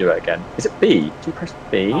where you do it again. Is it B? Do you press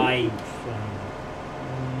B?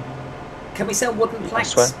 Can we sell wooden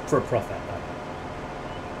planks for a profit,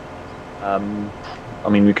 though? I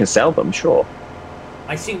mean, we can sell them, sure.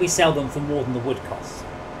 I assume we sell them for more than the wood costs.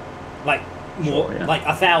 Like more, sure, yeah. Like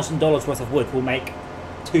 $1,000 worth of wood will make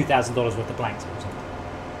 $2,000 worth of planks or something.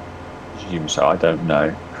 I presume so. I don't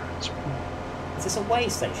know. Is this a way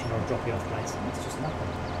station or a drop-you-off place? It's just nothing.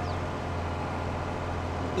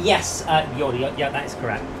 Yes, yeah, that is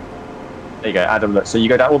correct. There you go, Adam. Look, so you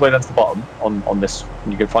go down all the way down to the bottom on this.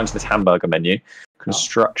 You can find this hamburger menu,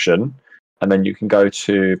 construction, and then you can go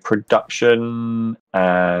to production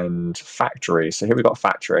and factory. So here we've got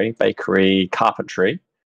factory, bakery, carpentry.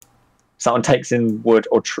 So that one takes in wood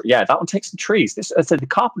or that one takes in trees. So the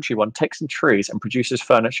carpentry one takes in trees and produces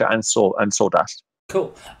furniture and sawdust.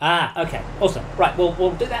 Cool. Okay. Awesome. Right.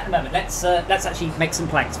 We'll do that in a moment. Let's actually make some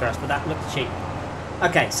planks first, but that looks cheap.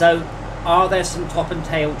 Okay. So Are there some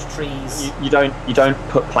top-and-tailed trees? You don't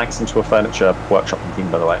put planks into a furniture workshop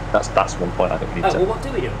thing, by the way. That's one point I think we need to. Well, what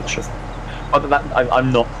do we do? Sure. Other than that,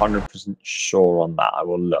 I'm not 100% sure on that. I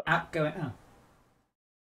will look.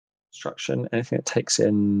 Construction. Anything that takes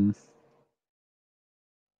in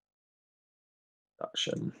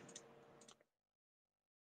production.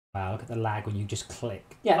 Wow, look at the lag when you just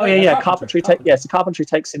click. Yeah. Oh yeah. Carpentry. Yes, the carpentry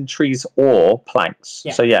takes in trees or planks.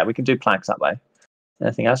 Yeah. So yeah, we can do planks that way.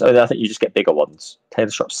 Anything else? Oh, I think you just get bigger ones. Taylor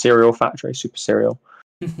Shop Cereal Factory, Super Cereal.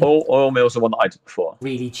 Oil Mill's the one that I did before.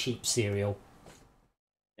 Really cheap cereal.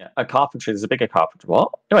 Yeah, a carpentry. There's a bigger carpentry. What?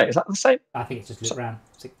 Wait, is that the same? I think it's just looked around.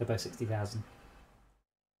 They're both 60,000.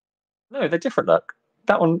 No, they're different. Look,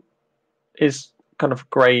 that one is kind of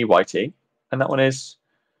grey, whitey, and that one is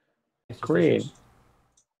green.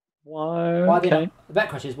 Why? Why the better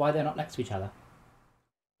question is why they're not next to each other.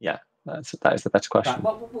 Yeah, that is the better question. Right,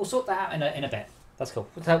 well, we'll sort that out in a bit. That's cool.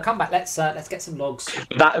 So come back. Let's get some logs.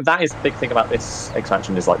 That is the big thing about this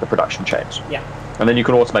expansion is like the production chains. Yeah. And then you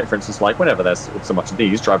can automate, for instance, like whenever there's so much of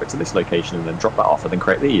these, drive it to this location and then drop that off, and then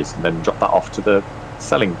create these, and then drop that off to the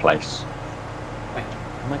selling place. Wait.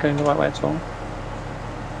 Am I going the right way at all?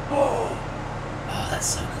 Oh, that's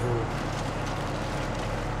so cool.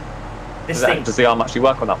 Does the arm actually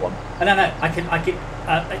work on that one? Oh, no, I can.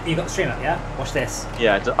 You got the stream up, yeah? Watch this.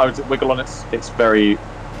 Yeah, I would wiggle on it. It's very.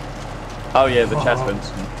 Oh yeah, the chest vents.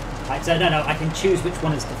 Right, so no, I can choose which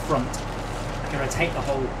one is the front. I can rotate the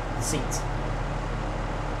whole seat.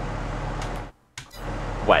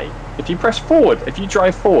 Wait, if you press forward, if you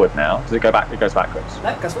drive forward now, does it go back? It goes backwards. No,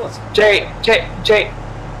 it goes forwards. Jay,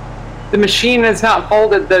 the machine is not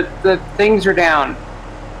folded. The things are down.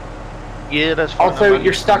 Yeah, that's fine. Also,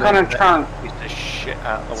 you're stuck on a trunk. Piece of shit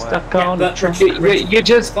out of the way. Stuck on a trunk.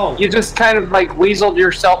 You just kind of like weaseled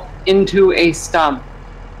yourself into a stump.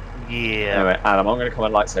 Yeah. Anyway, Adam, I'm going to come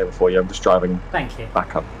on lightsaber for you. I'm just driving. Thank you.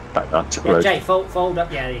 Back down to the road. Jay, fold up.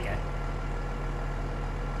 Yeah, there you go.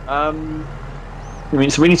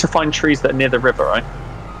 So we need to find trees that are near the river, right?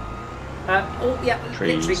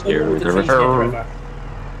 Trees near the river.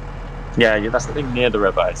 Yeah, that's the thing. Near the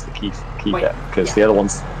river is the key bit because the other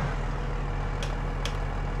ones.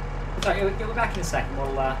 Sorry, you'll be back in a second.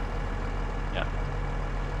 We'll. Yeah.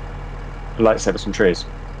 Lightsaber some trees.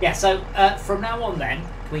 Yeah. So from now on, then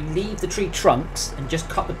we leave the tree trunks and just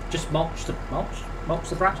mulch the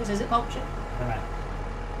branches. Is it mulching? I don't know.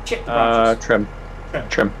 Chip the branches.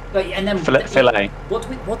 Trim. And then fillet.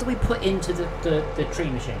 What do we put into the tree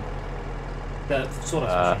machine? The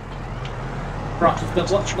sawdust machine. Branches. But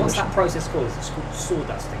what's that process called? It's called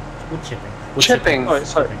sawdusting. Wood chipping. Chipping. Oh,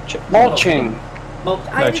 sorry. Mulching.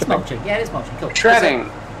 It is mulching. Yeah, it is mulching. Cool. Shredding.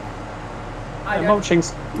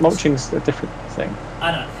 Mulching's a different thing.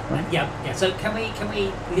 I know. Yeah. So can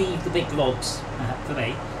we leave the big logs for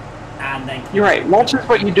me, and then you're right. Mulch is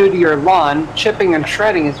what you do to your lawn. Chipping and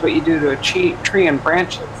shredding is what you do to a tree and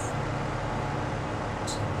branches.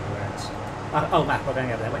 Oh, Matt, we're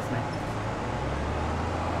going over there. Wait for me.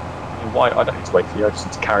 Why? I don't need to wait for you. I just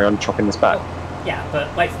need to carry on chopping this back. Well, yeah,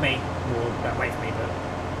 but wait for me. Don't wait for me, but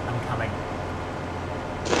I'm coming.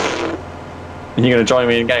 And you're going to join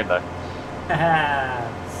me in game, though?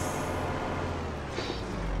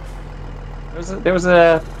 There was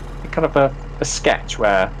a kind of a sketch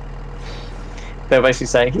where they were basically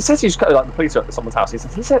saying, he says he's like the police are at someone's house.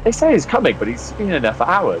 They say he's coming, but he's been in there for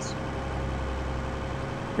hours.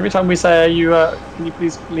 Every time we say, can you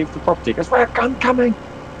please leave the property? He goes, I'm coming.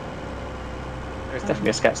 There's definitely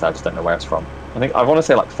a sketch there. I just don't know where it's from. I want to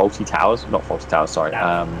say like Fawlty Towers, not Fawlty Towers. Sorry,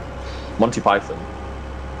 Monty Python.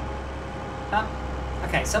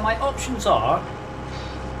 Okay, so my options are,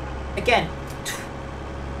 again,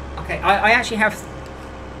 okay, I actually have,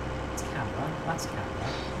 that's camera,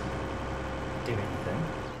 do anything.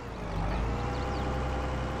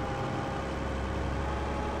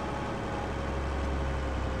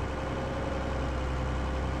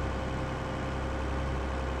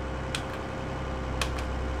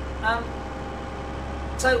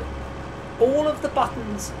 So, all of the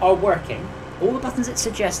buttons are working. All the buttons it's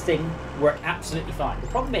suggesting work absolutely fine. The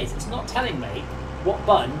problem is, it's not telling me what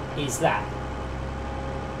button is that.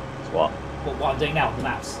 It's what? What I'm doing now with the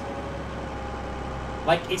mouse.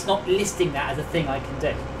 Like, it's not listing that as a thing I can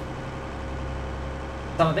do.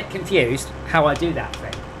 So I'm a bit confused how I do that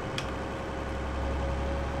thing.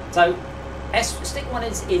 So, stick one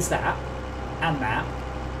is that, and that,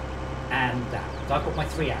 and that. So I've got my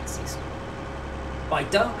 3 axes. But I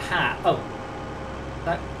don't have... Oh.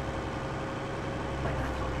 That... Wait,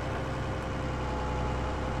 that can't be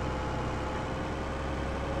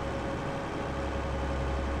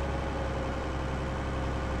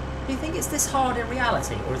right. Do you think it's this hard in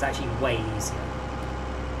reality, or is it actually way easier?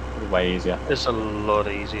 Way easier. It's a lot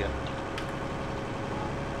easier.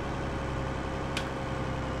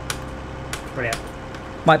 Brilliant.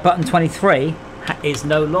 My button 23 is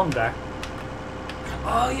no longer.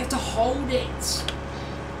 Oh, you have to hold it.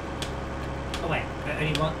 Oh wait,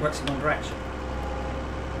 it only works in one direction.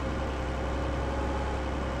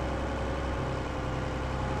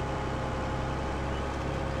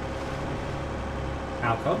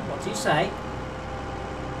 Alcon, what do you say?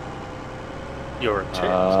 You're a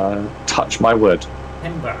tit. Touch my wood.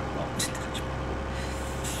 Timber. Not to touch my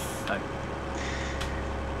wood. No.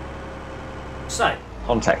 So.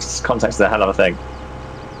 Context is a hell of a thing.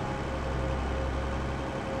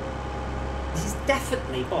 This is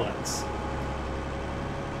definitely bollocks.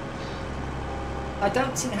 I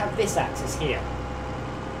don't seem to have this axis here.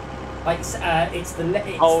 Like, it's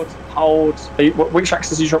the... Hold. Which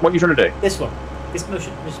axis are you what are you trying to do? This one. This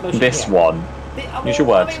motion This here. one. Use your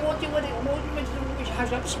words. How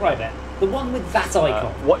should I describe it? The one with that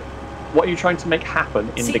icon. What are you trying to make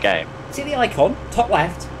happen in the game? See the icon? Top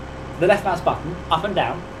left. The left mouse button. Up and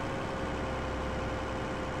down.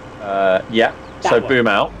 Yeah. So boom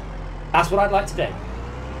out. That's what I'd like to do.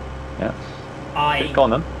 Yeah. Click on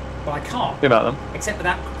them. But I can't. Boom out them.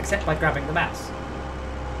 Except by grabbing the mouse.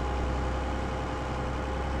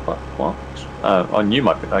 What? On you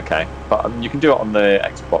might be okay, but you can do it on the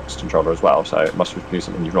Xbox controller as well. So it must be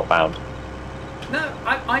something you've not found. No,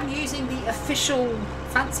 I'm using the official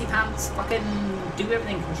fancy pants fucking do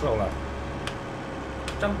everything controller.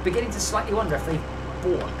 So I'm beginning to slightly wonder if they've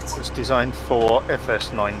balked. It's designed for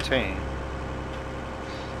FS19.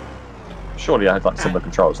 Surely I had like similar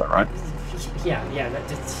controls, is that right? Yeah.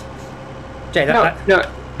 Jay, no.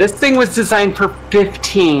 This thing was designed for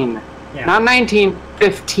 15, not 19.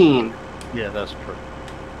 15. Yeah, that's true.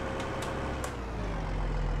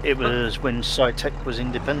 It was when Cytec was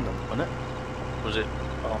independent, wasn't it? Was it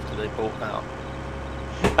after they bought out?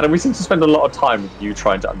 And we seem to spend a lot of time with you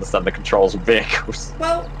trying to understand the controls of vehicles.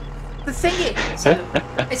 Well, the thing is, so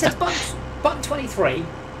it says button 23,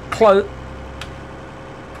 close.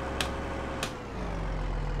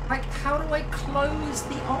 Like, how do I close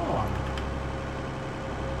the arm?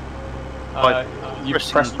 You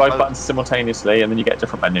press both buttons simultaneously, and then you get a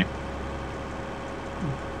different menu.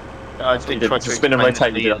 I did try to spin and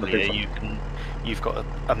rotate. You've got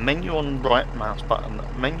a menu on right mouse button,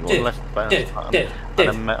 a menu on left mouse button, and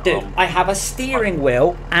a metal. I have a steering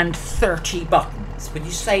wheel and 30 buttons. When you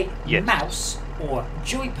say mouse or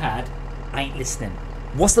joypad, I ain't listening.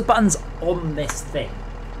 What's the buttons on this thing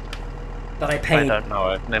that I paid? I don't know.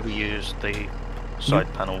 I've never used the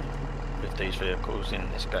side panel with these vehicles in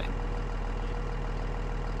this game.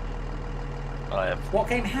 I have. What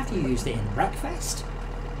game have you used it in? Wreckfest?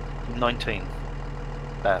 19.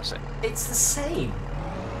 That's it. It's the same.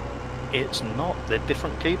 It's not. They're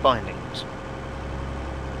different key bindings.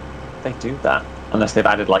 They do that unless they've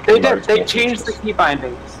added like. They changed the key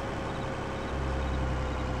bindings.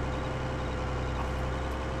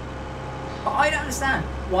 But I don't understand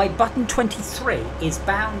why button 23 is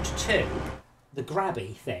bound to the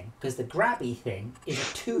grabby thing, because the grabby thing is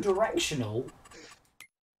a two-directional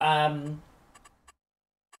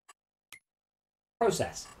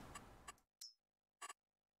process.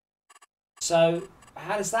 So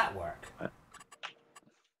how does that work?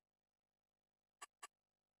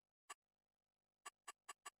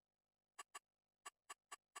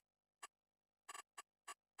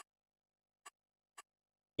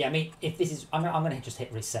 Yeah, I mean, if this is, I'm going to just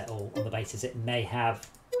hit reset all on the basis it may have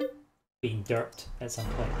been derped at some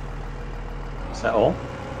point. Reset all?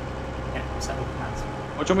 Yeah, reset all commands.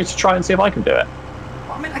 Well, do you want me to try and see if I can do it?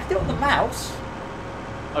 Well, I mean, I can do it on the mouse.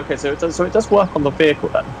 Okay, so it does work on the vehicle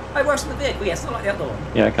then. Oh, it works on the vehicle. Yeah, it's not like the other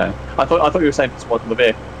one. Yeah, okay. I thought you were saying it's work on the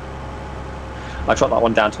vehicle. I shot that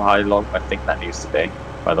one down to how long I think that needs to be.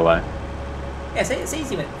 By the way. Yeah, so it's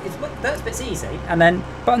easy. Those bits easy, and then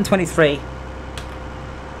button 23.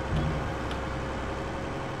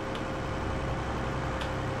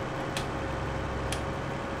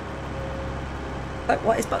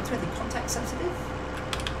 What is button 23? Context sensitive?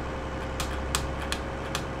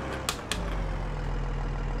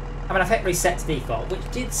 I mean, I've hit reset to default,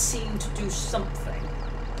 which did seem to do something.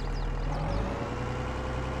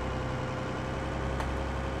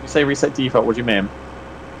 You say reset default, what do you mean?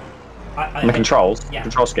 The controls? Yeah.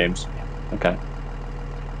 Control schemes? Yeah. Okay.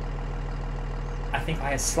 I think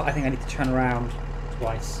I need to turn around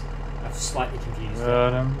twice. I'm slightly confused.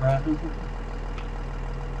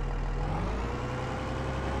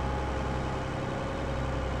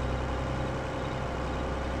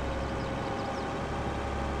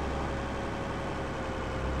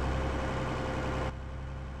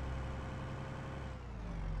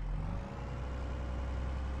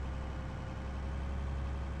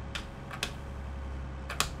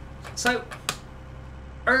 So,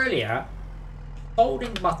 earlier,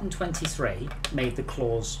 holding button 23 made the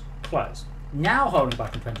claws close. Now holding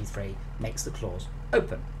button 23 makes the claws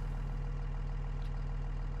open.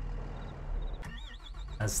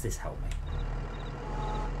 Does this help me?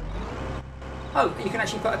 Oh, you can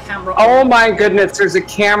actually put a camera on. Oh my goodness, there's a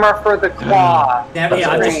camera for the claw. Yeah,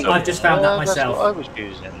 I've just found that myself. That's what I was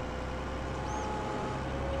using.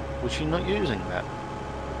 Was she not using that?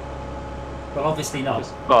 Well, obviously not.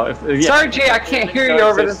 Well, Sorry, Jay, I can't hear you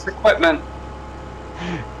over this equipment.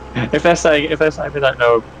 If they're saying they don't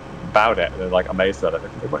know about it, they're like amazed at it.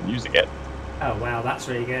 They weren't using it. Oh wow, that's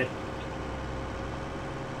really good.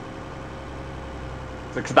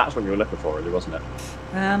 Because that's what you were looking for, really, wasn't it?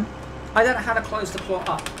 I don't know how to close the claw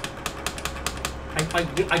up. I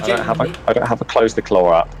don't have a close the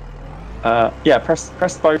claw up. Yeah,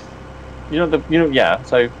 press both. Yeah.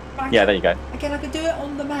 So yeah, there you go. Again, I can do it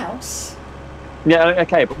on the mouse. Yeah,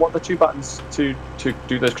 okay, but what are the two buttons to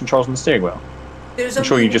do those controls on the steering wheel? I'm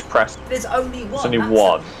sure you just press. There's only one. There's only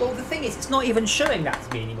one. Well, the thing is, it's not even showing that to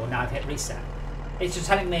me anymore now I've hit reset. It's just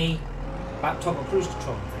telling me about toggle cruise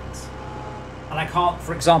control and things. And I can't,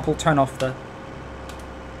 for example, turn off the...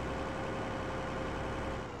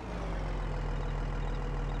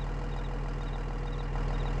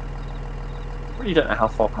 I really don't know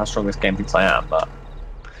how strong this game thinks I am, but...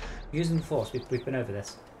 Using the force, we've been over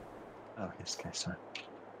this. Oh, yes, okay, sorry.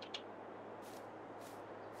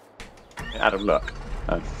 Adam, look.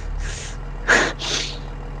 I mean,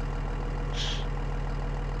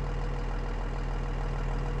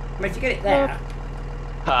 if you get it there...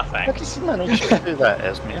 Perfect. How did you manage to do that,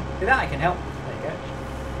 Esmir? Do that, I can help. There you go.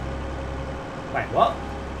 Wait, what?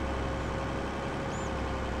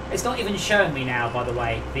 It's not even showing me now, by the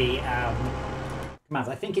way, the commands.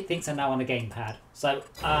 I think it thinks I'm now on a gamepad. So,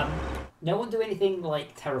 no one do anything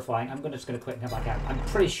like terrifying. I'm just going to quit and come back out. I'm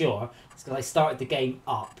pretty sure it's because I started the game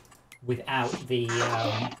up without the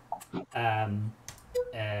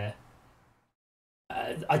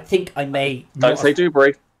I think I may don't say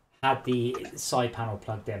Dewberry. Had the side panel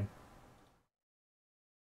plugged in.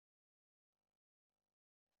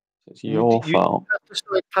 It's your fault. You have the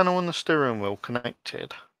side panel and the steering wheel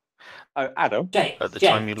connected. Oh, Adam. Jay, at the Jay,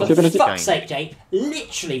 time you for fuck's sake, Jay,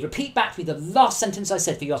 literally repeat back to me the last sentence I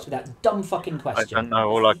said for you asked me that dumb fucking question. I don't know,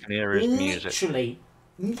 all I can hear is music. Literally,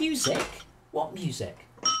 music? What music?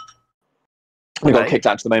 We got kicked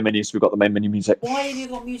out to the main menu, so we've got the main menu music. Why have you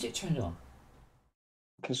got music turned on?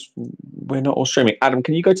 Because we're not all streaming. Adam,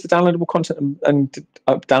 can you go to the downloadable content and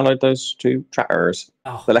download those two track errors?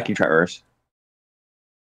 Oh, the Lecky track errors?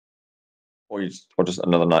 Or just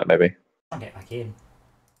another night, maybe? I'll get back in.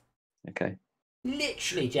 Okay.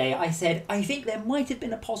 Literally, Jay, I said, I think there might have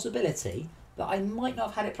been a possibility that I might not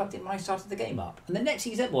have had it plugged in when I started the game up. And the next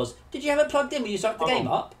thing you said was, did you have it plugged in when you started the game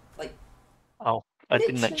up? Like, oh, I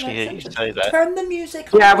didn't actually hear you say that. Turn the music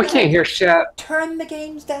Yeah, we can't hear shit. Turn the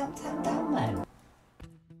games down then.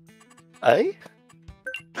 Eh?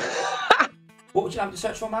 What would you like to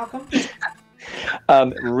search for, Malcolm? Rig.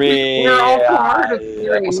 We're all part of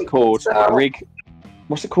hearing, what's it called? so- Rig.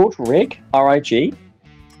 What's it called? Rig? RIG?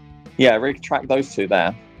 Yeah, Rig track those two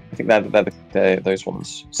there. I think they're those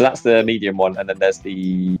ones. So that's the medium one, and then there's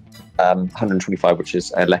the 125, which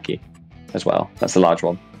is Lecky as well. That's the large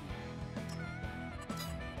one.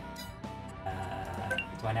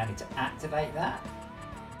 Do I now need to activate that?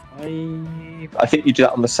 I think you do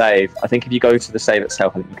that on the save. I think if you go to the save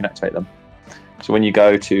itself, I think you can activate them. So when you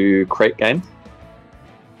go to create game,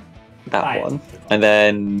 that one, and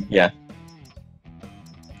then yeah,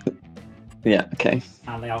 okay.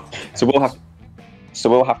 And they are so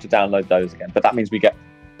we'll have to download those again. But that means we get,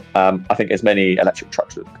 I think, as many electric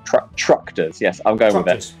tructors. Yes, I'm going with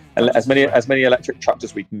it. As many electric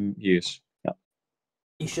tructors we can use. Yeah.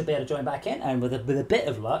 You should be able to join back in, and with a bit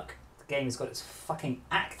of luck, the game has got its fucking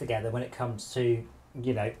act together when it comes to,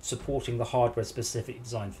 you know, supporting the hardware specifically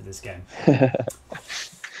designed for this game.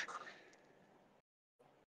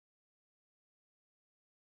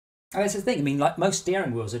 And that's the thing. I mean, like most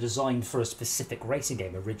steering wheels are designed for a specific racing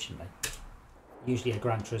game originally. Usually a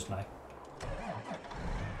Gran Turismo.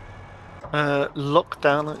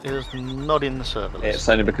 Lockdown is not in the server list. It's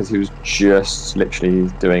only because he was just literally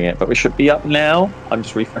doing it, but we should be up now. I'm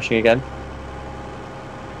just refreshing again.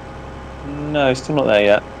 No, still not there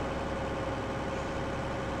yet.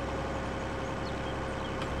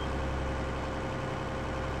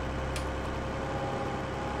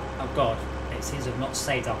 Oh god, it seems to have not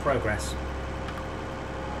saved our progress.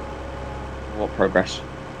 What progress?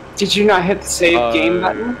 Did you not hit the save game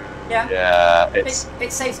button? Yeah. Yeah,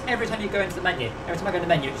 it saves every time you go into the menu. Every time I go to the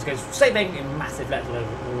menu, it just goes saving in massive letters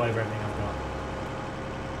all over everything I've got.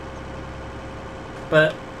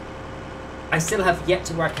 but I still have yet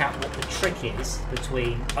to work out what the trick is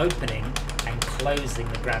between opening and closing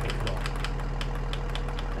the Gravik lock.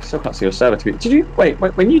 I still can't see your server. Did you wait?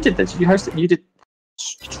 When you did this, did you host it? You did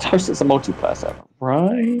host it as a multiplayer server,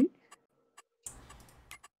 right?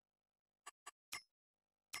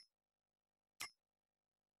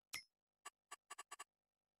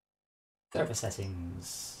 Server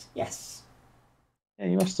settings. Yes. Yeah,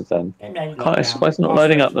 you must have done. Why it's not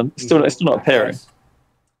loading up then? It's still not appearing.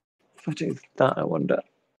 If I do that, I wonder.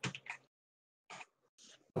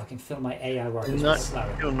 I can feel my AI work. No,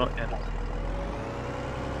 you're not yet.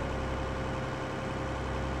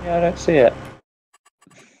 Yeah, I don't see it.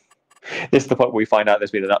 This is the point where we find out there's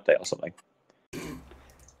been an update or something.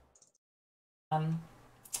 I don't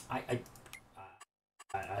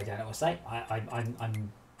know what to say. I'm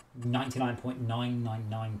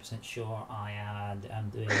 99.999% sure I am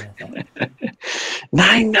doing anything.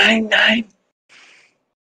 999.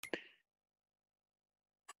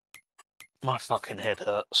 My fucking head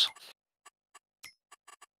hurts.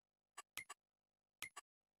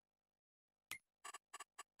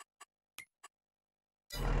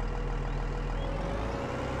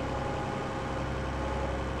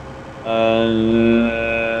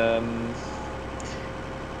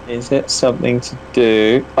 Is it something to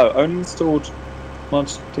do? Oh, only installed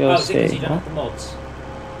mods DLC. Oh, is it because you don't have the mods?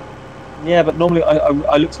 Yeah, but normally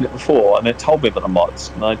I looked at it before and it told me about the mods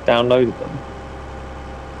and I downloaded them.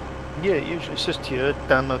 Yeah, it usually says to you,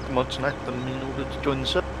 download the mods and add them in order to join the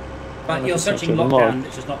server. But you're searching Lockdown,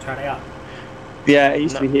 it's just not turning up. Yeah, it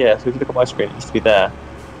used to be here. So if you look at my screen, it used to be there.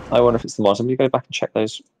 I wonder if it's the mods. I'm going to go back and check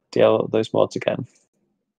those mods again.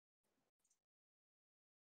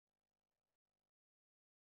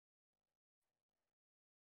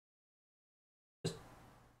 Just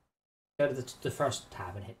go to the first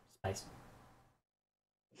tab and hit space.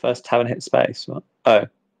 First tab and hit space. What? Oh.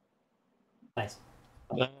 Space.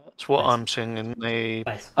 That's what I'm seeing in the.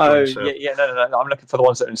 Oh yeah, no. I'm looking for the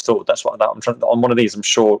ones that are installed. That's what I'm trying. On one of these, I'm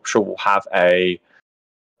sure we'll have a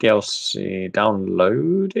DLC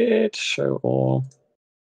downloaded, show or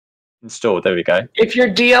installed. There we go. If your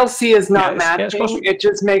DLC is not matching, it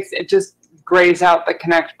just grays out the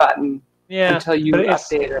connect button. Yeah, until you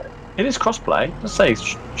update it. It is crossplay. Let's say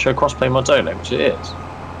show crossplay mods only, which it is.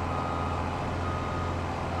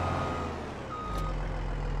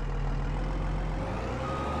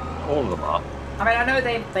 All of them are. I mean, I know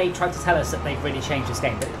they tried to tell us that they've really changed this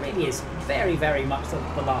game, but it really is very, very much the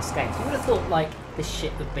last game. So you would have thought, like, this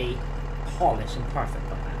shit would be polished and perfect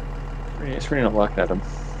like that. It's really not working, Adam. Do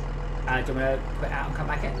you want to quit out and come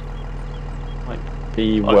back in? Might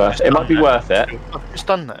be worth it. It might be worth it. I've just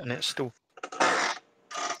done that and it's still...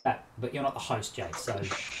 But you're not the host, Jay, so...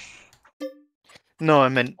 No, I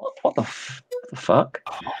meant... What the fuck?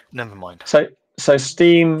 Oh, never mind. So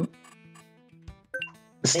Steam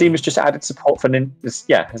has just added support for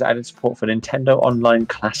has added support for Nintendo Online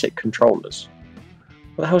Classic controllers.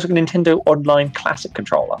 What the hell is a Nintendo Online Classic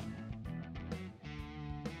controller?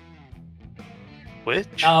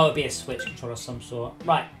 Which? Oh, it'd be a Switch controller of some sort.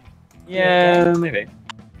 Right. Yeah, maybe.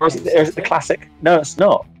 Or is it the Classic? No, it's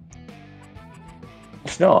not.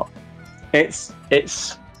 It's not. It's.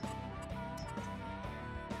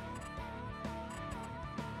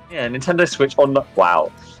 Yeah, Nintendo Switch on.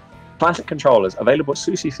 Wow. Classic controllers available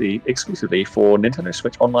exclusively for Nintendo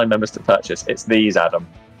Switch Online members to purchase. It's these, Adam.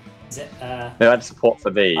 Is it? They had support for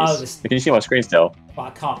these. Oh, can you see my screen still? Well,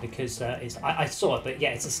 I can't because I saw it, but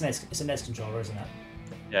yeah, it's a SNES controller, isn't it?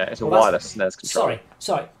 Yeah, it's a wireless SNES controller.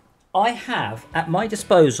 Sorry. I have at my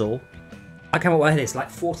disposal, I can't remember what it is, like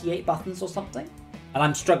 48 buttons or something, and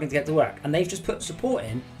I'm struggling to get to work. And they've just put support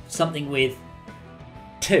in something with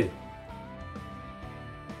 2.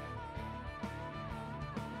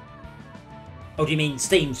 Oh, do you mean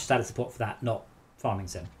Steam's just added support for that, not Farming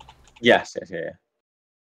Sim? Yes.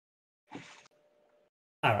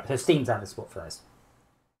 Alright, so Steam's added support for those.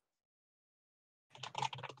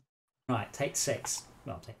 Right, take 6.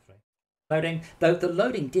 Well, take 3. Loading. Though the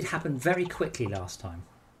loading did happen very quickly last time.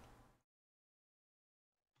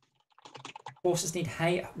 Horses need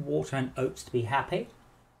hay, water, and oats to be happy,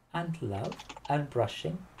 and love, and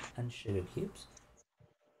brushing, and sugar cubes.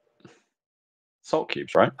 Salt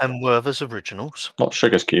cubes, right? And Werther's Originals. Not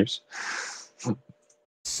Sugar's cubes.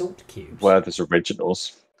 Salt cubes. Werther's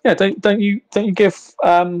Originals. Yeah, don't you give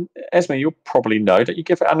Esme? You'll probably know. Don't you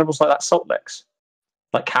give animals like that salt licks?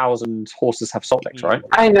 Like cows and horses have salt licks, right?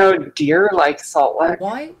 I know deer like salt licks.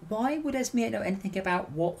 Why would Esme know anything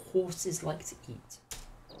about what horses like to eat?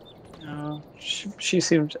 She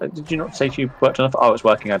seemed. Did you not say she worked enough? Oh, it's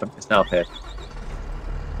working, Adam. It's now appeared.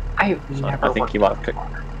 I have never. I think you might have clicked.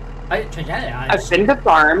 I didn't change anything. I've been to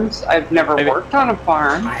farms. I've never worked on a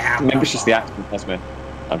farm. Maybe it's just the accent. That's me.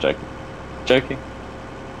 I'm joking. Joking.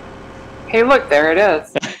 Hey, look, there it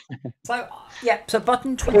is. So, yeah, so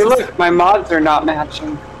button 23... Hey, look, my mods are not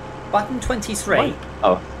matching. Button 23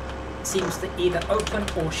 seems to either open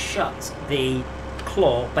or shut the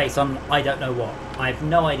claw based on I don't know what. I have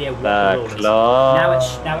no idea what the rule is.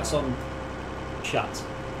 Now it's on shut.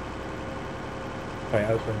 Sorry,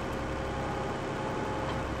 open.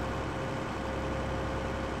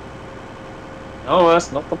 Oh,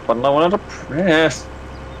 that's not the button I wanted to press.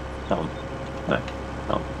 No.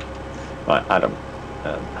 Right, Adam.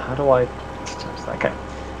 How do I... Okay.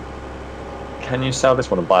 Can you sell this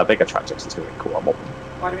one and buy a bigger tractor? Because it's going to be cool. I want one.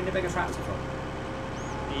 Why do we need a bigger tractor for?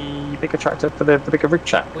 The bigger tractor for the bigger rig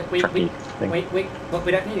track. But we don't need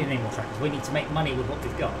any more tractors. We need to make money with what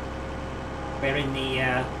we've got. We're in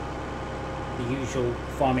the usual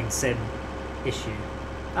farming sim issue.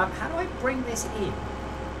 How do I bring this in?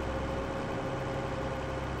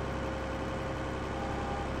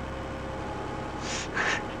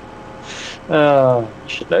 You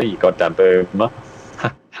should know, you goddamn boomer.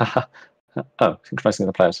 Oh, synchronizing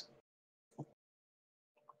the players.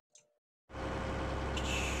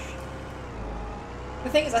 The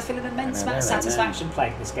thing is, I feel an immense amount of satisfaction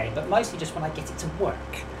playing this game, but mostly just when I get it to work.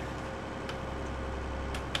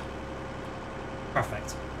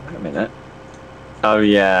 Perfect. Wait a minute. Oh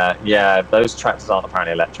yeah, those tractors aren't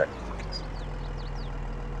apparently electric.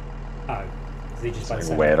 Oh, they just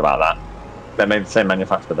something weird about that. They made the same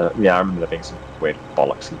manufacturer, but yeah, I remember there being some weird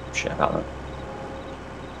bollocks and shit about that.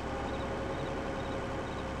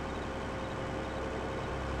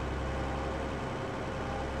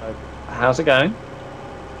 How's it going?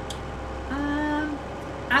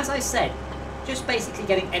 As I said, just basically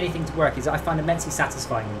getting anything to work is I find immensely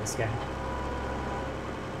satisfying in this game.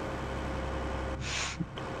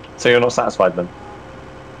 So you're not satisfied then?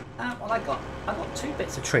 Well, I got 2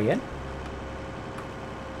 bits of tree in.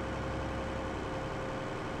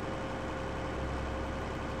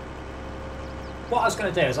 What I was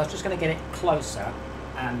going to do is I was just going to get it closer,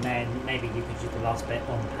 and then maybe you could do the last bit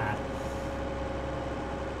on pad.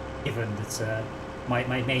 Given that my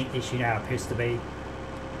main issue now appears to be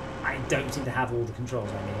I don't seem to have all the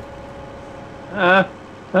controls I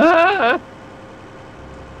need.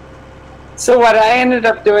 So what I ended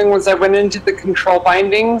up doing was I went into the control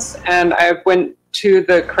bindings and I went to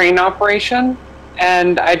the crane operation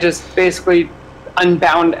and I just basically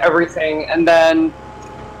unbound everything, and then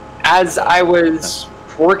as I was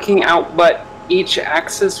working out what each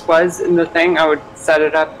axis was in the thing, I would set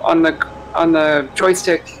it up on the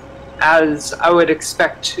joystick as I would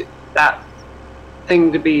expect that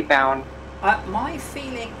thing to be bound. My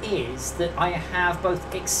feeling is that I have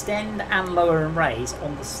both extend and lower and raise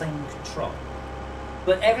on the same control.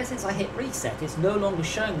 But ever since I hit reset, it's no longer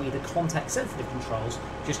showing me the context sensitive controls,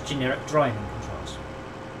 just generic driving controls.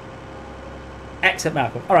 Excellent,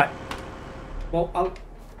 Malcolm. Alright. Well, I'll...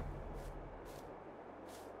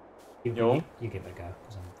 You give it a go.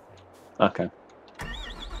 Okay.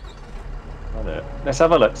 Let's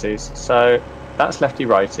have a look, see. So that's lefty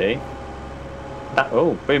righty.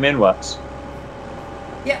 Boom in works.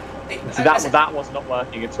 Yeah. That was not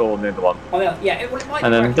working at all in the other one. Oh yeah, it might.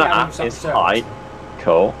 And then that is height.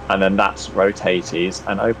 Cool. And then that's rotaties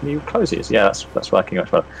and open closes. Yeah, that's working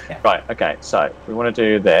much well. Yeah. Right. Okay. So we want to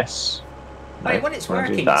do this. When it's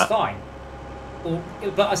working, it's fine.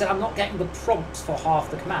 But I said I'm not getting the prompts for half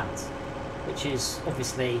the commands, which is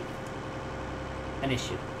obviously an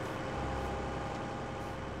issue.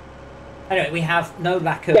 Anyway, we have no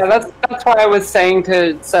lack of... Yeah, that's why I was saying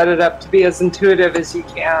to set it up to be as intuitive as you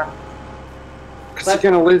can. Because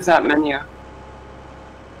you're going to lose that menu.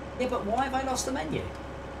 Yeah, but why have I lost the menu?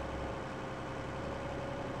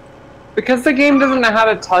 Because the game doesn't know how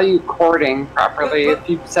to tell you chording properly if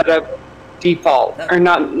you set up default,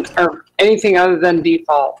 or anything other than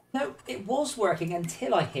default. No, it was working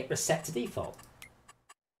until I hit reset to default.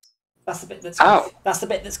 That's the bit that's that's the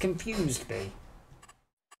bit that's confused me.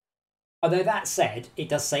 Although that said, it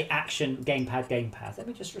does say action, gamepad, gamepad. Let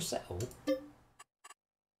me just reset all.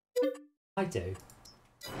 I do.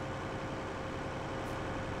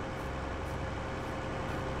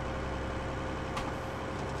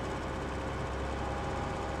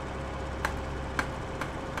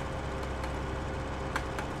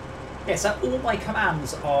 Yeah, so all my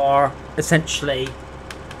commands are essentially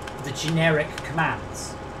the generic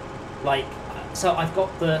commands. Like, so I've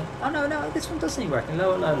got the... Oh, no, this one doesn't even work.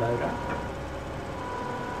 Lower, loader.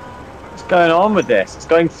 What's going on with this? It's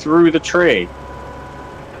going through the tree.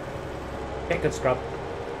 Get good scrub.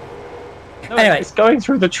 No, anyway, it's going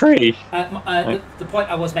through the tree. The point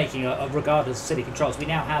I was making, regardless of silly controls, we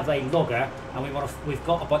now have a logger, and we've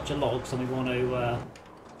got a bunch of logs, and we want to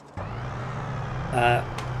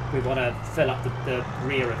fill up the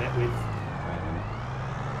rear of it with.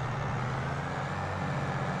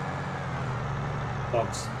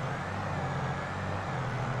 Logs.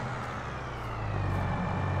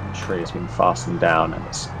 The tree has been fastened down, and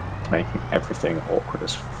it's making everything awkward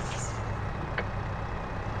as fuck.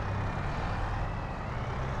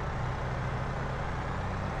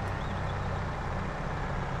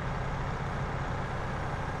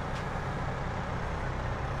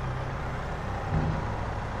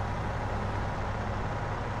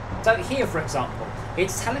 So here, for example,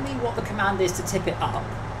 it's telling me what the command is to tip it up,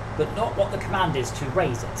 but not what the command is to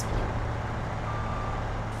raise it.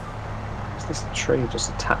 Is this tree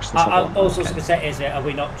just attached to I was also going to say, are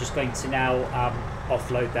we not just going to now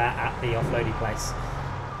offload that at the offloading place?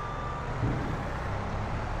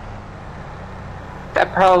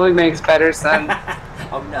 That probably makes better sense.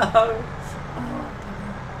 Oh no!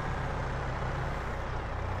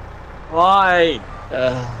 Why?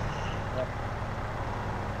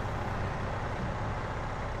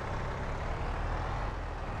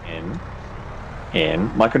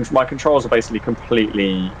 My controls are basically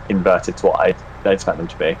completely inverted to what I'd expect them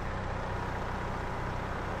to be.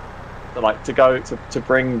 So like to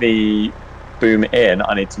bring the boom in,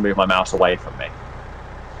 I need to move my mouse away from me.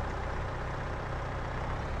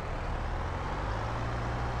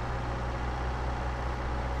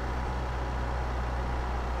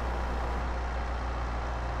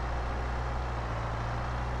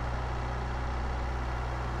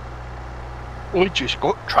 We just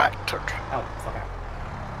got tractored. Oh, fuck out.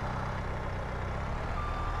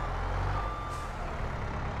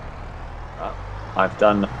 I've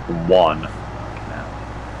done one now.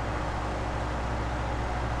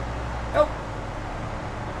 Oh!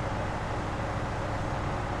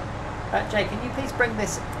 Jay, can you please bring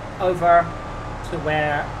this over to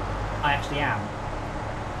where I actually am?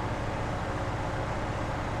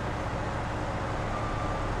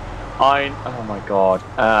 Oh my god.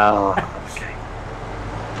 Okay.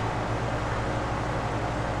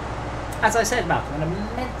 As I said, Malcolm, an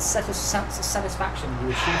immense set of satisfaction when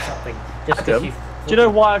you achieve something. Just Adam, do you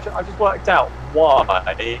know why I've just worked out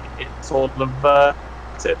why it's all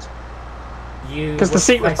inverted? Because the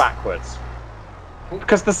seat was backwards.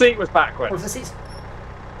 Because the seat was backwards. Oh, the seat's...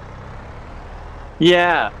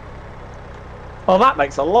 Yeah. Well, that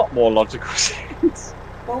makes a lot more logical sense.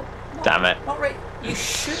 Well, damn it. Not right. You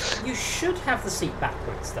should have the seat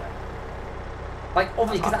backwards though. Like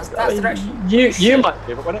obviously, because that's the direction. You might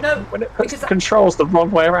be, but when it puts the controls the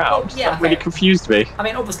wrong way around, that really confused me. I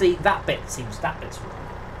mean, obviously that bit's wrong.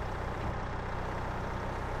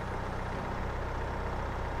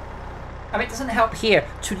 I mean, it doesn't help here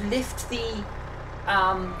to lift the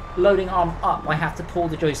loading arm up. I have to pull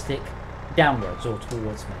the joystick downwards or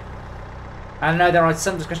towards me. I know there are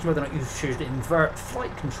some discussion whether or not you should invert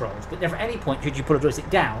flight controls, but never at any point should you put a joystick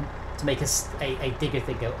down to make a digger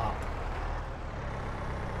thing go up.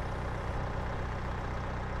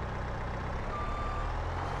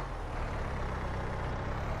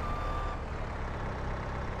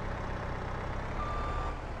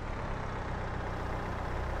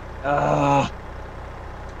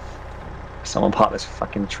 Someone parked this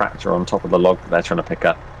fucking tractor on top of the log that they're trying to pick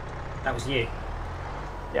up. That was you.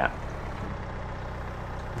 Yeah.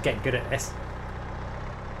 You're getting good at this.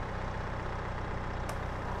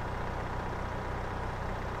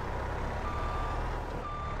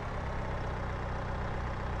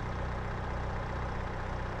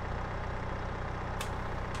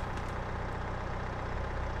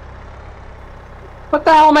 What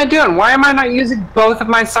the hell am I doing? Why am I not using both of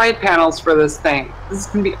my side panels for this thing? This is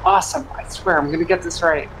gonna be awesome. I swear, I'm gonna get this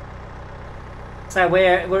right. So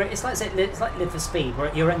it's like Live for Speed,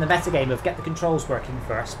 where you're in the meta game of get the controls working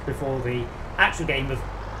first before the actual game of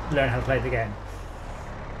learn how to play the game.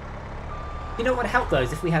 You know what would help though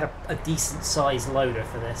is if we had a decent sized loader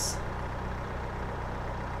for this.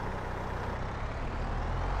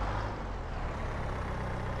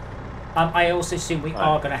 I also assume we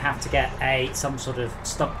are going to have to get some sort of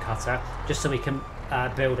stump cutter just so we can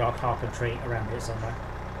build our carpentry around here somewhere.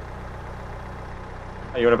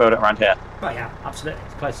 Oh, you want to build it around here? Well, yeah, absolutely,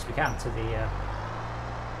 as close as we can to the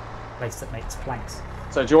place that makes planks.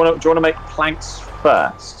 So do you want to make planks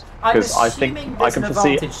first? Because I think there's an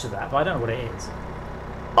advantage to that, but I don't know what it is.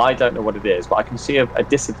 I don't know what it is, but I can see a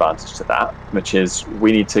disadvantage to that, which is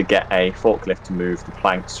we need to get a forklift to move the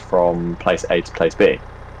planks from place A to place B.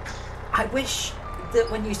 I wish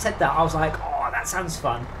that when you said that, I was like, oh, that sounds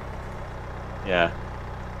fun. Yeah.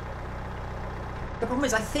 The problem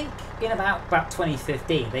is, I think in about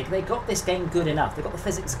 2015, they got this game good enough. They got the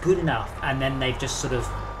physics good enough, and then they've just sort of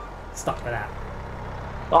stuck with that.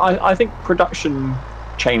 I think production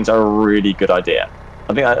chains are a really good idea.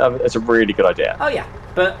 I think it's a really good idea. Oh yeah,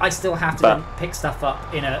 but I still have to then pick stuff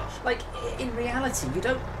up in a in reality. You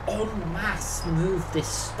don't en masse move this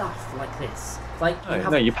stuff like this. Like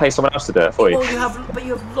you pay someone else to do it for you. Well, you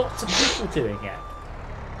have lots of people doing it.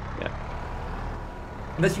 Yeah.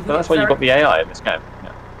 But that's why you've got the AI in this game.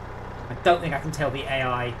 Yeah. I don't think I can tell the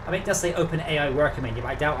AI. I mean, it does say open AI worker menu, but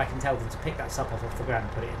I doubt I can tell them to pick that stuff off the ground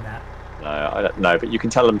and put it in there. No, I don't know, but you can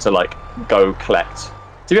tell them to go collect.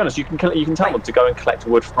 To be honest, you can tell them to go and collect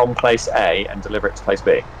wood from place A and deliver it to place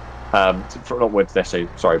B. Not wood necessarily,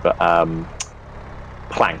 sorry, but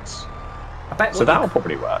planks. So that will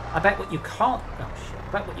probably work. I bet what you can't. Oh shit!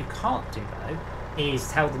 I bet what you can't do though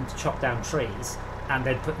is tell them to chop down trees and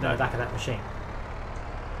then put them in the back of that machine.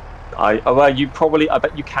 I bet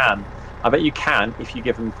you can. I bet you can if you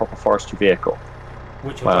give them a proper forestry vehicle.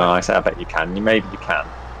 I say I bet you can. Maybe you can.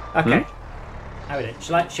 Okay. How are we doing?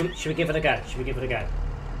 Should we give it a go? Should we give it a go?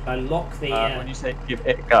 I lock the. When you say give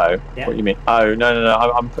it a go, what do you mean? Oh no!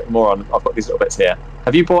 I'm putting more on. I've got these little bits here.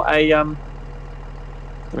 Have you bought a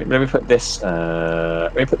Let me put this.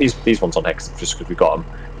 Let me put these ones on here just because we got them.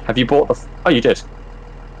 Have you bought the? Oh, you did.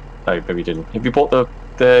 No, maybe you didn't. Have you bought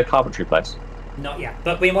the carpentry place? Not yet,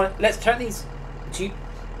 but we want. Let's turn these.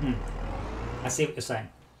 I see what you're saying.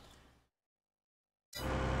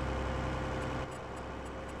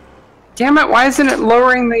 Damn it! Why isn't it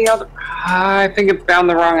lowering the other? I think it found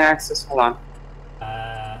the wrong axis. Hold on.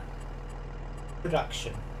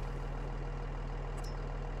 Production.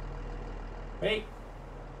 Wait.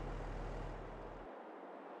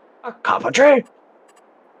 A carpentry.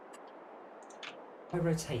 I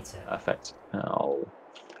rotate it. Perfect. Oh,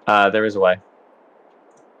 there is a way.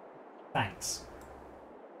 Thanks.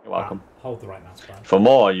 You're welcome. Hold the right mouse button. For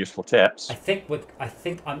more useful tips. I think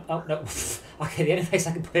I'm. Oh no. Okay, the only place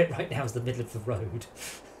I can put it right now is the middle of the road.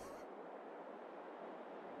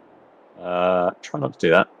 Try not to do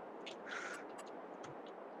that.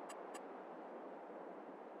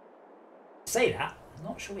 Say that. I'm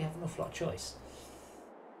not sure we have an awful lot of choice.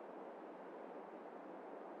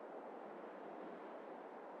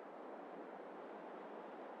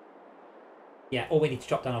 Yeah, or we need to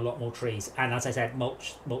chop down a lot more trees, and as I said,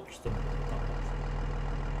 mulch them.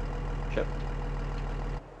 Sure.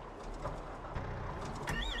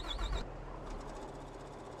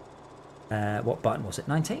 What button was it?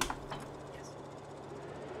 19? Yes.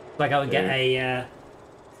 So I go and get a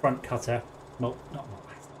front cutter,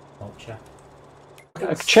 mulcher.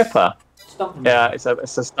 A chipper. Yeah, it's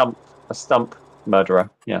a stump murderer.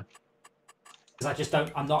 Yeah. Because I just don't.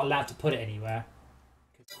 I'm not allowed to put it anywhere.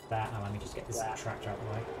 That. Let me just get this tractor out of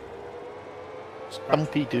the way.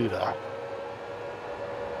 Stumpy do that.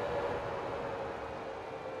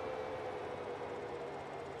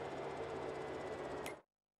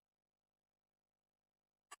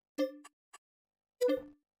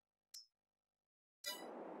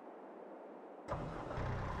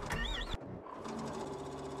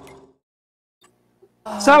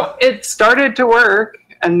 So it started to work,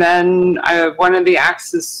 and then one of the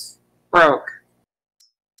axes broke.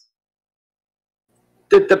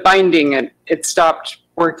 The binding, it stopped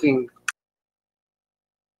working.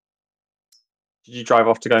 Did you drive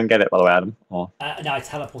off to go and get it, by the way, Adam? Or? No, I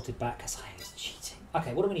teleported back because I was cheating.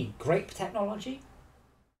 Okay, what do we need? Grape technology?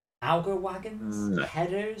 Auger wagons?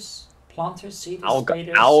 Headers? Planters? Seeders?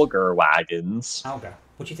 Spaders? Auger wagons. Auger.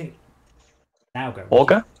 What do you think? Auger.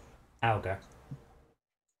 Auger? Auger.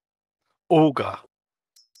 Auger.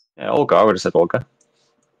 Yeah, auger. I would have said auger.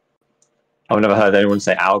 I've never heard anyone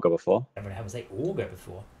say auger before. I've never heard say auger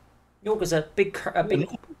before. Auger's a big.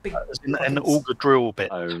 An auger drill bit.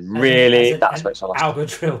 Oh, really? That's what it's all. Auger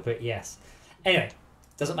drill bit, yes. Anyway,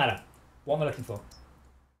 doesn't matter. What am I looking for?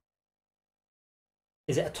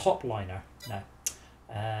 Is it a top liner? No.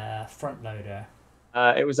 Front loader.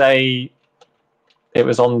 It was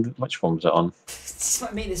on. Which one was it on? This is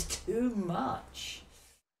what I mean. There's too much.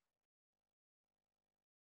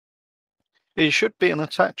 It should be an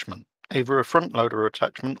attachment, either a front loader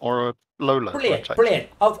attachment or a low loader attachment. Brilliant.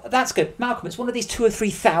 Oh, that's good, Malcolm. It's one of these 2,000 or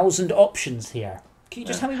 3,000 options here. Can you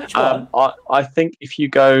just tell me which one? I think if you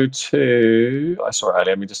go to, I saw it earlier.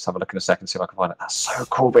 Let me just have a look in a second, see if I can find it. That's so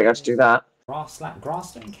cool being able to do that.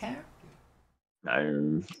 Grassland care?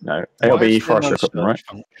 No. It'll be forestry equipment, right?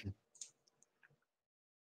 Function?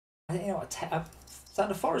 I think is that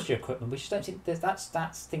the forestry equipment? We just don't think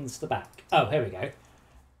that's things to the back. Oh, here we go.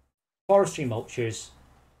 Forestry mulchers.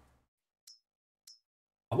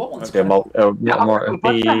 What one's that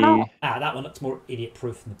one looks more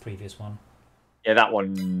idiot-proof than the previous one. Yeah, that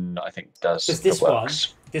one I think does. Because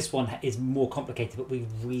this one is more complicated, but we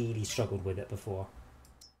really struggled with it before.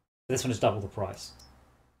 This one is double the price.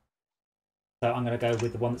 So I'm going to go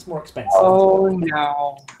with the one that's more expensive. Oh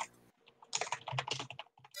no!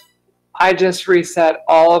 I just reset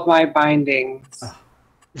all of my bindings. Oh.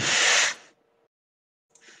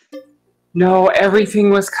 No,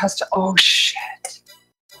 everything was custom. Oh shit!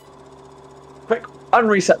 Quick,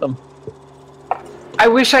 unreset them. I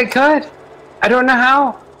wish I could. I don't know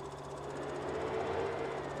how.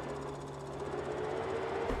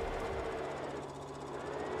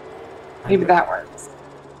 Maybe that works.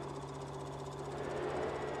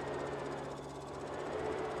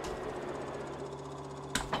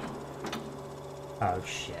 Oh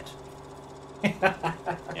shit.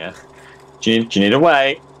 Yeah. Do you need a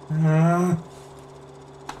way?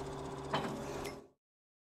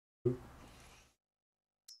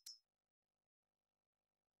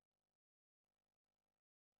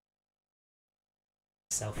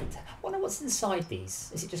 I wonder what's inside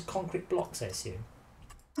these. Is it just concrete blocks, I assume?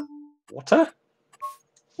 Water?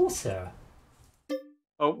 Water?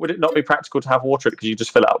 Oh, would it not be practical to have water? Because you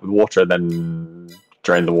just fill it up with water and then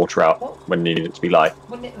drain the water out when you need it to be light.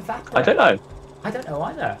 Wouldn't it evaporate? I don't know. I don't know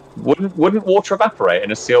either. Wouldn't water evaporate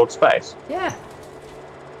in a sealed space? Yeah.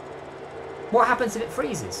 What happens if it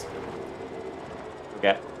freezes?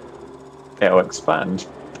 Yeah. It'll expand.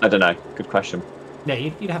 I don't know. Good question. No,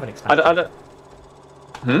 you'd have an expansion. I don't.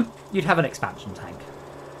 You'd have an expansion tank.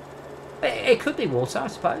 It could be water, I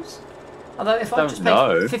suppose. Although if I just paid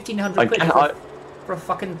 1,500 quid for a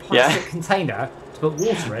fucking plastic container to put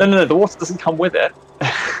water in. No, the water doesn't come with it.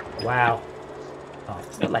 Wow. Oh,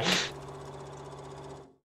 it's the lake.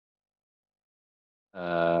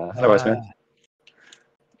 Hello, Esme.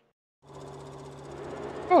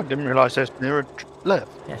 Oh, I didn't realise there's near a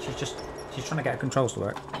left. Yeah, she's trying to get her controls to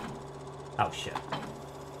work. Oh shit.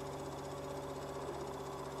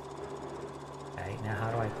 Okay, now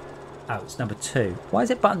how do I... Oh, it's number 2. Why is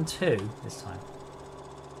it button 2 this time?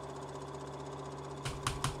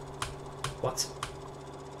 What?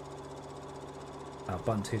 Oh,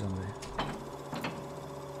 button 2's on there.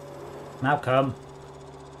 Malcolm.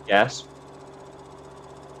 Yes.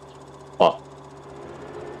 What?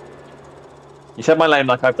 You said my name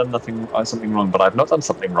like I've done something wrong, but I've not done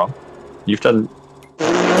something wrong. You've done...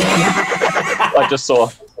 I just saw...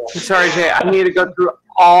 Sorry, Jay. I need to go through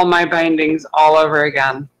all my bindings all over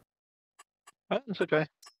again. That's okay.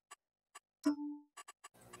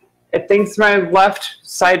 It thinks my left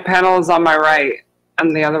side panel is on my right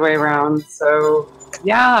and the other way around. So,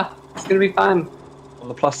 yeah, it's going to be fun. On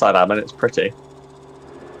the plus side, Admin, it's pretty.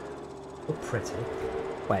 Oh, pretty.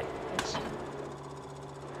 Wait.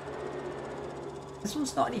 This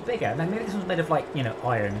one's not any bigger. No, maybe this one's made of, like, you know,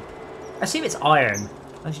 iron. I assume it's iron.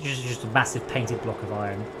 That's just a massive painted block of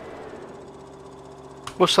iron.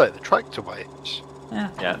 We'll say the tractor weights.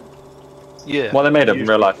 Yeah. Yeah. Yeah. Well, they made it in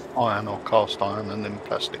real life. Iron or cast iron and then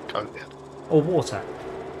plastic coated. Or water.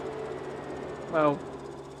 Well,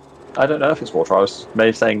 I don't know if it's water. I was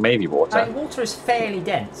saying maybe water. I mean, water is fairly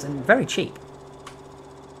dense and very cheap.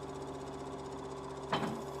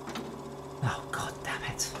 Oh, god damn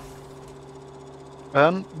it.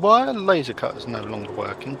 Why are laser cutters no longer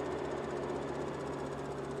working?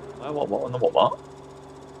 What?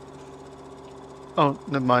 Oh,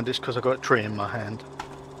 never mind, it's because I got a tree in my hand.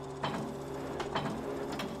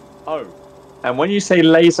 Oh. And when you say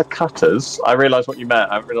laser cutters, I realise what you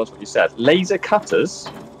meant. I realised what you said. Laser cutters?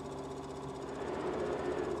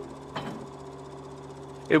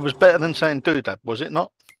 It was better than saying doodad, was it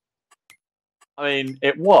not? I mean,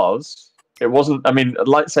 it was. It wasn't. I mean,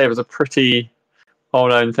 lightsabers are pretty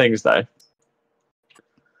well-known things, though.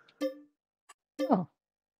 Oh.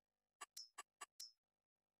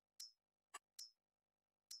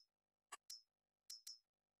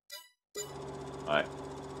 Right.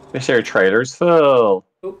 This area trailer's full.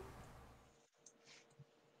 Oh.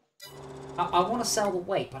 I want to sell the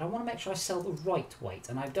weight, but I want to make sure I sell the right weight,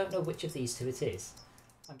 and I don't know which of these two it is.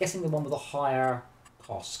 I'm guessing the one with a higher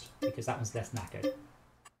cost, because that one's less knackered.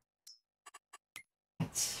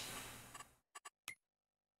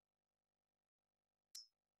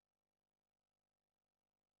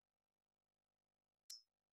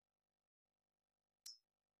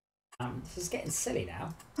 This is getting silly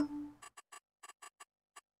now.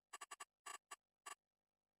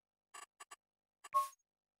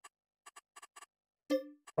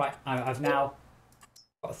 Right, I've now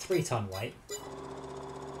got a 3-ton weight.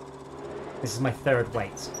 This is my 3rd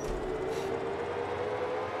weight.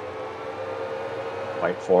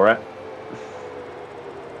 Wait for it.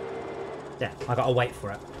 Yeah, I gotta wait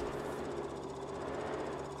for it.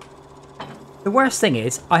 The worst thing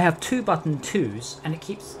is, I have 2 button 2s, and it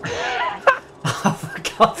keeps... Oh, for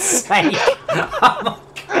God's sake! Oh my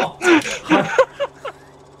God!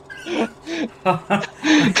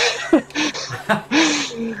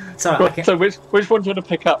 Sorry, right, so which one do you want to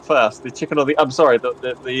pick up first? The chicken or the... I'm sorry,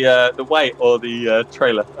 the weight or the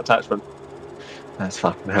trailer attachment? That's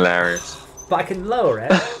fucking hilarious. But I can lower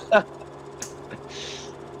it.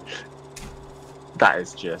 That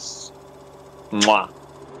is just... Mwah.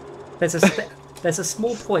 There's a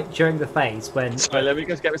small point during the phase when... Sorry, let me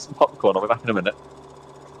just get me some popcorn. I'll be back in a minute.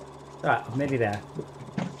 Alright, I'm nearly there.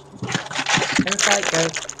 If I go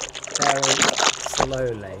very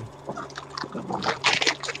slowly...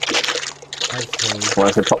 When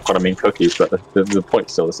I say popcorn, I mean cookies, but the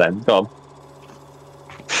point's still the same. Go on.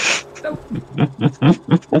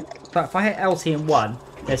 But if I hit LT in 1,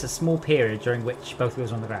 there's a small period during which both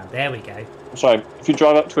wheels are on the ground. There we go. Sorry, if you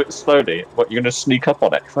drive up to it slowly, what, you're going to sneak up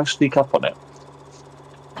on it? If I sneak up on it...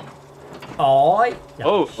 Oh!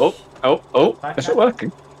 Is it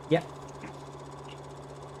working? Yep.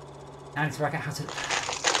 And it's working out how to...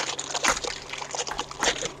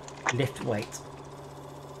 lift weight.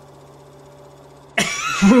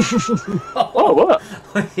 Oh, what?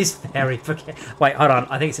 It's very... Wait, hold on.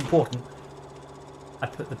 I think it's important. I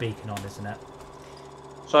put the beacon on, isn't it?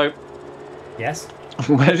 So... Yes?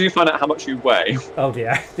 Where did you find out how much you weigh? Oh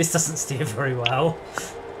dear, this doesn't steer very well.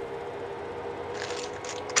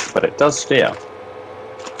 But it does steer. I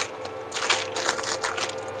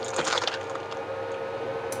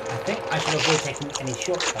think I should avoid taking any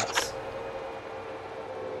shortcuts.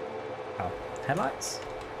 Oh, headlights?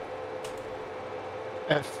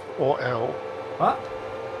 F or L. What?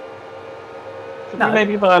 No.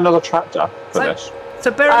 Maybe buy another tractor for this. So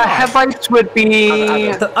bear in mind, headlights would be...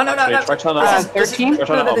 no. Try turn that on. 13?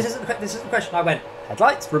 No, this isn't the question. I went,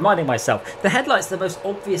 headlights? Reminding myself. The headlights are the most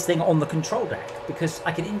obvious thing on the control deck, because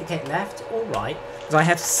I can indicate left or right, because I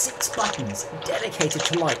have 6 buttons dedicated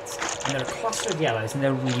to lights, and they're a cluster of yellows, and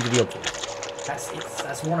they're really, really obvious.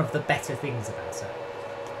 That's one of the better things about it.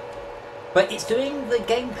 But it's doing the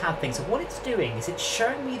gamepad thing, so what it's doing is it's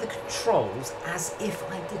showing me the controls as if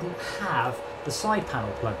I didn't have the side panel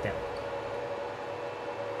plugged in.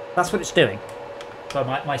 That's what it's doing. So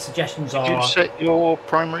my suggestions are... Did you set your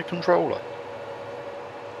primary controller?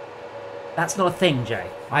 That's not a thing, Jay.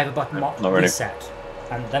 I have a button marked reset,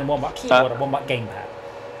 and then one marked keyboard and one marked gamepad.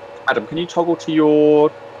 Adam, can you toggle to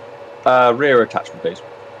your rear attachment, please?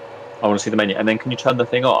 I want to see the menu. And then can you turn the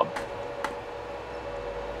thing on?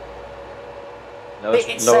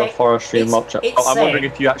 Lower forestry and mulch. I'm wondering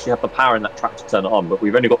if you actually have the power in that tractor to turn it on, but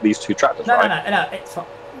we've only got these 2 tractors, right? No, it's fine.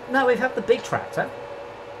 No, we've had the big tractor.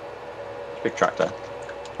 Big tractor.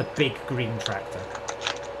 The big green tractor.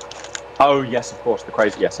 Oh, yes, of course. The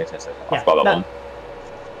crazy... Yes. I've got that one.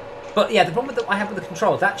 But yeah, the problem that I have with the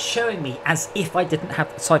control, that's showing me as if I didn't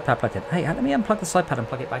have the side pad plugged in. Hey, let me unplug the side pad and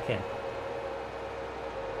plug it back in.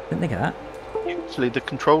 Didn't think of that. Actually, the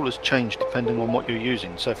controllers change depending on what you're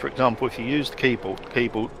using. So, for example, if you use the keyboard,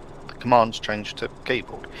 the commands change to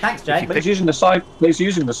keyboard. Thanks, Jay. But it's using the side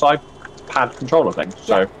pad controller thing.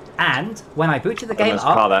 So. Yeah. And when I booted the game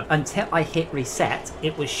up, until I hit reset,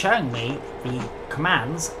 it was showing me the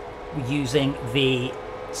commands using the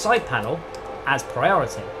side panel as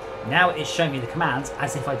priority. Now it's showing me the commands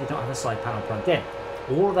as if I did not have a side panel plugged in.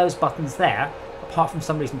 All of those buttons there, apart from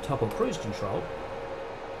some reason toggle cruise control,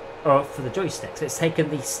 are for the joystick. So it's taken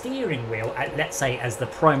the steering wheel, let's say, as the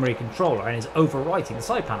primary controller and is overwriting the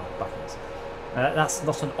side panel buttons. That's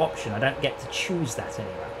not an option. I don't get to choose that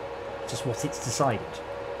anywhere. It's just what it's decided.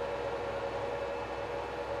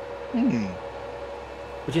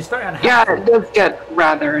 Which is very unhelpful. Yeah, it does get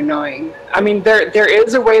rather annoying. I mean, there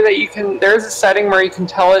is a way that you can... There is a setting where you can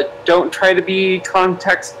tell it, don't try to be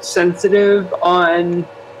context sensitive on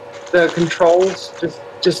the controls.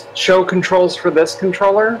 Just show controls for this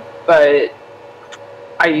controller. But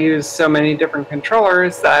I use so many different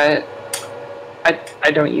controllers that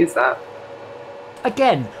I don't use that.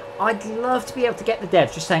 Again, I'd love to be able to get the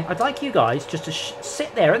devs just saying, I'd like you guys just to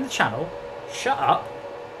sit there in the channel, shut up,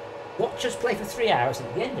 watch us play for 3 hours, and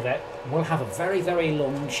at the end of it, we'll have a very, very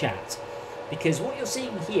long chat. Because what you're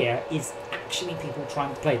seeing here is actually people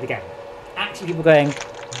trying to play the game. Actually people going,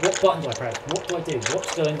 what button do I press? What do I do?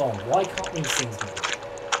 What's going on? Why can't these things move?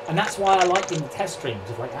 And that's why I like doing the test streams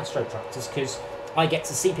of like Astro Tractors, because I get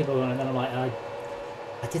to see people and then I'm like, I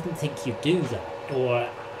didn't think you'd do that, or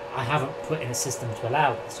I haven't put in a system to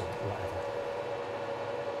allow this, or whatever.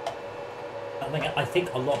 I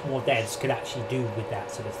think a lot more devs could actually do with that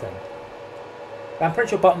sort of thing. But I'm pretty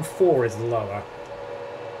sure button 4 is lower,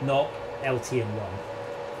 not LT and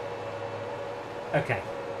 1. Okay.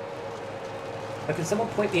 But can someone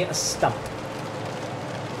point me at a stump?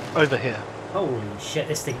 Over here. Holy shit!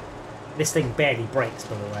 This thing barely breaks,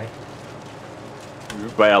 by the way. You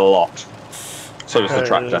weigh a lot. So does the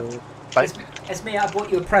tractor. Esme, I bought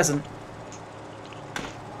you a present.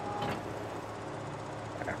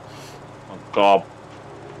 Oh God.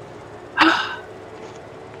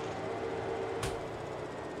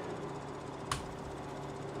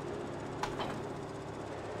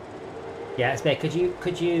 Yeah, Esme,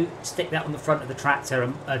 could you stick that on the front of the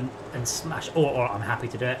tractor and smash, or I'm happy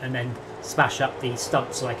to do it, and then smash up the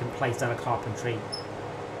stump so I can place down a carpentry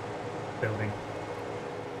building.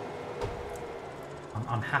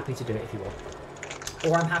 I'm happy to do it if you want.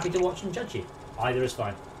 Or I'm happy to watch and judge you. Either is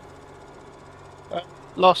fine.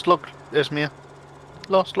 Last log, Esmir.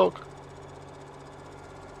 Last log.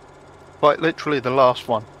 Quite literally the last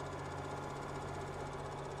one.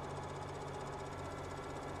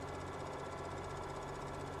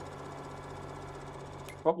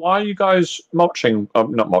 But why are you guys mulching?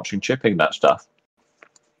 Not mulching, chipping that stuff.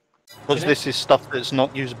 Because this is stuff that's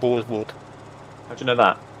not usable as wood. How do you know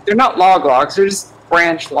that? They're not logs, they're just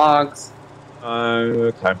branch logs.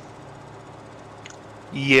 Oh, okay.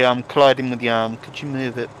 Yeah, I'm colliding with the arm. Could you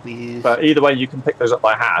move it, please? But either way, you can pick those up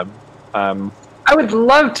by hand. I would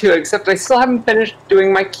love to, except I still haven't finished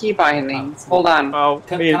doing my key bindings. Hold on. Well,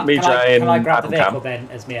 Can Jay, I and grab the Adam vehicle can.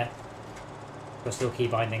 then, Esmir? Got still key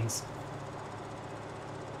bindings.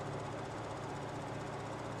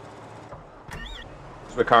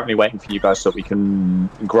 We're currently waiting for you guys so we can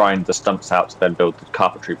grind the stumps out to then build the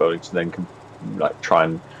carpentry building, so then can like try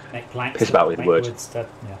and Make planks. piss about with wood. Stuff.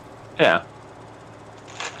 Yeah. Yeah.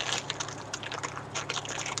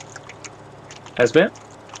 Esmir?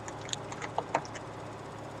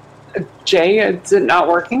 Jay, is it not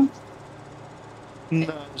working?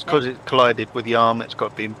 No, it's because it collided with the arm. It's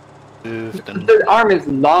got to be moved. And The arm is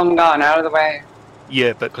long gone, out of the way.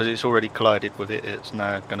 yeah, but because it's already collided with it, it's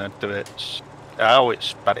now going to do it. Oh, it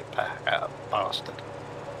spat it back out, bastard.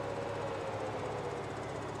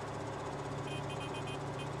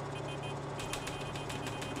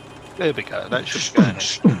 There we go, that should be going in.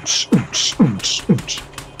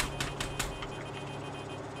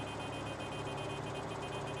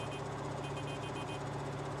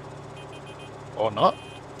 Or not.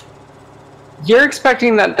 You're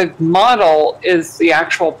expecting that the model is the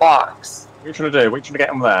actual box. What are you trying to do? What are you trying to get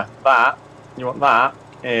them there? That. You want that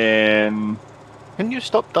in... Can you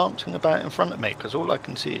stop dancing about in front of me? Because all I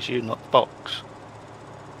can see is you, not the box.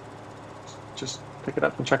 Just pick it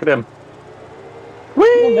up and chuck it in.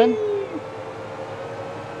 Whee! Then.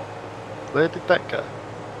 Where did that go?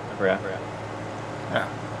 Over here. Yeah.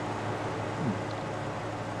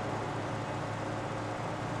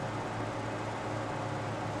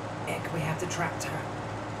 Can we have the tractor?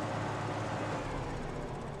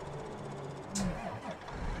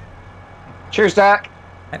 Cheers, Dak.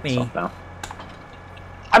 Let me.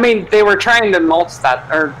 I mean, they were trying to mulch that,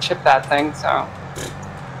 or chip that thing, so...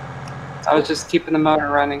 I was just keeping the motor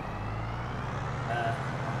running.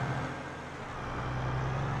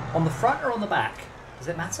 On the front or on the back? Does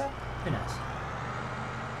it matter? Who knows?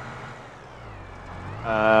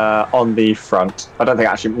 On the front. I don't think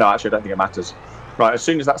actually... No, actually, I don't think it matters. Right, as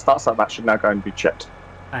soon as that starts up, that should now go and be chipped.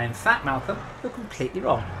 In fact, Malcolm, you're completely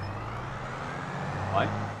wrong. Why?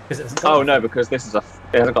 Oh no, because this is it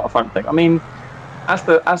hasn't got a front thing. I mean, as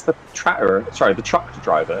the tractor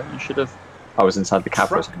driver, you should have. I was inside the cab.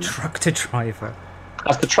 Tractor driver.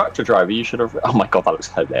 As the tractor driver, you should have. Oh my god, that looks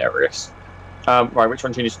hilarious. Right, which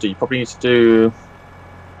one do you need to do? You probably need to do.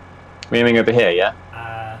 We're aiming over here, yeah.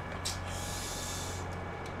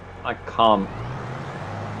 I can't.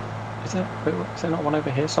 Is there not one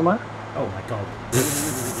over here somewhere? Oh my god.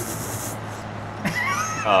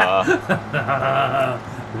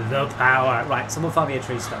 The power. Right, someone find me a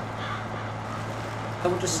tree stump.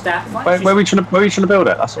 Someone just stat. Where are we trying to build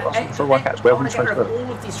it? That's what I'm trying to work out. Where are we trying to build it?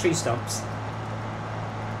 All of these tree stumps.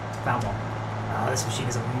 Found one. Oh, this machine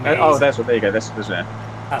is amazing. Oh, there's one. There you go. This is it.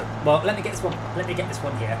 Oh, well, let me get this one. Let me get this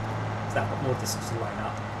one here. So that got more distance to line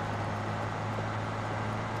up.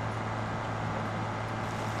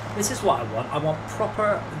 This is what I want. I want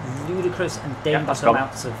proper, ludicrous, and dangerous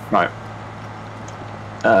amounts of. Right.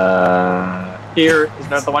 Here is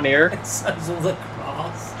another one here. It's all the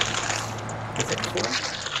grass. Is it corn?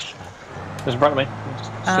 It's in front of me.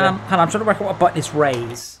 Hang on, I'm trying to work out what button is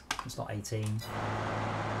raise. It's not 18.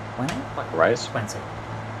 20? Like a raise. 20.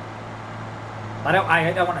 I don't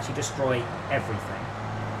want to actually destroy everything.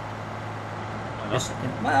 Just,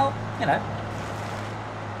 well, you know.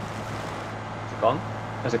 Is it gone?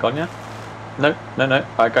 Has it gone yet? No.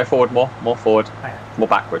 Go forward more forward. More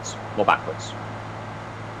backwards.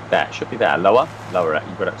 There, it should be there. Lower it.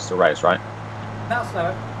 You've got it to raise, right? Now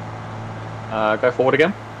slower. Go forward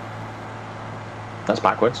again. That's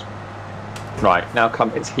backwards. Right, now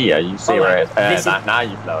it's here. You see where it is. Now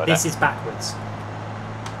you've lowered it. This is backwards.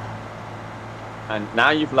 And now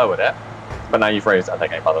you've lowered it, but now you've raised it. I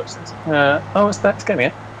think by the looks of it. It's getting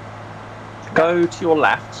it. Go to your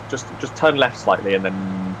left. Just turn left slightly, and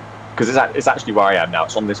then because it's actually where I am now.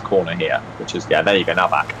 It's on this corner here, which is there you go. Now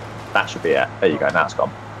back. That should be it. There you go. Now it's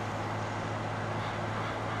gone.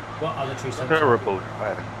 What other tree stumps? Terrible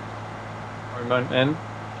Remote in.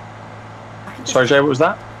 Sorry, Jay. What was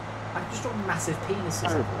that? I can just draw massive penises.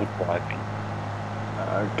 Terrible driving.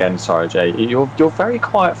 Again, sorry, Jay. You're very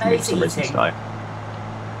quiet for me for some reason tonight.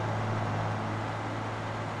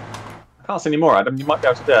 I can't see any more, Adam. You might be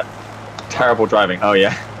able to do it. Terrible driving. Oh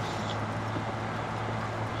yeah.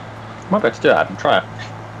 Might be able to do it, Adam. Try it.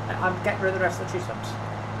 I'm getting rid of the rest of the tree stumps.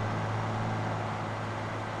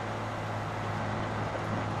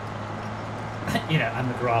 And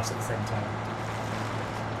the grass at the same time.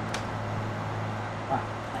 Right,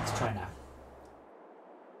 let's try now.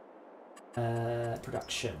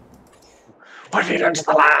 Production. What have you done to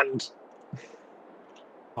the land?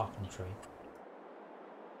 Carpentry.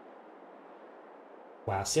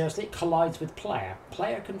 Wow, seriously? Collides with player.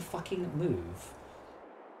 Player can fucking move.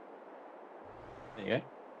 There you go.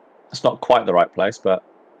 It's not quite the right place, but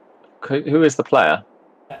who is the player?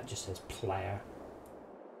 That just says player.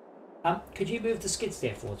 Could you move the skid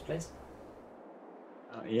steer forwards, please?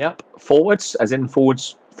 Yep. Forwards, as in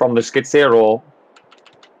forwards from the skid steer, or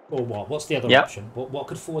what? What's the other option? What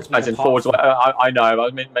could forwards mean? As in forwards. I know. I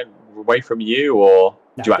mean away from you, or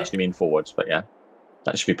do you actually mean forwards? But yeah,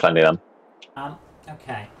 that should be plenty then.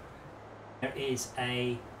 Okay. There is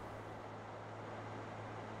a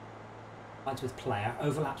collides with player,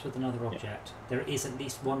 overlaps with another object. Yeah. There is at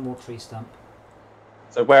least one more tree stump.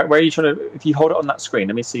 So where are you trying to? If you hold it on that screen,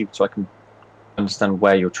 let me see so I can understand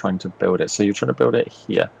where you're trying to build it. So you're trying to build it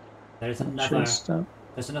here. There's another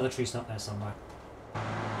tree stump there somewhere.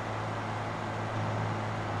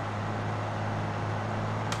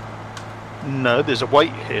 No, there's a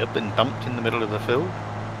weight here been dumped in the middle of the field.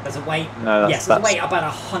 There's a weight. No, yes, there's a weight about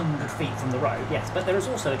 100 feet from the road. Yes, but there is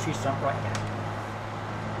also a tree stump right here.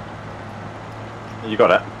 You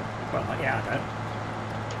got it. Well, yeah, I don't.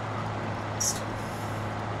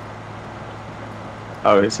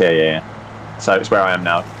 Oh, it's here, yeah. So it's where I am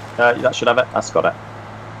now. That should have it. That's got it.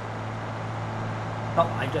 Oh,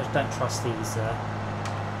 I just don't trust these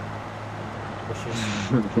bushes.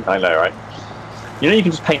 I know, right? You can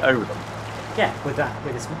just paint over them. Yeah, with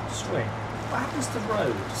this destroying. What happens to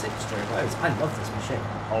road? Does it destroy roads? I love this machine.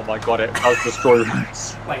 Oh my god, it does destroy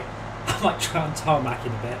roads. Wait, I might try on tarmac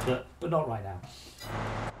in a bit, but not right now.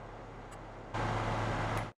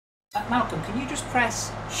 Malcolm, can you just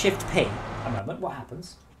press Shift P a moment? What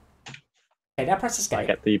happens? Okay, now press Escape. I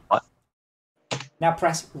get the... Now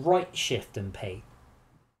press Right Shift and P.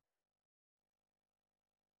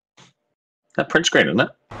 That print screen, isn't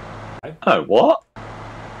it? No. Oh, what?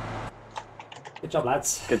 Good job,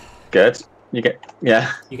 lads. Good. You get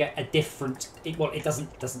You get a different. It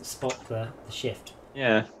doesn't spot the shift.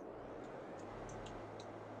 Yeah.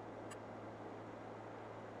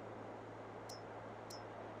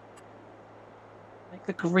 Make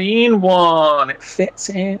the green one. It fits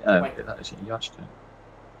in. Oh, wait. That is you actually.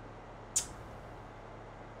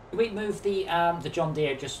 Can we move the John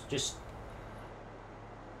Deere just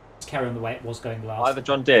carry on the way it was going last? Why the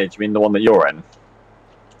John Deere? Do you mean the one that you're in?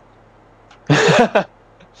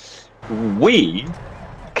 We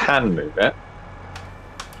can move it.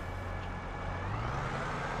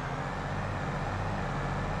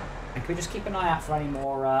 And can we just keep an eye out for any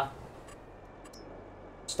more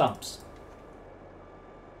stumps?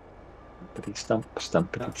 Stumpity stump,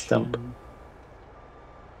 stumpity stump.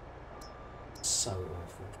 So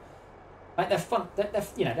awful. Like they're fun. They're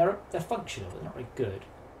functional, but they're not very good.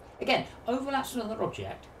 Again, overlaps with another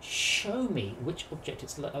object. Show me which object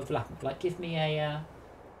it's overlapping. Like, give me a.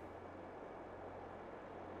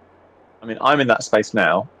 I mean, I'm in that space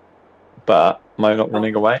now, but am I not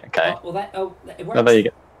running away? Okay. It works. Oh, there you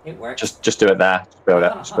go. It works. Just do it there. Just build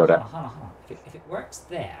it. Just build it. Hold on. If it works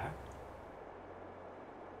there,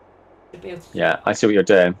 should be able to. Yeah, I see what you're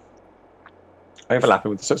doing.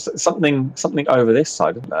 Overlapping with something over this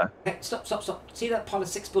side, isn't there? Okay, stop. See that pile of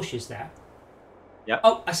 6 bushes there? Yeah.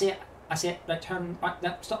 Oh, I see it. Like, turn right.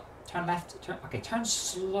 No, stop. Turn left. Turn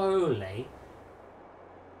slowly.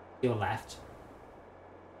 To your left.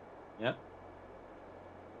 Yeah.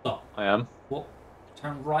 Stop. I am. What?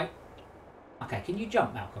 Turn right. Okay. Can you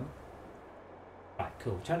jump, Malcolm? Right,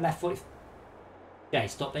 cool. Turn left foot. Jay,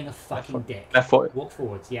 stop being a fucking dick. Left foot. Walk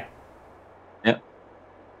forwards, yeah. Yep.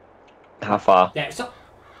 How far? Yeah, stop.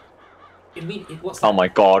 What's that? Oh my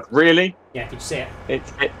god, really? Yeah, did you see it?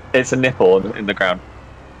 It's a nipple in the ground.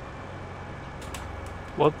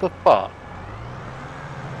 What the fuck?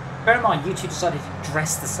 Bear in mind, you two decided to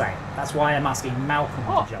dress the same. That's why I'm asking Malcolm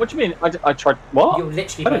to jump. What do you mean? I tried. What? You're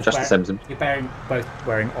literally both dressed the same as him. You're both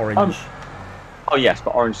wearing orange. Oh yes,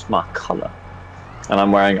 but orange is my colour, and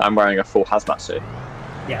I'm wearing a full hazmat suit.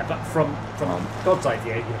 Yeah, but from God's eye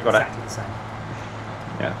view, you're exactly the same.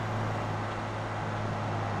 Yeah.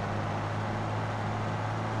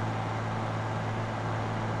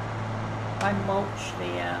 I mulch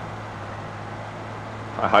the.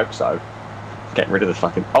 I hope so. Get rid of the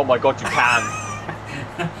fucking. Oh my god, you can!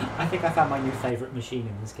 I think I found my new favourite machine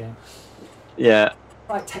in this game. Yeah.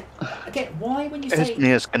 Right, again, why when you say...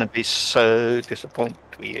 Esmia's going to be so disappointed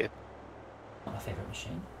with you. Not my favourite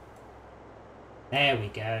machine. There we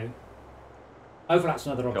go. Overlaps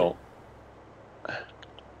another object.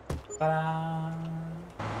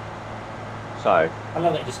 So. I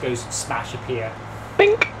love it just goes smash appear.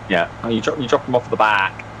 Bink! Yeah. Oh, you drop them off the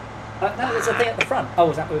back. No, there's a thing at the front. Oh,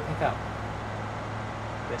 is that what we pick up?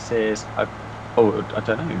 This is... I don't know.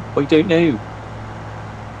 I don't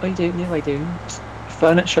know. I don't.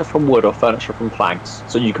 Furniture from wood or furniture from planks.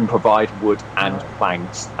 So you can provide wood and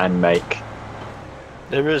planks and make...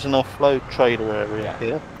 There is an offload trader area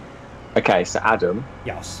here. Okay, so Adam...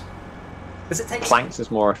 Yes. Does it take... Planks is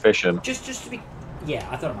more efficient. Just to be... Yeah,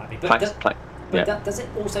 I thought it might be. But, does it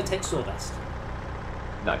also take sawdust?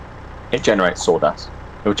 No. It generates sawdust.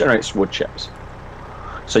 It generates wood chips.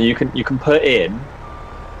 So you can put in...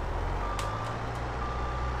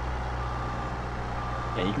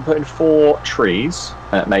 Yeah, you can put in 4 trees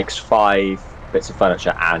and it makes 5 bits of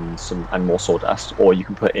furniture and more sawdust, or you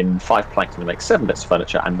can put in 5 planks and it makes 7 bits of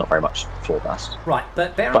furniture and not very much sawdust. Right,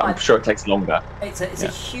 but bear in mind, I'm sure it takes longer. It's a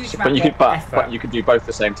huge amount of effort. But you can do both at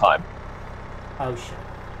the same time. Oh shit!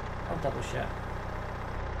 Oh double shit!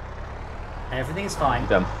 Everything is fine.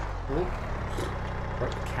 Done. Ooh.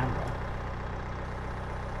 Broke the camera.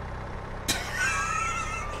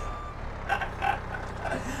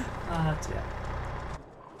 Oh dear.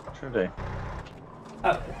 What should I do?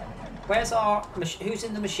 Oh, where's our... Who's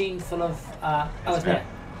in the machine full of... Oh, it's me.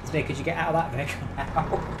 It's me. Could you get out of that vehicle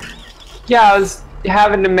now? Yeah, I was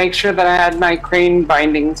having to make sure that I had my crane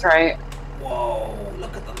bindings right. Whoa,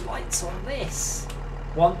 look at the lights on this.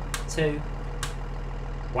 1, 2...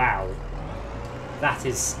 Wow. That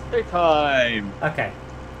is... Big time! Okay.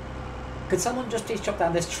 Could someone just please chop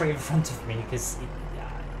down this tree in front of me? Because...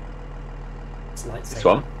 it's lights. This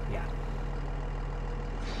one? Yeah.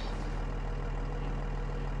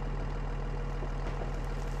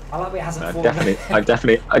 I like it hasn't fallen. I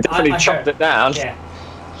definitely chopped it down. Yeah.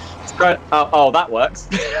 It's great. Oh, that works.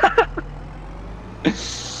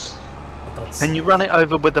 Can you run it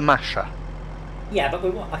over with the masher? Yeah, but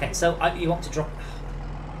we want... Okay, so you want to drop...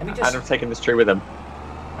 Let me just... Adam's taking this tree with him.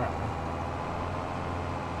 Alright.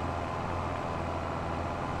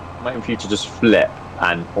 I'm waiting for you to just flip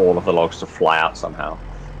and all of the logs to fly out somehow.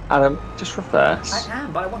 Adam, just reverse. I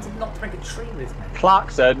am, but I wanted not to bring a tree with me.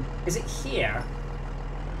 Clarkson. Is it here?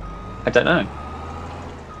 I don't know.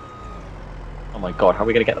 Oh my god, how are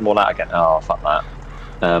we going to get them all out again? Oh, fuck that.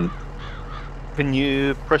 Can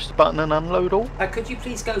you press the button and unload all? Could you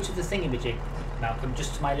please go to the thingamajig, Malcolm,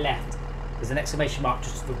 just to my left? There's an exclamation mark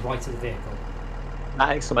just to the right of the vehicle. That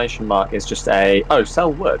exclamation mark is just a... Oh,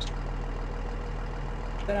 sell wood.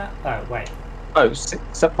 Oh, wait. Oh,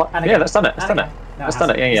 yeah, that's done it. That's done it. That's done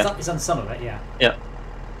it, yeah. It's on some of it, yeah. Yeah.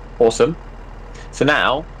 Awesome. So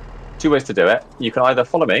now, 2 ways to do it. You can either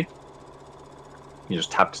follow me. You just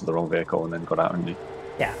tabbed to the wrong vehicle and then got out, and you...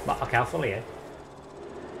 Yeah, but okay, I'll follow you.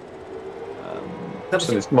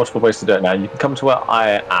 So there's multiple ways to do it now. You can come to where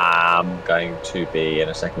I am going to be in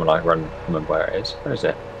a second when I remember where it is. Where is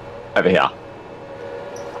it? Over here.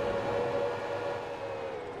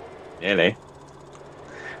 Nearly.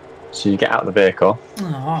 So you get out of the vehicle.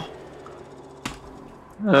 And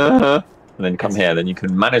then you come here. Then you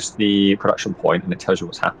can manage the production point, and it tells you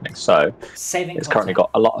what's happening. So it's currently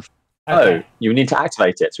got a lot of... Okay. Oh, you need to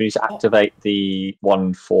activate it. So we need to activate the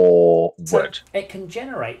one for wood. So it can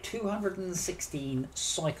generate 216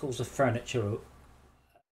 cycles of furniture.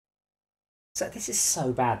 So this is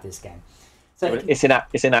so bad, this game. So it's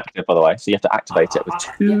inactive, by the way. So you have to activate it with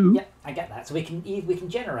 2. Yeah, I get that. So we can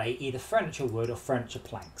generate either furniture wood or furniture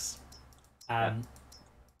planks. And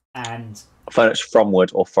furniture from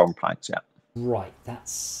wood or from planks. Yeah. Right.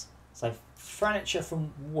 That's so furniture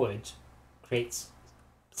from wood creates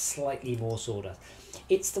slightly more sawdust.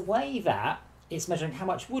 It's the way that it's measuring how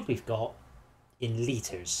much wood we've got in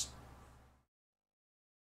litres.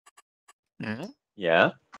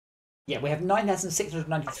 Yeah. Yeah, we have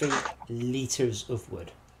 9,693 litres of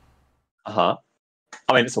wood. I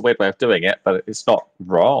mean, it's a weird way of doing it, but it's not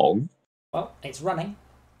wrong. Well, it's running.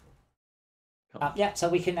 Yeah, so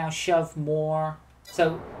we can now shove more.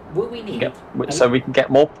 So what we need? So we can get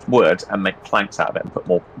more wood and make planks out of it and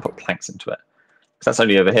put planks into it. Because that's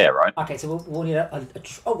only over here, right? Okay, so we'll need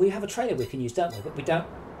we have a trailer we can use, don't we? But we don't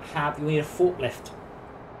have. We need a forklift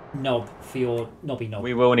knob for your knobby knob.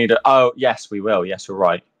 We will need a. Oh yes, we will. Yes, you're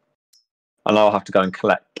right. And I'll have to go and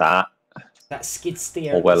collect that. That skid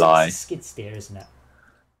steer. Or will I? It's a skid steer, isn't it?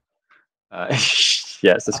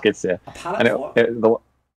 Yeah, it's a skid steer. A pallet fork?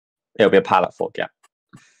 It'll be a pallet fork, yeah.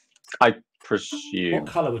 I presume. What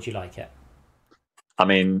colour would you like it? I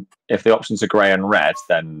mean, if the options are grey and red,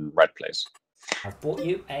 then red, please. I've bought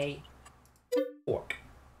you a fork.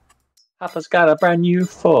 Papa's got a brand new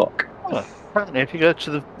fork. Oh, apparently, if you go to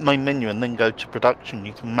the main menu and then go to production,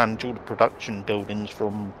 you can manage all the production buildings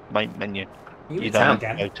from main menu. You don't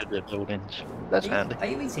have to go to the buildings. That's handy. Are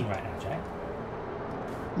you eating right now, Jay?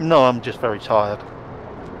 No, I'm just very tired.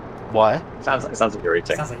 Why? Sounds like you're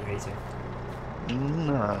eating. Sounds like you're eating.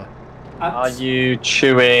 No. Are you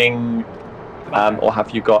chewing, or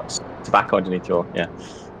have you got tobacco underneath your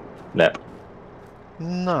lip?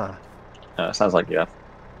 No. No, it sounds like you have.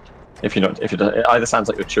 If you're not, it either sounds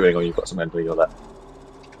like you're chewing or you've got something underneath your lip.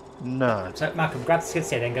 No. So Malcolm, grab the skid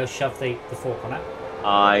steer, then go shove the fork on it.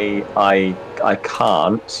 I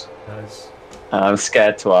can't. I'm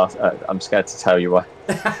scared to ask. I'm scared to tell you why.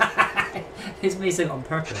 He's missing on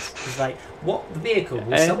purpose. He's like, what vehicle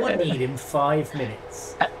will someone need in 5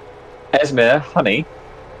 minutes? Esmir, honey.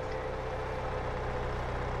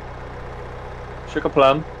 Sugar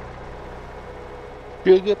plum.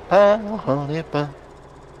 Sugar pie, honey pie.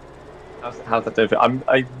 How's that doing?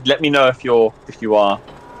 Let me know if you are.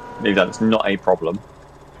 Maybe that's not a problem.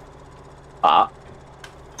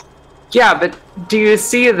 Yeah, but do you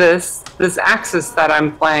see this axis that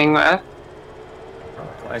I'm playing with?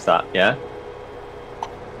 What is that? Yeah.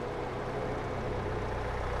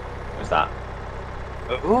 What is that?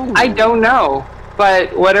 Ooh. I don't know,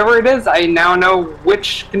 but whatever it is, I now know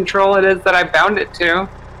which control it is that I bound it to.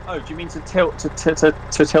 Oh, do you mean to tilt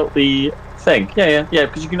tilt the thing? Yeah,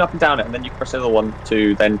 because you can up and down it, and then you press the other one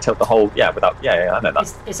to then tilt the whole. Yeah, without. Yeah, I know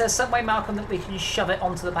that. Is there some way, Malcolm, that we can shove it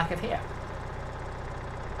onto the back of here?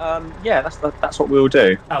 Yeah, that's what we'll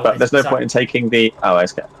do. Oh, but there's no point in taking the. Oh, I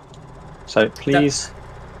get. So please.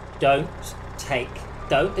 Don't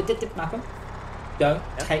Malcolm. Don't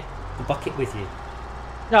take the bucket with you.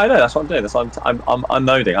 No, I know. That's what I'm doing. That's what I'm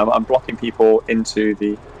unloading. I'm blocking people into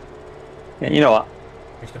the. Yeah, you know what?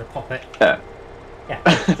 I'm just gonna pop it. Yeah.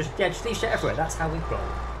 Just leave shit everywhere. That's how we roll.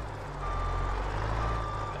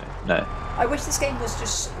 No. I wish this game was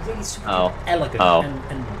just really super elegant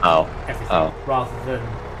and everything, rather than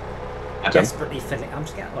desperately fiddling. I'm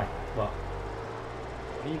just getting out of the way. What?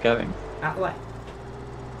 Where are you going? Out of the way.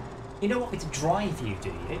 You don't want me to drive you, do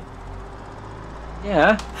you?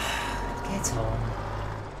 Yeah. Get on.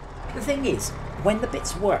 The thing is, when the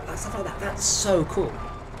bits work, stuff like that, that's so cool.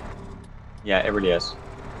 Yeah, it really is.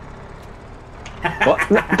 What?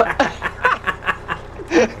 But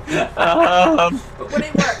when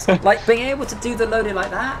it works, like being able to do the loading like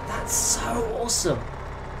that, that's so awesome.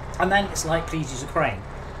 And then it's like, please use a crane.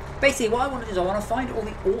 Basically, what I want to do is I want to find all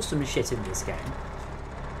the awesome shit in this game.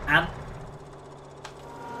 And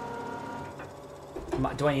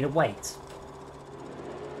do I need to wait?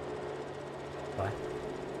 Bye.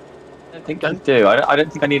 I don't think I do. I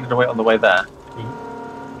don't think I needed to wait on the way there.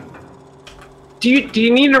 Do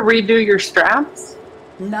you need to redo your straps?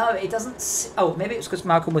 No, it doesn't. Oh, maybe it's because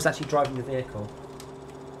Malcolm was actually driving the vehicle.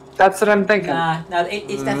 That's what I'm thinking. No,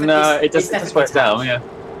 it's definitely. No, it just works down. Yeah.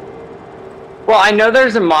 Well, I know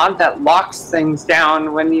there's a mod that locks things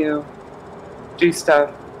down when you do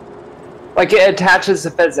stuff. Like it attaches to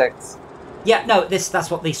physics. Yeah, no, that's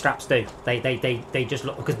what these straps do. They just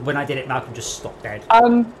look, because when I did it, Malcolm just stopped dead.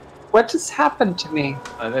 What just happened to me?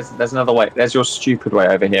 There's another way. There's your stupid way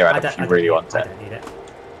over here, Adam, if you really want it. I don't need it.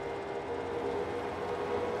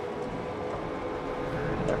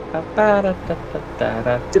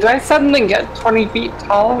 Did I suddenly get 20 feet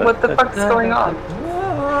tall? What the fuck is going on?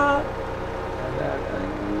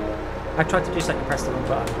 I tried to do something, press the wrong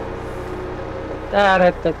button.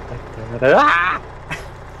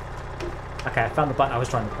 Okay, I found the button I was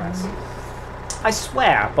trying to press. I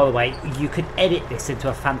swear, by the way, you could edit this into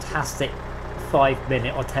a fantastic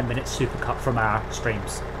 5-minute or 10-minute supercut from our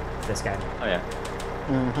streams for this game. Oh yeah.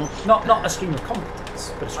 Not a stream of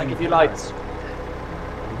competence, but a stream of if you liked.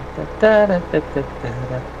 Do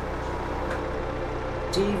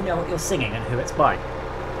you know what you're singing and who it's by?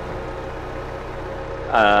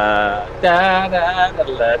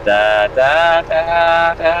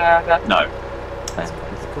 No. It's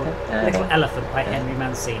called Little Elephant by Henry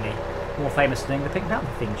Mancini, more famous for doing the Pink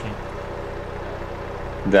Panther theme tune.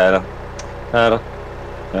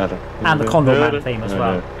 And the Condor Man theme as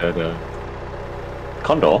well.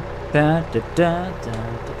 Condor?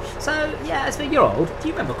 So, yeah, as you're old, do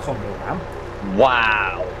you remember Condor Man?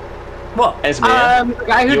 Wow. What? Esmir, the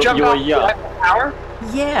guy who jumped off the Eiffel Tower?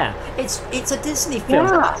 Yeah, it's a Disney film,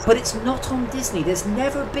 but it's not on Disney. There's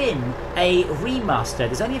never been a remaster.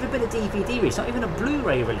 There's only ever been a DVD release, not even a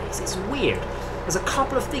Blu-ray release. It's weird. There's a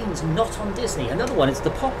couple of things not on Disney. Another one is the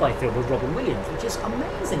Popeye film with Robin Williams, which is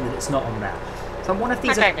amazing that it's not on there. So one of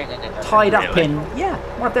these are tied up in,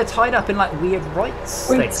 one of they're tied up in like weird rights.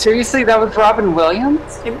 Wait, things. Seriously, that was Robin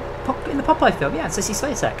Williams? In the Popeye film, yeah, it's Sissy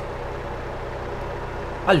Spacek.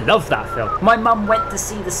 I love that film. My mum went to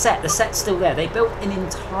see the set. The set's still there. They built an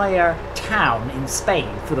entire town in Spain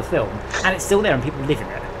for the film, and it's still there, and people live in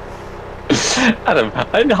it. Adam,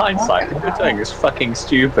 in hindsight, what you're doing is fucking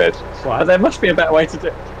stupid. What? But there must be a better way to do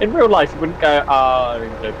it. In real life, you wouldn't go,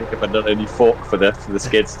 pick up a new fork for the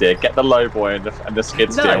skid steer, get the low boy and the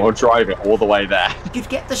skid steer, and we'll drive it all the way there. You'd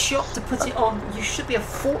get the shop to put it on. You should be a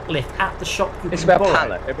forklift at the shop. It's about a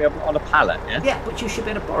pallet. It'd be on a pallet, yeah? Yeah, but you should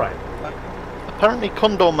be able to borrow. Apparently,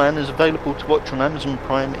 Condor Man is available to watch on Amazon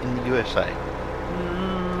Prime in the USA.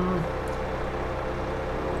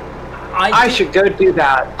 I should go do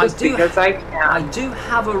that just because I can. I do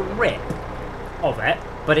have a rip of it,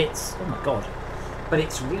 but it's oh my god, but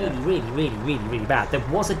it's really bad. There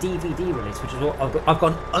was a DVD release, which is what I've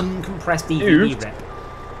got an uncompressed DVD rip,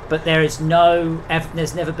 but there's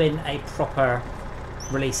never been a proper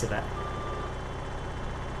release of it.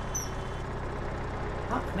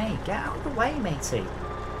 Fuck me, get out of the way, matey.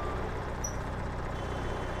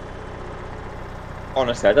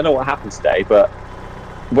 Honestly, I don't know what happened today, but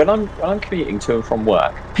when I'm commuting to and from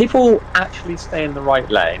work, people actually stay in the right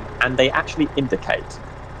lane and they actually indicate.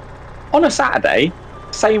 On a Saturday,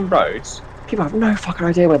 same roads, people have no fucking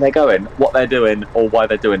idea where they're going, what they're doing, or why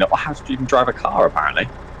they're doing it, or how to even drive a car, apparently.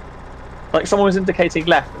 Like, someone was indicating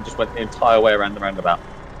left and just went the entire way around the roundabout.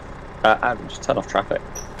 And just turn off traffic.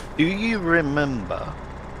 Do you remember?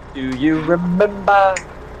 This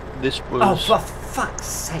was... Oh, for fuck's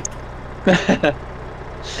sake.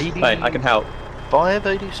 Mate, I can help.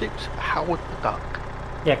 586 Howard the Duck.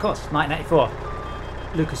 Yeah, of course,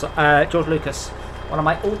 1984. George Lucas. One of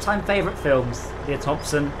my all-time favourite films, Leah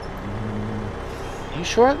Thompson. Are you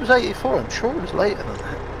sure it was 84? I'm sure it was later than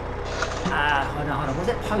that. Hold on. Was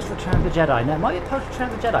it post-Return of the Jedi? No, it might be post-Return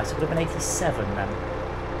of the Jedi, so it would have been 87 then.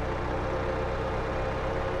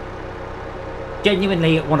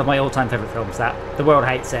 Genuinely one of my all-time favourite films, that. The world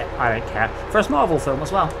hates it, I don't care. First Marvel film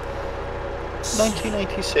as well.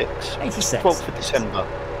 1986. 86. 12th of December.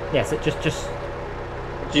 Yes, it just...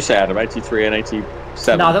 What did you say, Adam? 83 and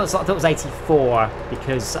 87? No, that was 84,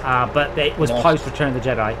 because... but it was post-Return of the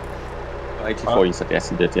Jedi. 84, you said,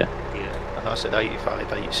 yes, you did, yeah. Yeah, and I said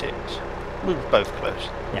 85, 86. We were both close.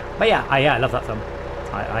 Yeah, but yeah, I love that film.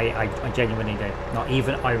 I genuinely do. Not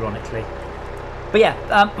even ironically. But yeah,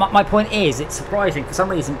 my point is, it's surprising. For some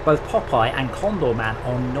reason, both Popeye and Condor Man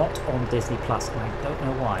are not on Disney Plus, and I don't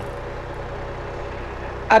know why.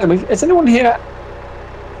 Adam, has anyone here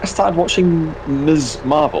started watching Ms.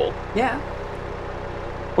 Marvel? Yeah.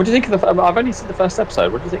 What do you think of the... I've only seen the first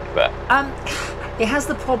episode. What do you think of it? It has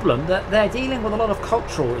the problem that they're dealing with a lot of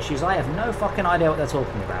cultural issues. I have no fucking idea what they're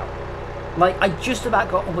talking about. Like, I just about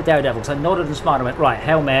got on with Daredevil, because I nodded and smiled and went, right,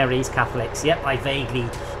 Hail Marys, Catholics. Yep, I vaguely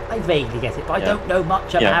get it, but I don't know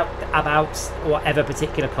much about whatever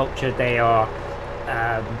particular culture they are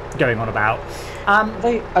going on about. Are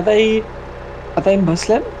they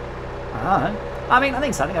Muslim? I don't know. I mean, I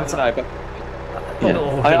think so. I don't know, but I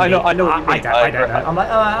know what you mean. I don't know. I'm like,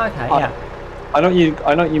 oh, okay, yeah. I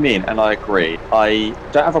know what you mean, and I agree. I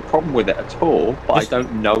don't have a problem with it at all, but I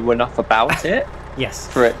don't know enough about it.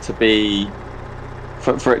 Yes. For it to be,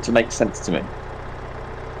 for it to make sense to me.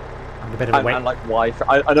 And like why?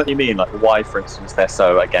 I know what you mean. Like why, for instance, they're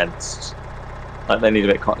so against. Like they need a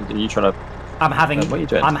bit. Are you trying to? I'm having. What are you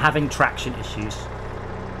doing? I'm having traction issues.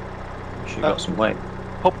 You got some weight.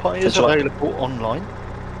 Popeye is available online.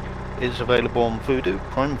 It is available on Vudu,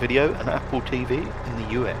 Prime Video, and Apple TV in the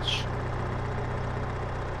US.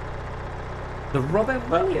 The Robin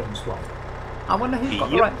Williams one. I wonder who's got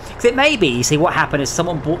the right. Because it may be, you see, what happened is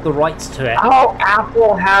someone bought the rights to it. Oh,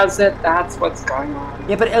 Apple has it. That's what's going on.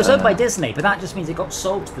 Yeah, but it was owned by Disney, but that just means it got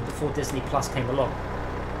sold to them before Disney Plus came along.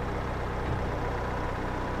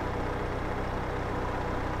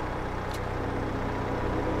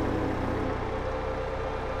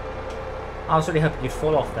 I was really hoping you'd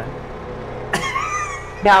fall off then.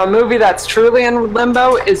 Now, a movie that's truly in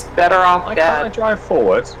limbo is better off dead. Can't I drive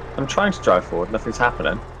forward? I'm trying to drive forward. Nothing's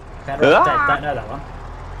happening. Better off dead. Don't know that one.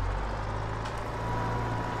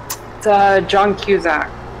 It's John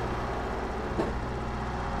Cusack.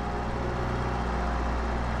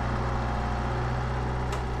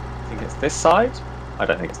 I think it's this side. I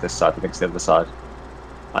don't think it's this side. I think it's the other side.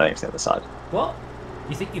 I think it's the other side. What?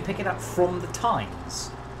 You think you pick it up from the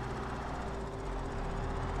Times?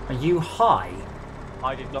 Are you high?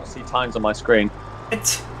 I did not see Times on my screen.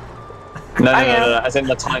 No. As in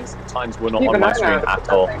the Times were not on my screen at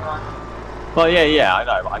all. Well, yeah, I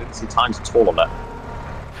know, but I didn't see Times at all on it.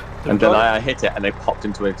 And then I hit it, and they popped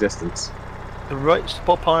into existence. The rights to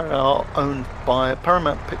Popeye are owned by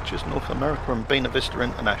Paramount Pictures North America and Buena Vista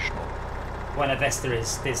International. Buena Vista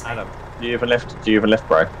is Disney. Adam, do you even lift,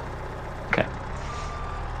 bro? Okay.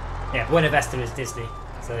 Yeah, Buena Vista is Disney.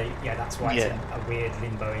 So yeah, that's why it's in a weird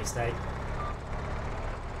limbo state.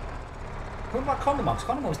 What about Condamore?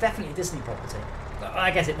 Condamore was definitely a Disney property.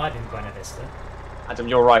 I guess it might be Buena Vista. Adam,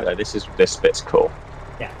 you're right though. This bit's cool.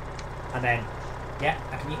 Yeah, and then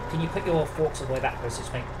can you put your forks all the way backwards?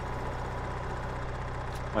 Just make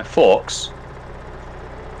my forks.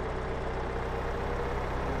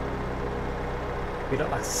 You look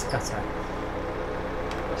like a scutter.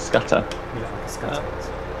 Scutter. You look like a scutter.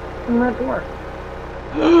 In that door.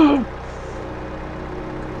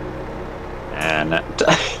 And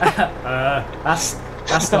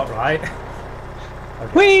that's not right.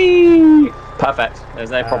 Okay. Whee! Perfect.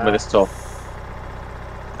 There's no problem with this at all.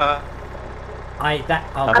 I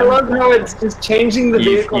love how it's just changing the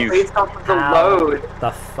vehicle based off of the load.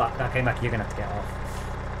 The fuck? Okay, Mackie, you're gonna have to get off.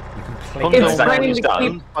 You completely.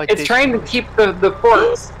 It's trying to keep the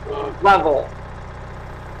forks level.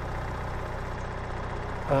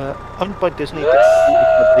 Owned by Disney.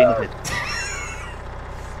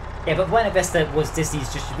 Yeah, but Buena Vista was Disney's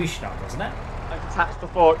distribution arm, wasn't it? I've attached the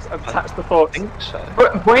forks. I think so.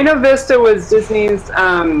 Buena Vista was Disney's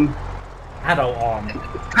adult arm.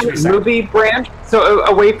 Kind of movie branch, so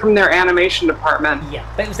away from their animation department. Yeah,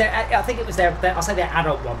 but it was their. I think it was their. I'll say their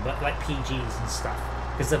adult one, but like PGs and stuff,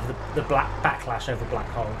 because of the black backlash over Black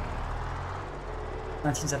Hole.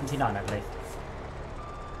 1979, I believe.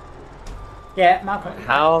 Yeah, Malcolm.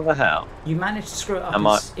 How the hell? You managed to screw it up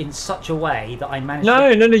in such a way that I managed. No.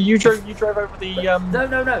 You drove over the.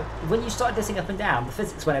 No. When you started dissing up and down, the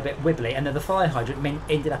physics went a bit wibbly, and then the fire hydrant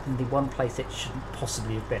ended up in the one place it shouldn't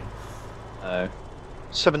possibly have been.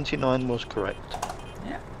 79 was correct.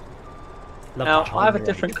 Yeah. Now I have a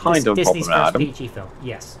different kind of Disney's problem, first Adam. PG film.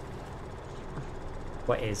 Yes.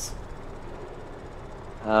 What is?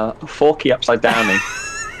 Forky upside downy.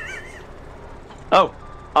 Oh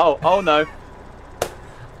no.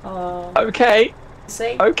 Okay.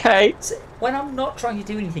 See? Okay. See, when I'm not trying to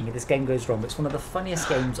do anything and this game goes wrong, it's one of the funniest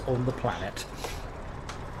games on the planet.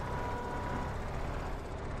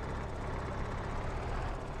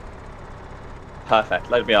 Perfect.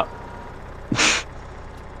 Load me up.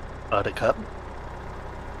 Buttercup.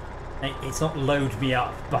 It's not load me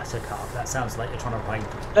up, Buttercup. That sounds like you're trying to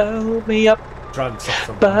rape Load me up. drugs or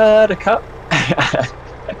something. Buttercup.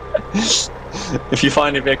 If you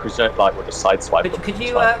find any vehicles you don't like, we'll just sideswipe them. Could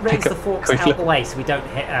you raise the forks out the way so we don't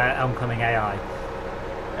hit oncoming AI?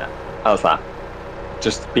 Yeah. How's that?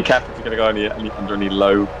 Just be careful if you're going to go under any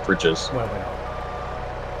low bridges. Well, we're not.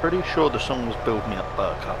 Pretty sure the song was "Build Me Up,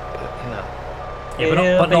 Buttercup," but you know.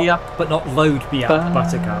 Yeah, but not load me up,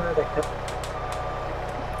 Buttercup.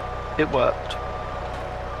 It worked.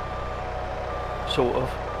 Sort of.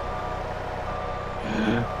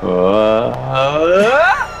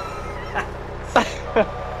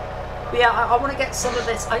 Yeah, I want to get some of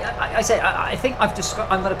this. I think I've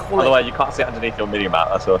described. I'm going to call it. By the way, you can't see it underneath your mini map.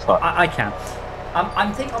 That's what's fine. I can.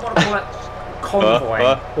 I think I want to call it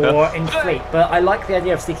convoy or in fleet, but I like the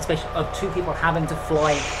idea of sneaky space of two people having to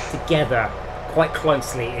fly together quite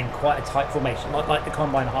closely in quite a tight formation, like the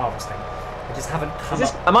combine harvesting. I just haven't come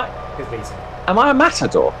up. Good reason. Am I a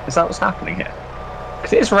matador? Is that what's happening here?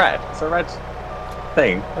 Because it is red. It's a red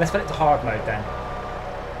thing. Well, let's put it to hard mode then.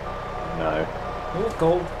 No. Oh,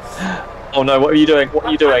 gold. Oh no! What are you doing? What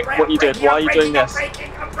are you doing? What are you doing? Why are you doing this?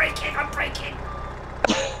 I'm braking!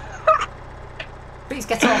 Please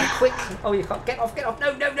get off, quick! Oh, you can't. Get off!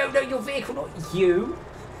 No, your vehicle, not you!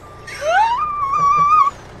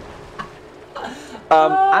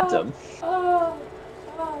 Adam?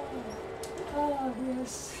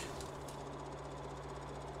 Yes.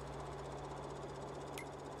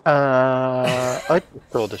 I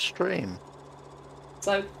just saw the stream.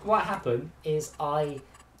 So, what happened is I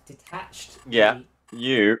detached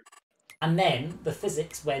you. And then the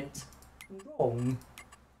physics went wrong.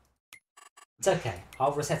 It's okay.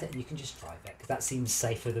 I'll reset it and you can just drive it, because that seems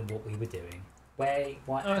safer than what we were doing. Why?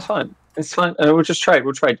 No, it's fine. It's fine. We'll just trade.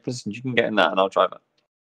 We'll trade. Listen, you can get in that and I'll drive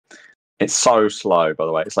it. It's so slow, by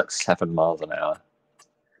the way. It's like 7 miles an hour.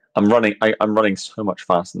 I'm running so much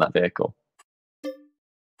faster than that vehicle.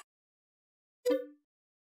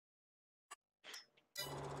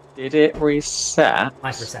 Did it reset?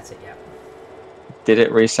 I've reset it, yeah. Did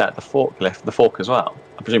it reset the forklift, the fork as well?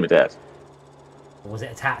 I presume it did. Or was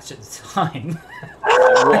it attached at the time?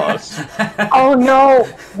 It was. Oh no!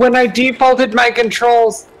 When I defaulted my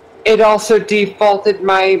controls, it also defaulted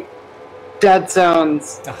my dead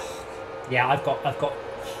zones. Yeah, I've got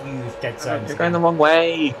huge dead zones. You're going the wrong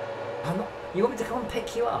way. You want me to come and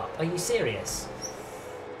pick you up? Are you serious?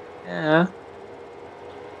 Yeah.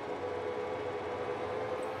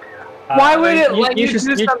 Why would it let you do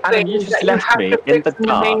something Adam, you just that left you have me to in fix the in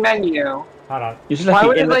the main menu? Hold on. You just left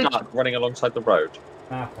me in the dark, running alongside the road.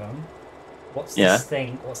 Malcolm, what's this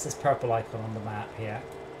thing? What's this purple icon on the map here?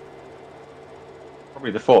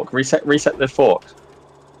 Probably the fork. Reset the fork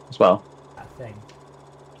as well. That thing.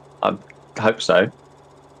 I hope so.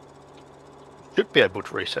 Should be able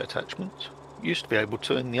to reset attachments. Used to be able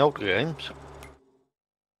to in the older games.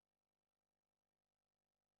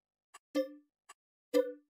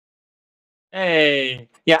 Hey,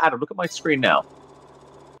 yeah, Adam, look at my screen now.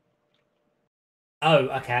 Oh,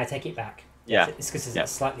 okay, I take it back. Yeah, it's because it's a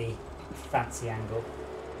slightly fancy angle.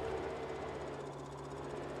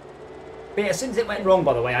 But yeah, as soon as it went wrong,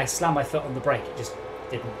 by the way, I slammed my foot on the brake. It just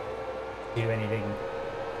didn't do anything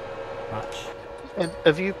much.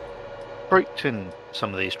 Have you braked in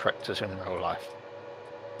some of these tractors in real life?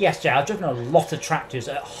 Yes, Jay, I've driven a lot of tractors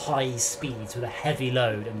at high speeds with a heavy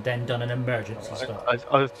load and then done an emergency stop.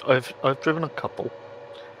 I've driven a couple.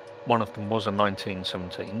 One of them was a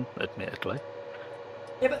 1917, admittedly.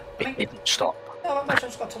 Yeah, but it didn't stop. No, my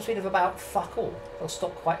truck's got a top speed of about fuck all. They'll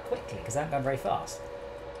stop quite quickly because they aren't going very fast.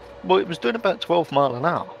 Well, it was doing about 12 miles an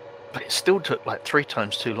hour, but it still took like 3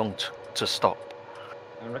 times too long to stop.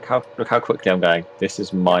 Look how quickly I'm going. This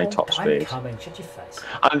is my top speed. I'm coming. Shut your face.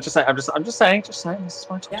 I'm just saying. This is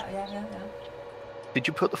my top speed. Yeah. Did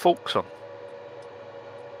you put the forks on?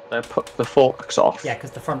 I put the forks off. Yeah,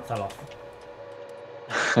 because the front fell off.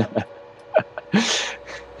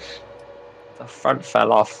 The front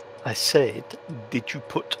fell off. I said, did you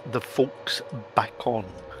put the forks back on?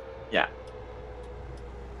 Yeah.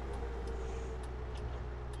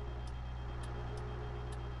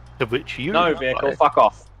 To which you... No, vehicle, fuck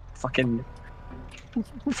off. Fucking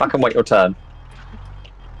wait your turn.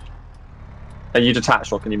 Are you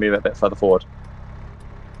detached or can you move it a bit further forward?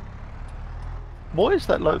 What is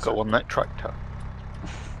that logo on that tractor?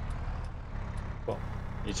 What?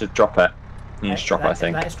 You should drop it. You need to drop it, I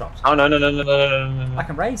think. That is dropped. Oh, no. I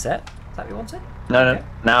can raise it. Is that what you wanted? No. Okay.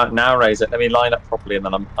 Now raise it. Let me line up properly and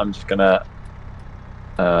then I'm just gonna...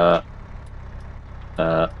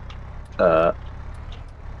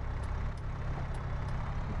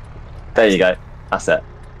 There you go. That's it.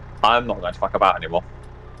 I'm not going to fuck about anymore.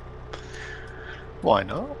 Why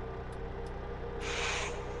not?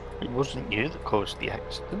 It wasn't you that caused the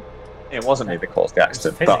accident. It wasn't me that caused the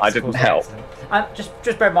accident, but I didn't help.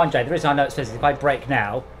 Just bear in mind, Jay, the reason I know it's physics, if I brake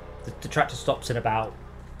now, the tractor stops in about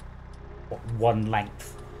one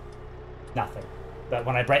length. Nothing. But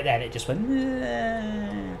when I brake then, it just went...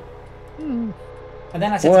 And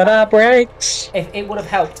then I said... What are brakes? If it would have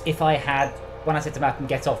helped if I had... When I said to Malcolm,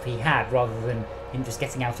 get off, he had, rather than him just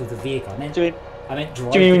getting out of the vehicle. I meant driving.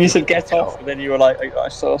 Do you mean when you said get off, and then you were like, I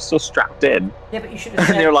still strapped in? Yeah, but you should have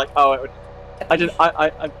said... And you were like, oh, it would...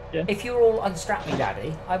 yeah. If you were all unstrap me,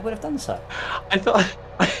 Daddy, I would have done so. I thought...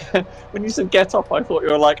 when you said get off, I thought you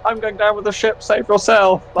were like, I'm going down with the ship, save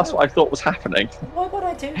yourself. That's what I thought was happening. Why would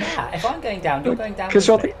I do that? If I'm going down, you're going down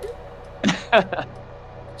with me.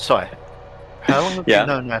 Sorry. How long have you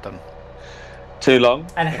known Adam? Too long.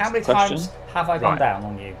 And how many times have I gone down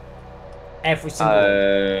on you? Every single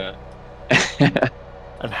one.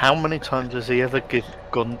 And how many times has he ever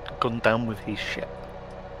gone down with his ship?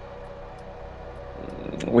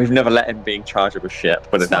 We've never let him be in charge of a ship,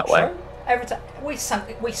 put it that way. Every time we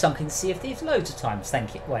sunk in Sea of Thieves loads of times.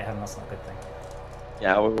 Thank you. Wait, that's not a good thing.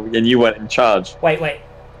 Yeah, and you weren't in charge. Wait.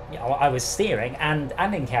 Yeah, I was steering and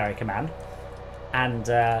in carrier command, and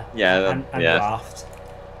raft.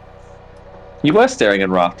 You were steering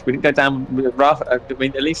and raft. We didn't go down with raft. I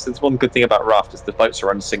mean, at least there's one good thing about raft is the boats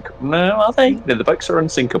are unsinkable. No, are they? No, the boats are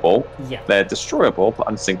unsinkable. Yeah. They're destroyable but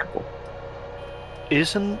unsinkable.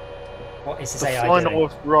 Isn't what is this the AI final doing?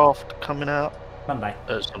 of raft coming out Monday?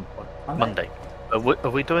 At some point. Monday. Are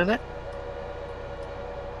we doing it?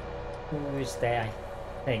 Tuesday, I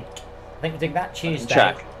think. I think we're doing that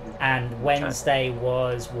Tuesday, and Wednesday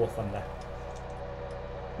was War Thunder.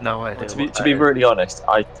 No idea. To be really honest,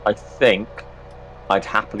 I think I'd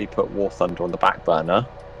happily put War Thunder on the back burner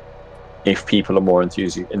if people are more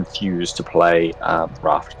enthused to play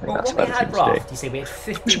Raft. I think that's when we had Raft, do. You see, we had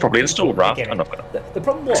 50. We should probably install Raft. I'm not gonna. The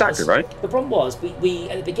problem was exactly right. The problem was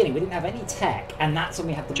we at the beginning we didn't have any tech, and that's when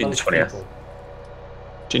we had the June most 20th. people.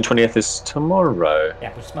 June 20th is tomorrow.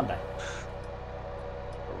 Yeah, which is Monday.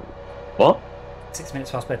 What? 6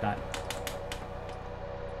 minutes past midnight.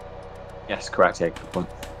 Yes, correct. Yeah, good point.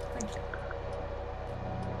 Thank you.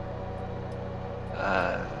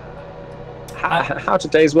 How do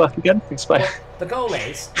days work again? Explain. Well, the goal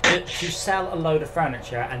is to sell a load of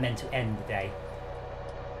furniture and then to end the day.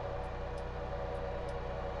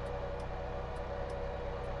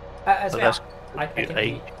 I can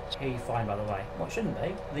hear you fine, by the way. Well, it shouldn't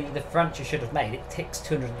be. The furniture should have made. It ticks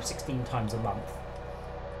 216 times a month.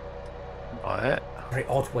 Right. Very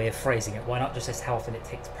odd way of phrasing it. Why not just say how often it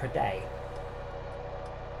ticks per day?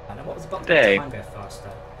 I know what was the button. Time go faster.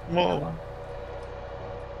 Well,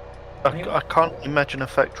 I can't imagine a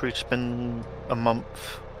factory spend a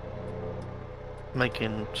month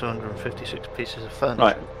making 256 pieces of furniture.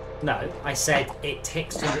 Right. No, I said it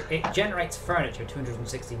generates furniture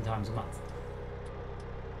 216 times a month.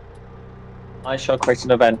 I shall create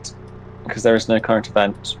an event because there is no current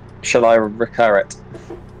event. Shall I recur it?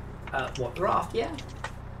 What, Raft? Yeah.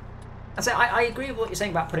 I agree with what you're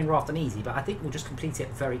saying about putting Raft on easy, but I think we'll just complete it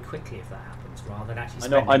very quickly if that happens, rather than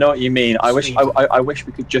actually. I know what you mean. I wish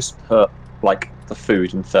we could just put like the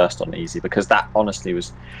food and thirst on easy, because that honestly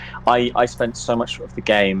was. I spent so much of the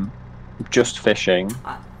game just fishing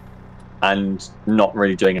and not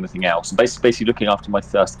really doing anything else, and basically looking after my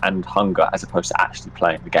thirst and hunger as opposed to actually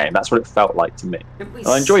playing the game. That's what it felt like to me.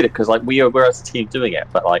 I enjoyed it because like we were as a team doing it,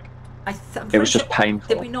 but like. It was just painful.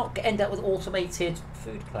 Did we not end up with automated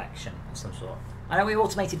food collection of some sort? I know we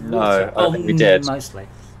automated water. No, I don't think we did. Mostly.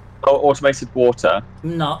 Oh, automated water?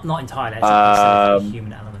 Not entirely. It's a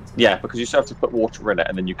human element. Yeah, because you still have to put water in it,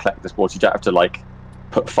 and then you collect this water. You don't have to like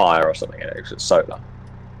put fire or something in it because it's solar.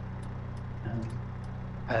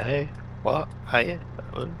 Hey, what? Hey,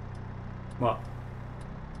 what?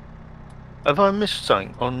 Have I missed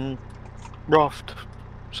something on Raft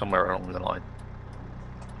somewhere along the line?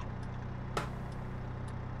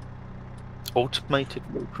 Automated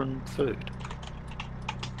water and food.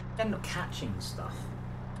 End up catching stuff.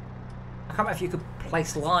 I can't remember if you could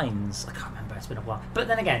place lines. I can't remember. It's been a while. But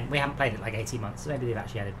then again, we haven't played it like 18 months, so maybe they've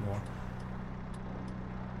actually added more.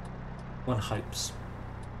 One hopes.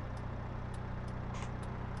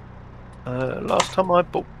 Last time I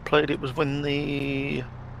played it was when the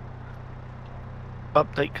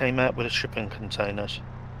update came out with the shipping containers.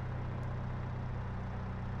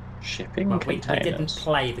 Shipping well, containers? We didn't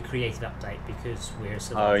play the created update because we're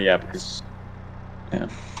still. Oh yeah, because yeah.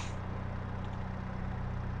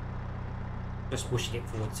 Just pushing it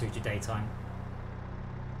forward to daytime.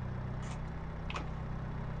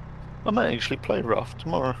 I might actually play Raft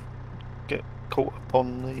tomorrow. Get caught up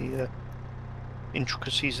on the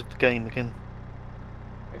intricacies of the game again.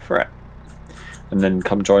 Wait for it. And then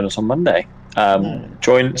come join us on Monday.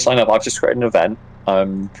 Sign up. I've just created an event.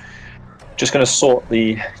 Just going to sort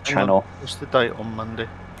the channel. What's the date on Monday?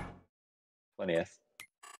 20th.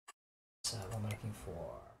 So I'm looking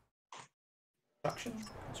for construction.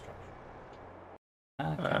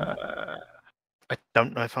 I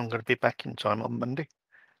don't know if I'm going to be back in time on Monday.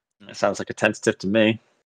 It sounds like a tentative to me.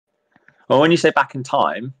 Well, when you say back in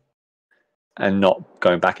time, and not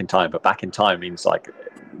going back in time, but back in time means like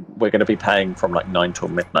we're going to be paying from like 9 till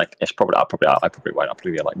midnight. It's probably I probably won't. I'll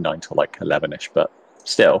probably be like 9 till like 11ish, but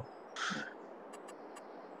still.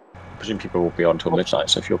 I presume people will be on till midnight.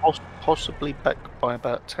 So if you're possibly back by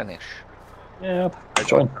about 10ish. Yeah, I'll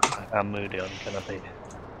join. How moody I'm going to be.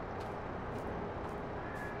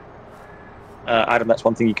 Adam, that's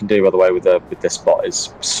one thing you can do, by the way, with this bot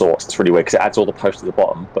is sort. It's really weird because it adds all the posts to the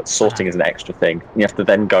bottom, but sorting is an extra thing. You have to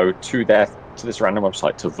then go to this random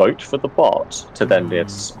website to vote for the bot to then be able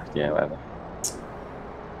to, whatever.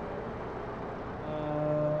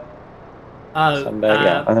 Sunday,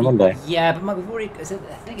 and then Monday. Yeah, but we've already. The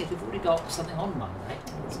thing is, we've already got something on Monday.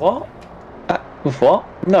 What? What?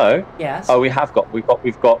 No. Yes. Oh, we've got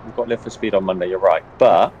Live for Speed on Monday. You're right,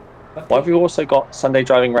 but why have we also got Sunday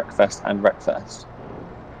Driving Wreckfest and Wreckfest?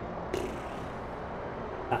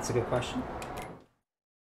 That's a good question.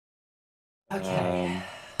 Okay.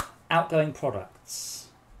 Outgoing products.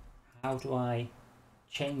 How do I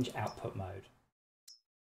change output mode?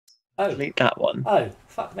 Oh, delete that one. Oh,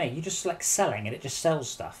 fuck me! You just select selling and it just sells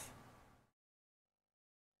stuff.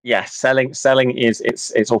 Yeah, selling is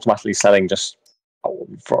it's automatically selling just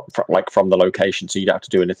from the location, so you don't have to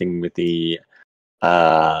do anything with the.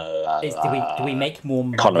 Do we make more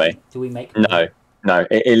money? Economy. Do we make more? No.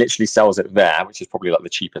 It literally sells it there, which is probably like the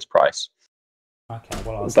cheapest price. Okay,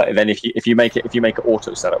 well, but then if you make it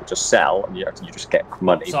auto sell, it will just sell, and you just get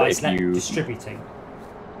money. So but if you distributing.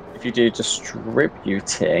 If you do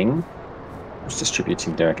distributing, what's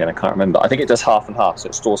distributing do again? I can't remember. I think it does half and half, so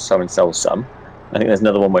it stores some and sells some. I think there's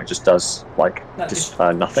another one where it just does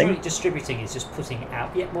nothing. Distributing is just putting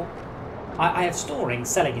out. Yeah, well, I have storing,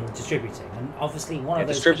 selling, and distributing, and obviously one of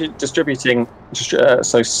those. Distributing.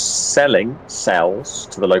 So selling sells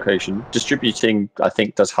to the location. Distributing, I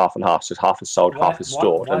think, does half and half. So half is sold, half is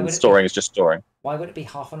stored, and storing is just storing. Why would it be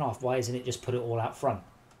half and half? Why isn't it just put it all out front?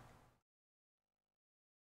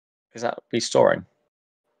 Is that be storing?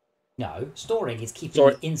 No, storing is keeping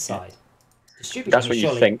it inside. Distributing That's what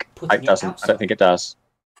you think. It doesn't. I don't think it does.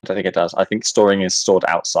 I think storing is stored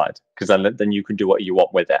outside, because then you can do what you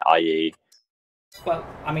want with it, i.e. Well,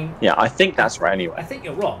 I mean... Yeah, I think that's right anyway. I think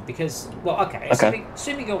you're wrong, because... Well, okay.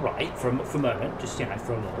 Assuming you're right, for a moment, just,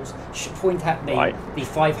 for a lols, should point at me the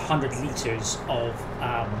 500 litres of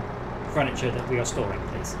furniture that we are storing,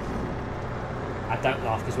 please. I don't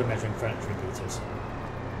laugh, because we're measuring furniture in litres.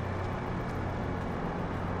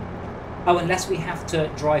 Oh, unless we have to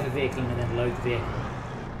drive a vehicle and then load the vehicle.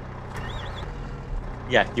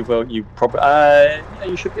 Yeah, you will. You probably.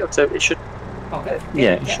 You should be able to. It should. Okay.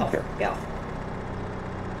 You should be. Yeah.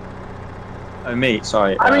 Oh, me.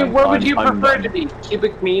 Sorry. I mean, what would you prefer to be?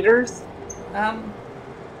 Cubic meters?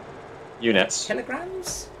 Units.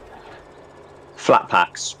 Kilograms. Flat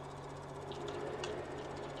packs.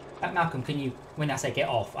 Malcolm, can you? When I say get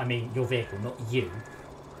off, I mean your vehicle, not you.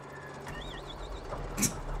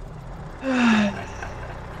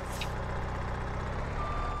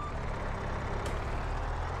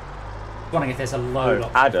 Wondering if there's a load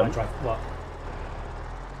option. Adam. What?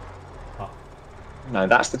 No,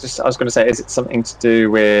 that's the. I was going to say, is it something to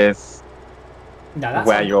do with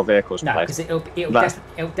where your vehicle's placed? No, because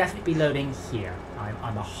it'll definitely be loading here.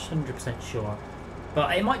 I'm 100% sure,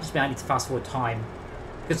 but it might just be I need to fast forward time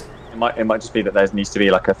because it might just be that there needs to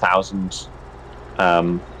be like 1,000.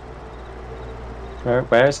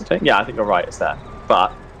 Where is it? Yeah, I think you're right. It's there.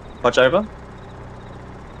 But budge over.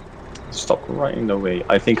 Stop writing the wheel.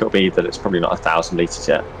 I think it'll be that it's probably not 1,000 litres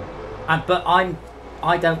yet. But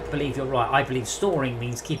I don't believe you're right. I believe storing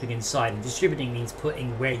means keeping inside, and distributing means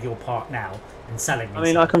putting where you're parked now, and selling. I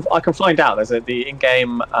mean, I can find out. There's the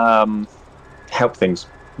in-game help things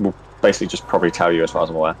will basically just probably tell you as far as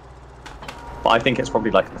I'm aware. But I think it's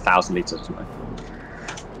probably like 1,000 litres or something.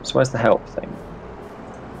 So where's the help thing?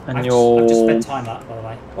 And I've just spent time up, by the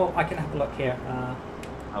way. Well, I can have a look here.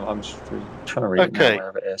 I'm just trying to read it now,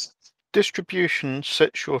 wherever it is. Distribution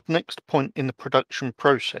sets your next point in the production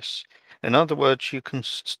process. In other words, you can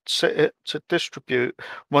set it to distribute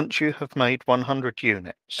once you have made 100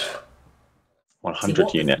 units.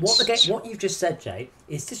 100 units. What you've just said, Jay,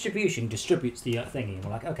 is distribution distributes the thingy. And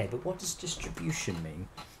we're like, okay, but what does distribution mean?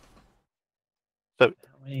 So,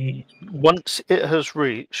 once it has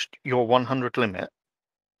reached your 100 limit,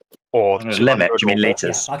 or limit, do you mean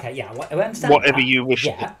litres? Yeah, okay, yeah, I understand whatever that. you wish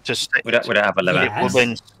to set. We don't have a limit. It will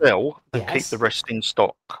then sell and keep the rest in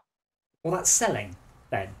stock. Well, that's selling,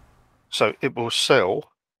 then. So it will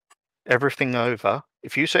sell everything over.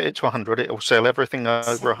 If you set it to 100, it will sell everything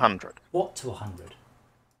over 100. What to 100?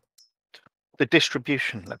 The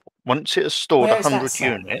distribution level. Once it has stored 100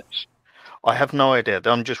 units, I have no idea.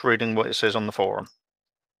 I'm just reading what it says on the forum.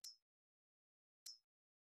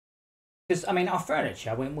 Because, I mean, our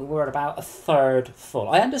furniture, when we were at about a third full,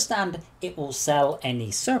 I understand it will sell any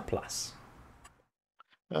surplus.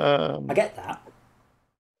 I get that.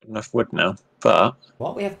 Enough wood now, but...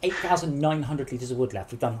 What? We have 8,900 litres of wood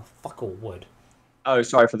left. We've done fuck all wood. Oh,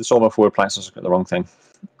 sorry, for the sawmill for wood planks, I was looking at the wrong thing.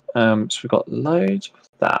 So we've got loads of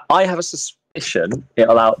that. I have a suspicion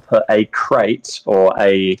it'll output a crate or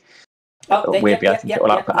a... weirdly, I think it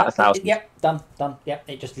will output at 1,000. Yep, done. Yep,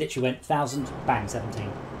 it just literally went 1,000, bang, 17.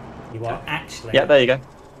 You are actually... Yeah, there you go.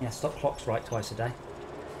 Yeah, stop clocks right twice a day.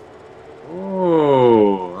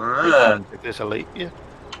 Ooh. There's a leak, yeah.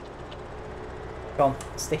 Go on,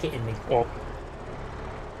 stick it in me. Oh.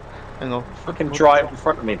 Hang on. Fucking drive in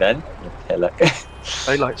front of me then. Look.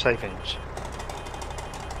 Daylight savings.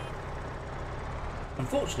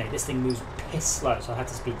 Unfortunately, this thing moves piss slow, so I had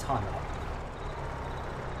to speed time up.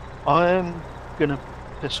 I'm gonna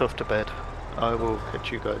piss off to bed. I will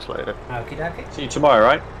catch you guys later. Okie dokie. See you tomorrow,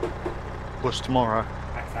 right? What's tomorrow?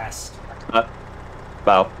 Breakfast.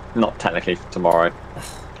 Well, not technically tomorrow.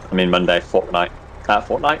 I mean Monday, fortnight.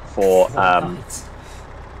 Fortnight for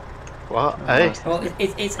What? Hey? Well,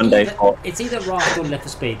 it's either Raft or Live for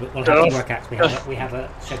Speed, but we'll have to work out. We have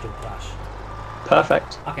a scheduled clash.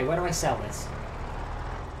 Perfect. Okay, where do I sell this?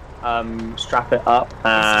 Strap it up,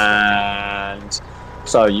 and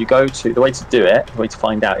so you go to the way to do it. The way to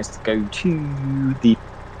find out is to go to the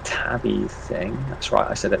tabby thing. That's right,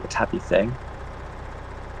 I said it. The tabby thing.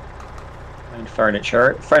 And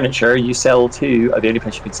furniture you sell to. The only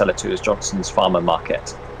place you can sell it to is Johnson's Farmer Market,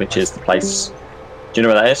 which is the place. Do you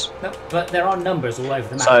know where that is? No, but there are numbers all over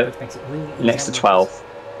the map, so, which makes it really easy. Next to 12.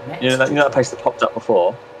 You know that place that popped up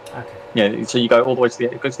before? Okay. Yeah, so you go all the way to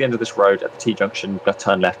the end of this road at the T junction,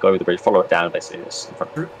 turn left, go over the bridge, follow it down, basically this in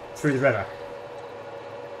front. Through the river.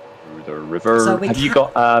 Through the river. So have you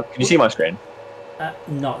got can you see my screen? Not at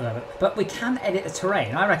the moment. But we can edit the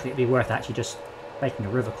terrain. I reckon it'd be worth actually just making a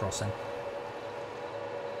river crossing.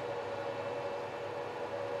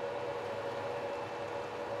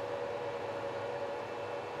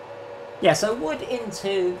 Yeah, so wood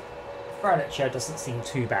into furniture doesn't seem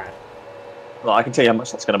too bad. Well, I can tell you how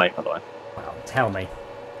much that's going to make, by the way. Well, tell me.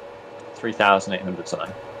 3,800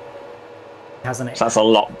 something. Hasn't it? So that's a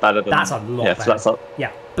lot better than. That's a lot better. So that's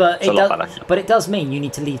yeah, but it does mean you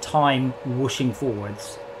need to leave time whooshing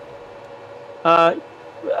forwards. Well,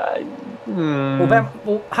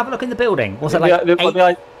 have a look in the building. What's that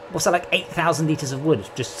like? What's that like? 8,000 liters of wood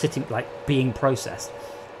just sitting, like being processed.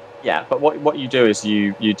 Yeah, but what you do is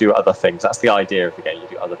you do other things. That's the idea of the game. You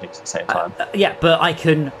do other things at the same time. Yeah, but I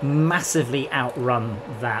can massively outrun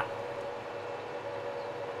that.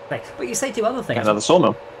 But you say do other things. Get another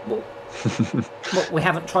sawmill. Well, we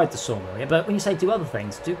haven't tried the sawmill yet. But when you say do other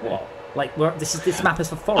things, do what? Like this map is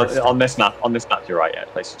for forest. On this map, you're right. Yeah,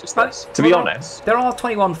 it's basically just this. To be honest, there are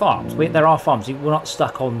 21 farms. There are farms. We're not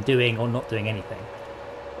stuck on doing or not doing anything.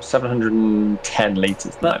 710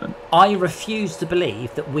 litres at the moment. I refuse to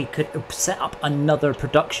believe that we could set up another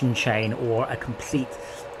production chain or a complete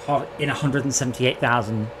in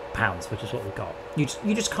 £178,000, which is what we got. You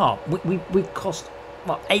just can't. We cost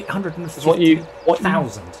what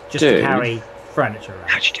 850,000 just to carry furniture around.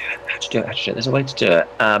 How'd you do it? There's a way to do it.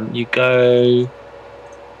 You go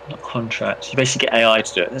not contracts. You basically get AI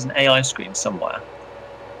to do it. There's an AI screen somewhere.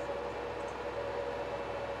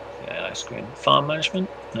 AI screen. Farm management.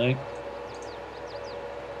 No.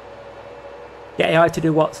 Get AI to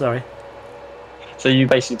do what? Sorry. So you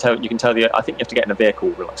basically you can tell the. I think you have to get in a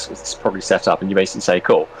vehicle. It's probably set up, and you basically say,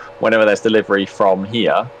 "Cool. Whenever there's delivery from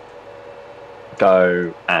here,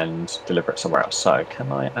 go and deliver it somewhere else." So can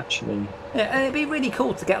I actually? Yeah, and it'd be really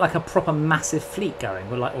cool to get like a proper massive fleet going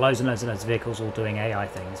with like loads and loads of vehicles all doing AI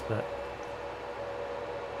things,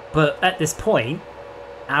 but at this point,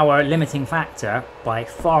 our limiting factor by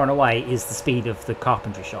far and away is the speed of the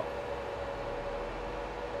carpentry shop.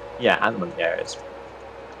 Yeah, at the moment, yeah, it is.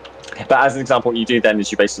 But as an example, what you do then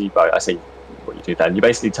is you basically, I say what you do then, you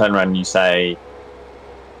basically turn around and you say,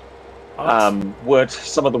 wood,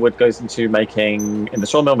 some of the wood goes into in the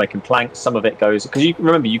sawmill, making planks, some of it goes, because you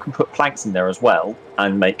remember you can put planks in there as well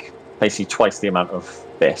and make basically twice the amount of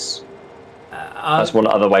this. That's one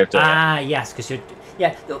other way of doing it. Yes, because the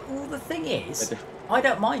thing is, I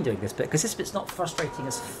don't mind doing this bit because this bit's not frustrating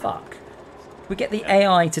as fuck. We get the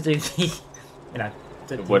AI to do the,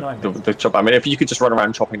 the chop. I mean, if you could just run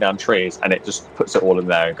around chopping down trees and it just puts it all in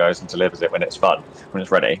there and goes and delivers it when it's fun, when it's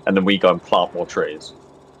ready, and then we go and plant more trees.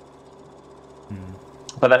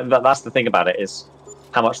 But that's the thing about it is,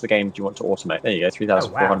 how much of the game do you want to automate? There you go,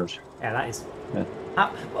 3,400. Oh, wow. Yeah, that is. Yeah.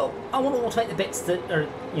 Well, I want to automate the bits that are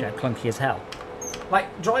clunky as hell, like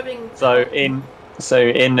driving.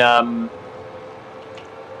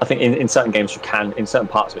 I think in certain games you can, in certain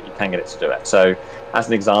parts of it, you can get it to do it. So, as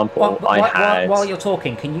an example, while you're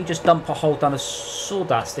talking, can you just dump a whole ton of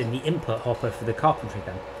sawdust in the input hopper for the carpentry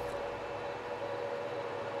then?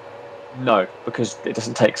 No, because it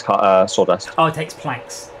doesn't take sawdust. Oh, it takes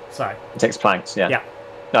planks. Sorry. It takes planks, yeah. Yeah.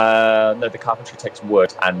 No, the carpentry takes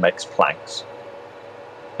wood and makes planks.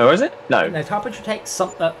 Or is it? No. No, carpentry takes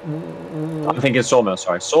some. I'm thinking sawmill,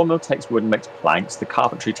 sorry. Sawmill takes wood and makes planks. The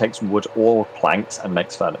carpentry takes wood or planks and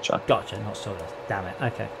makes furniture. Gotcha, not sawdust. Damn it,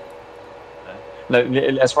 okay. No,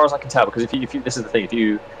 as far as I can tell, because if you this is the thing, if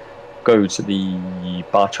you go to the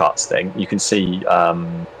bar charts thing, you can see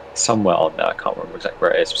somewhere on there, I can't remember exactly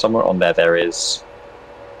where it is, somewhere on there is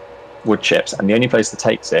wood chips, and the only place that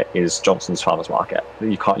takes it is Johnson's Farmers Market.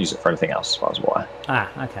 You can't use it for anything else, as far as I'm aware.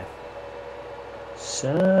 Okay.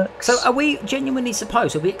 So are we genuinely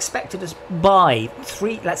supposed, are we expected to buy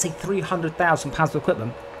let's say £300,000 of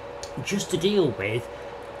equipment just to deal with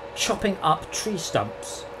chopping up tree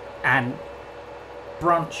stumps and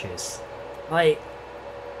branches?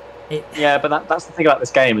 Yeah, but that's the thing about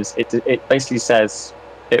this game is it basically says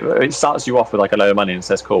it starts you off with like a load of money and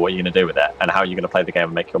says, "Cool, what are you going to do with it? And how are you going to play the game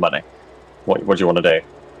and make your money? What do you want to do?"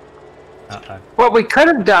 What we could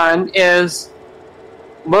have done is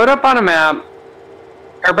load up on a map.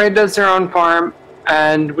 Everybody does their own farm,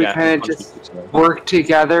 and we kind of just work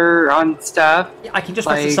together on stuff. Yeah, I can just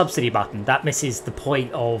press the subsidy button. That misses the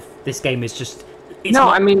point of this game. Is just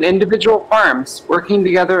I mean individual farms working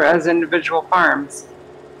together as individual farms.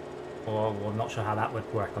 Well, I'm not sure how that would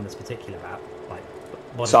work on this particular map. Like,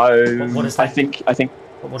 what is I think.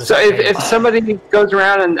 So if somebody goes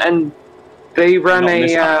around and they run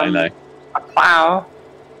a plow.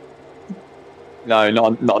 No,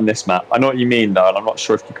 not on this map. I know what you mean though, and I'm not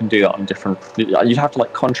sure if you can do that on different. You'd have to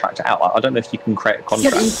like contract it out. I don't know if you can create a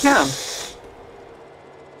contract. Yeah, you can.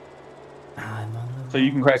 So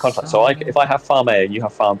you can create a contract. So if I have farm A and you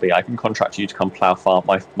have farm B, I can contract you to come plow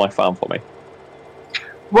my farm for me.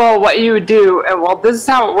 Well, what you would do, this is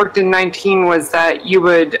how it worked in 19, was that you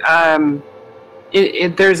would,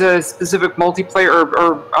 there's a specific multiplayer,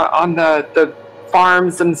 or on the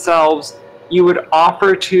farms themselves, you would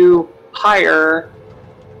offer to hire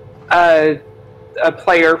a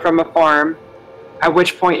player from a farm, at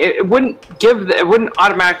which point it wouldn't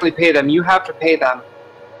automatically pay them. You have to pay them.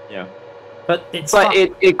 Yeah. But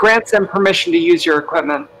it grants them permission to use your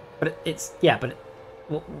equipment. But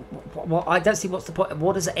well, I don't see what's the point.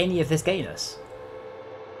 What does any of this gain us?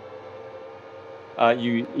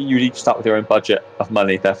 You each start with your own budget of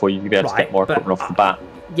money, therefore you can be able to get more equipment off the bat.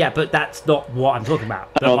 Yeah, but that's not what I'm talking about.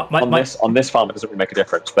 On this farm, it doesn't really make a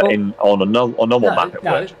difference. But on a normal map, it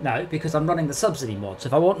would. No, because I'm running the subsidy mod. So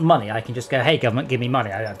if I want money, I can just go, "Hey, government, give me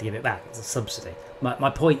money." I don't have to give it back. It's a subsidy. My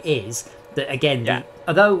point is that again,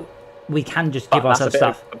 although we can just give ourselves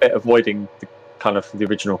stuff, a bit avoiding the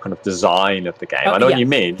original kind of design of the game. I know what you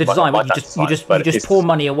mean. The design, you just pour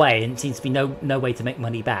money away, and it seems to be no way to make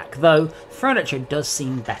money back. Though furniture does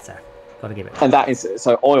seem better. Got to give it. And that is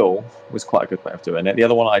so. Oil was quite a good way of doing it. The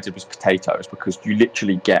other one I did was potatoes, because you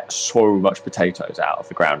literally get so much potatoes out of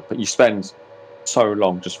the ground, but you spend so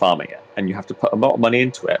long just farming it, and you have to put a lot of money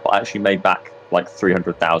into it. But I actually made back like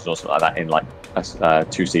 300,000 or something like that in like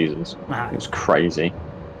 2 seasons. It was crazy.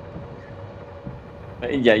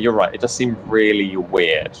 Yeah, you're right. It does seem really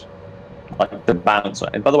weird, like the balance.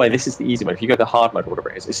 And by the way, this is the easy mode. If you go to hard mode, whatever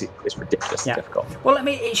it is, it's ridiculously difficult. Well, I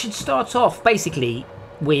mean, it should start off basically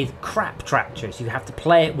with crap tractors. You have to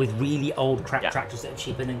play it with really old crap tractors that are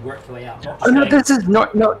cheap, and then work your way up. This is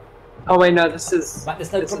not. Oh wait, no, this is. Like,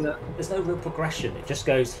 there's no real progression. It just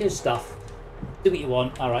goes, here's stuff, do what you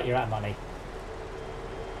want. All right, you're out of money.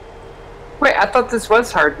 Wait, I thought this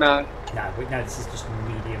was hard mode. No, this is just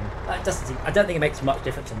medium. I don't think it makes much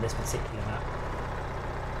difference on this particular map.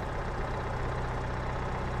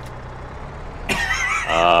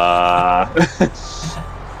 Nice.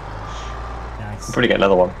 I'll probably get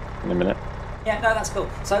another one in a minute. Yeah, no, that's cool.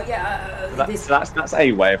 So that's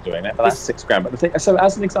a way of doing it, but that's £6,000. But the thing, so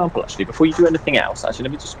as an example, actually, before you do anything else, actually,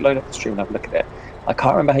 let me just load up the stream and have a look at it. I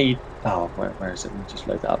can't remember how you. Oh, where is it? Let me just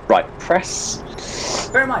load that up. Right, press.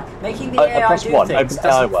 Bear in mind, making the AI do things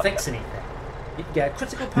doesn't fix anything.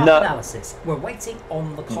 Critical path analysis. We're waiting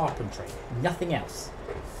on the carpentry. Nothing else.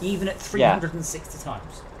 Even at 360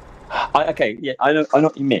 times. I know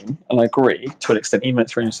what you mean, and I agree to an extent, even at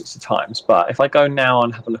 360 times. But if I go now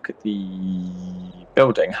and have a look at the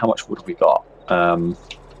building, how much wood have we got?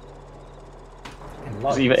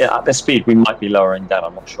 Even at this speed, we might be lowering down.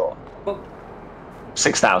 I'm not sure. Well,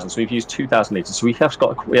 6,000. So we've used 2,000 liters. So we have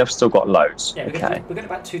still got loads. Yeah, we're getting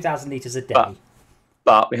about 2,000 liters a day.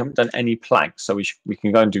 But we haven't done any planks, so we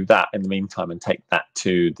can go and do that in the meantime and take that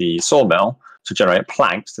to the sawmill to generate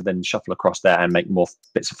planks to then shuffle across there and make more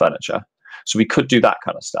bits of furniture. So we could do that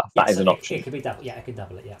kind of stuff. That is an option. It could be double. Yeah, I could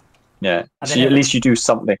double it. Yeah. Yeah. So at least you do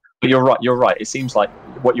something. But you're right. It seems like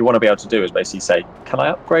what you want to be able to do is basically say, "Can I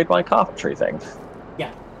upgrade my carpentry thing?"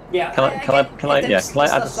 Yeah. Yeah. Can I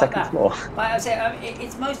add a second floor? Like I say,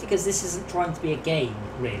 it's mostly because this isn't trying to be a game,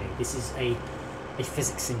 really. This is a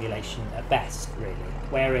physics simulation at best, really.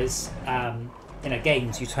 Whereas in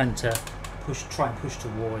games you tend to try and push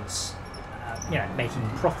towards making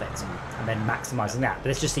profits and then maximising that. But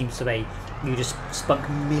this just seems to be you just spunk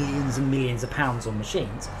millions and millions of pounds on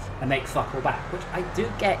machines and make fuck all back, which I do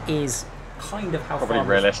get is kind of how probably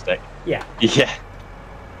realistic. Yeah. Yeah.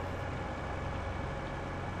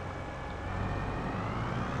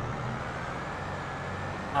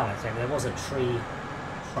 There was a tree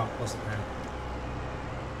trunk, wasn't there?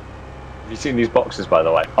 Have you seen these boxes, by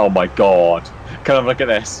the way? Oh my god! Come and look at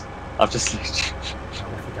this. I've just.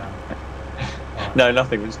 No,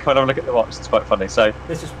 nothing. Just come and look at the box. It's quite funny. So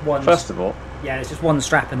there's just one. First of all, yeah, it's just one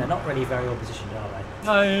strap, and they're not really very well positioned, are they?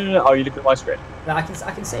 No. Oh, you look at my screen. No, I can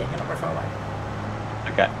see it. You're not very far away.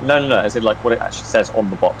 Okay. No. As in, like, what it actually says on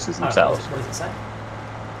the boxes themselves. What does it say?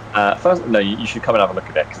 First, no, you should come and have a look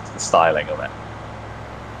at it because it's the styling of it.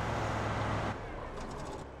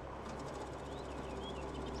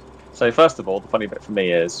 So first of all, the funny bit for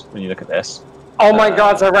me is when you look at this. Oh my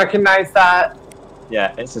God, I recognize that.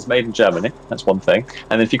 Yeah, it says made in Germany. That's one thing.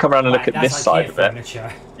 And then if you come around and look at this side of it.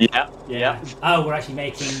 Yeah. Oh, we're actually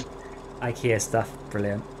making IKEA stuff.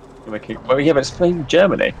 Brilliant. We're making, well, yeah, but it's made in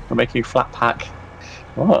Germany. We're making flat pack.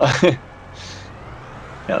 What? Yeah,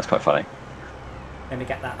 that's quite funny. Then we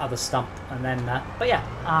get that other stump, and then, but yeah,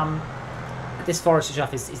 this forestry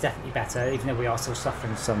stuff is definitely better, even though we are still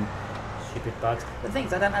suffering some stupid bugs. The thing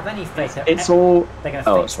is, I don't have any faith that it's all. They're going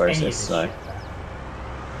to fix any of this shit.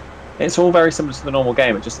 It's all very similar to the normal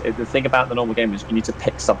game. The thing about the normal game is you need to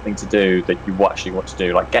pick something to do that you actually want to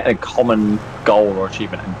do, like get a common goal or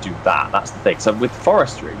achievement and do that. That's the thing. So with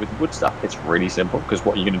forestry, with wood stuff, it's really simple because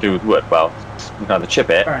what are you going to do with wood? Well, you can either chip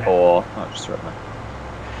it or just throw it away.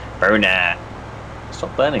 Burn it.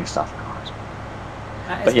 Stop burning stuff,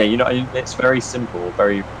 guys. But yeah, it's very simple,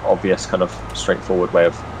 very obvious, kind of straightforward way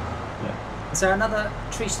of. Yeah. Is there another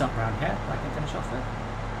tree stump around here that I can finish off with?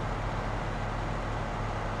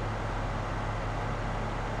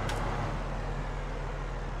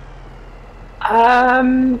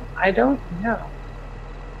 I don't know.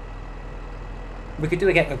 We could do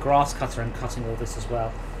a grass cutter and cutting all this as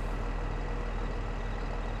well.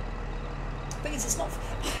 The thing is, it's not.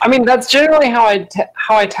 I mean, that's generally how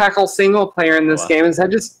I tackle single player in this game. Is I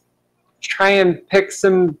just try and pick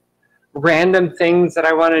some random things that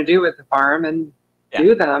I want to do with the farm and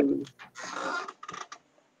do them.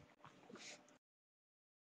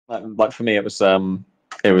 Like for me, it was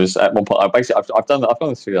at one point. I've done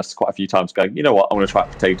this through this quite a few times. Going, you know what? I'm going to try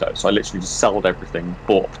potatoes. So I literally just sold everything,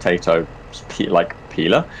 bought a potato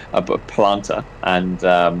peeler, a planter, and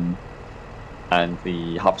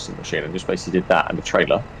the harvesting machine, and just basically did that and the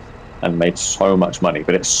trailer, and made so much money.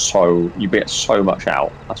 But you get so much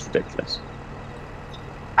out. That's ridiculous.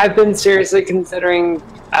 I've been seriously considering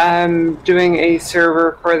doing a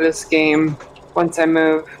server for this game once I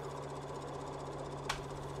move.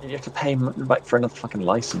 You have to pay like for another fucking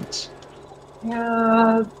license.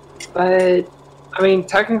 Yeah, but I mean,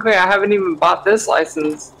 technically, I haven't even bought this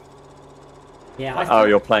license. Yeah.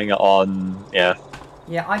 You're playing it on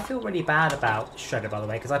Yeah, I feel really bad about Shredder, by the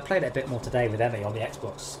way, because I played it a bit more today with Emmy on the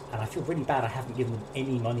Xbox, and I feel really bad I haven't given them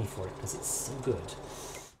any money for it because it's so good.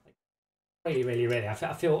 Really. I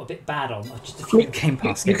feel a bit bad on just a few Game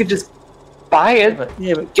Pass games. You could just buy it, but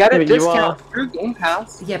get a discount through Game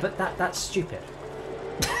Pass. Yeah, but that's stupid.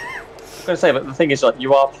 I'm going to say, but the thing is, like,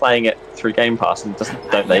 you are playing it through Game Pass, and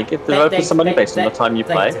don't they give the developers some money based on the time you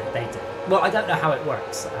play? They do. Well, I don't know how it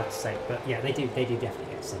works, I have to say, but yeah, they do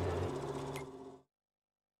definitely get some money.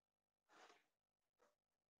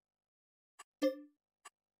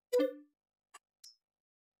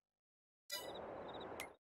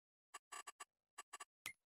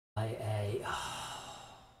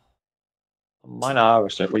 Mine are.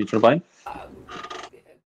 What are you trying to buy?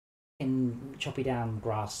 In choppy down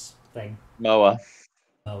grass thing. Mower,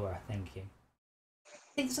 thank you.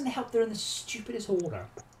 It doesn't help they're in the stupidest order.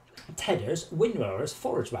 Tedders, windrowers,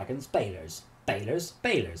 forage wagons, balers,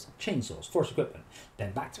 chainsaws, forest equipment,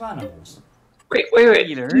 then back to animals. Wait.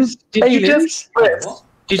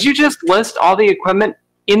 Did you just list all the equipment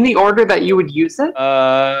in the order that you would use it?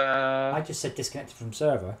 I just said disconnected from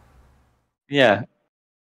server. Yeah.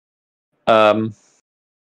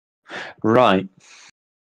 Right.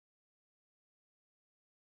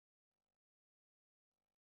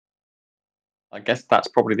 I guess that's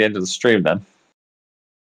probably the end of the stream then.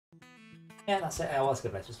 Yeah, that's it. Oh, that's a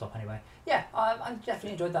good place to stop anyway. Yeah, I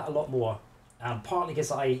definitely enjoyed that a lot more. Partly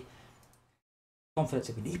because confidence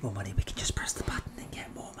if we need more money, we can just press the button and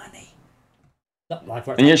get more money.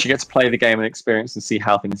 And you actually get to play the game and experience and see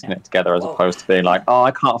how things connect together, as opposed to being like, oh,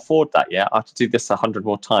 I can't afford that yet. I have to do this 100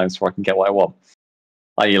 more times before I can get what I want.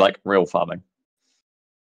 I.e., like real farming.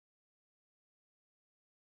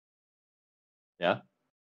 Yeah.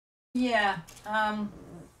 Yeah.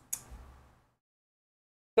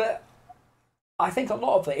 But I think a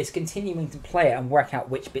lot of it is continuing to play it and work out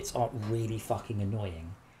which bits aren't really fucking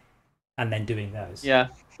annoying, and then doing those. Yeah.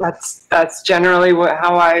 That's generally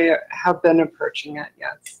how I have been approaching it.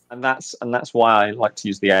 Yes. And that's why I like to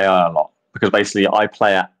use the AI a lot, because basically I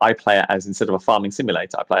play it as, instead of a farming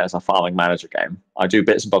simulator, I play it as a farming manager game. I do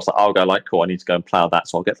bits and bobs like, I'll go like, cool, I need to go and plow that,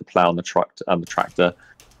 so I'll get the plow and the tractor,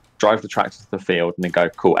 drive the tractor to the field, and then go,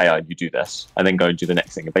 cool, AI, you do this, and then go and do the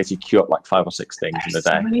next thing, and basically queue up like 5 or 6 things in a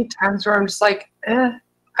day. So many times where I'm just like, I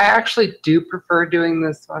I actually do prefer doing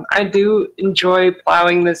this one. I do enjoy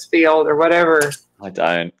plowing this field or whatever. I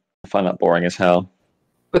don't. I find that boring as hell.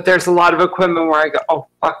 But there's a lot of equipment where I go, oh,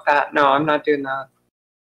 fuck that. No, I'm not doing that.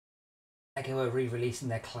 Lego are re-releasing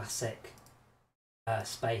their classic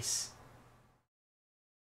space.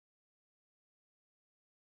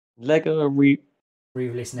 Lego are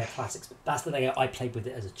re-releasing their classics. That's the Lego I played with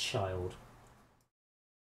it as a child.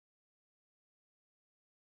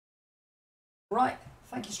 Right.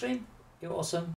 Thank you, stream. You're awesome.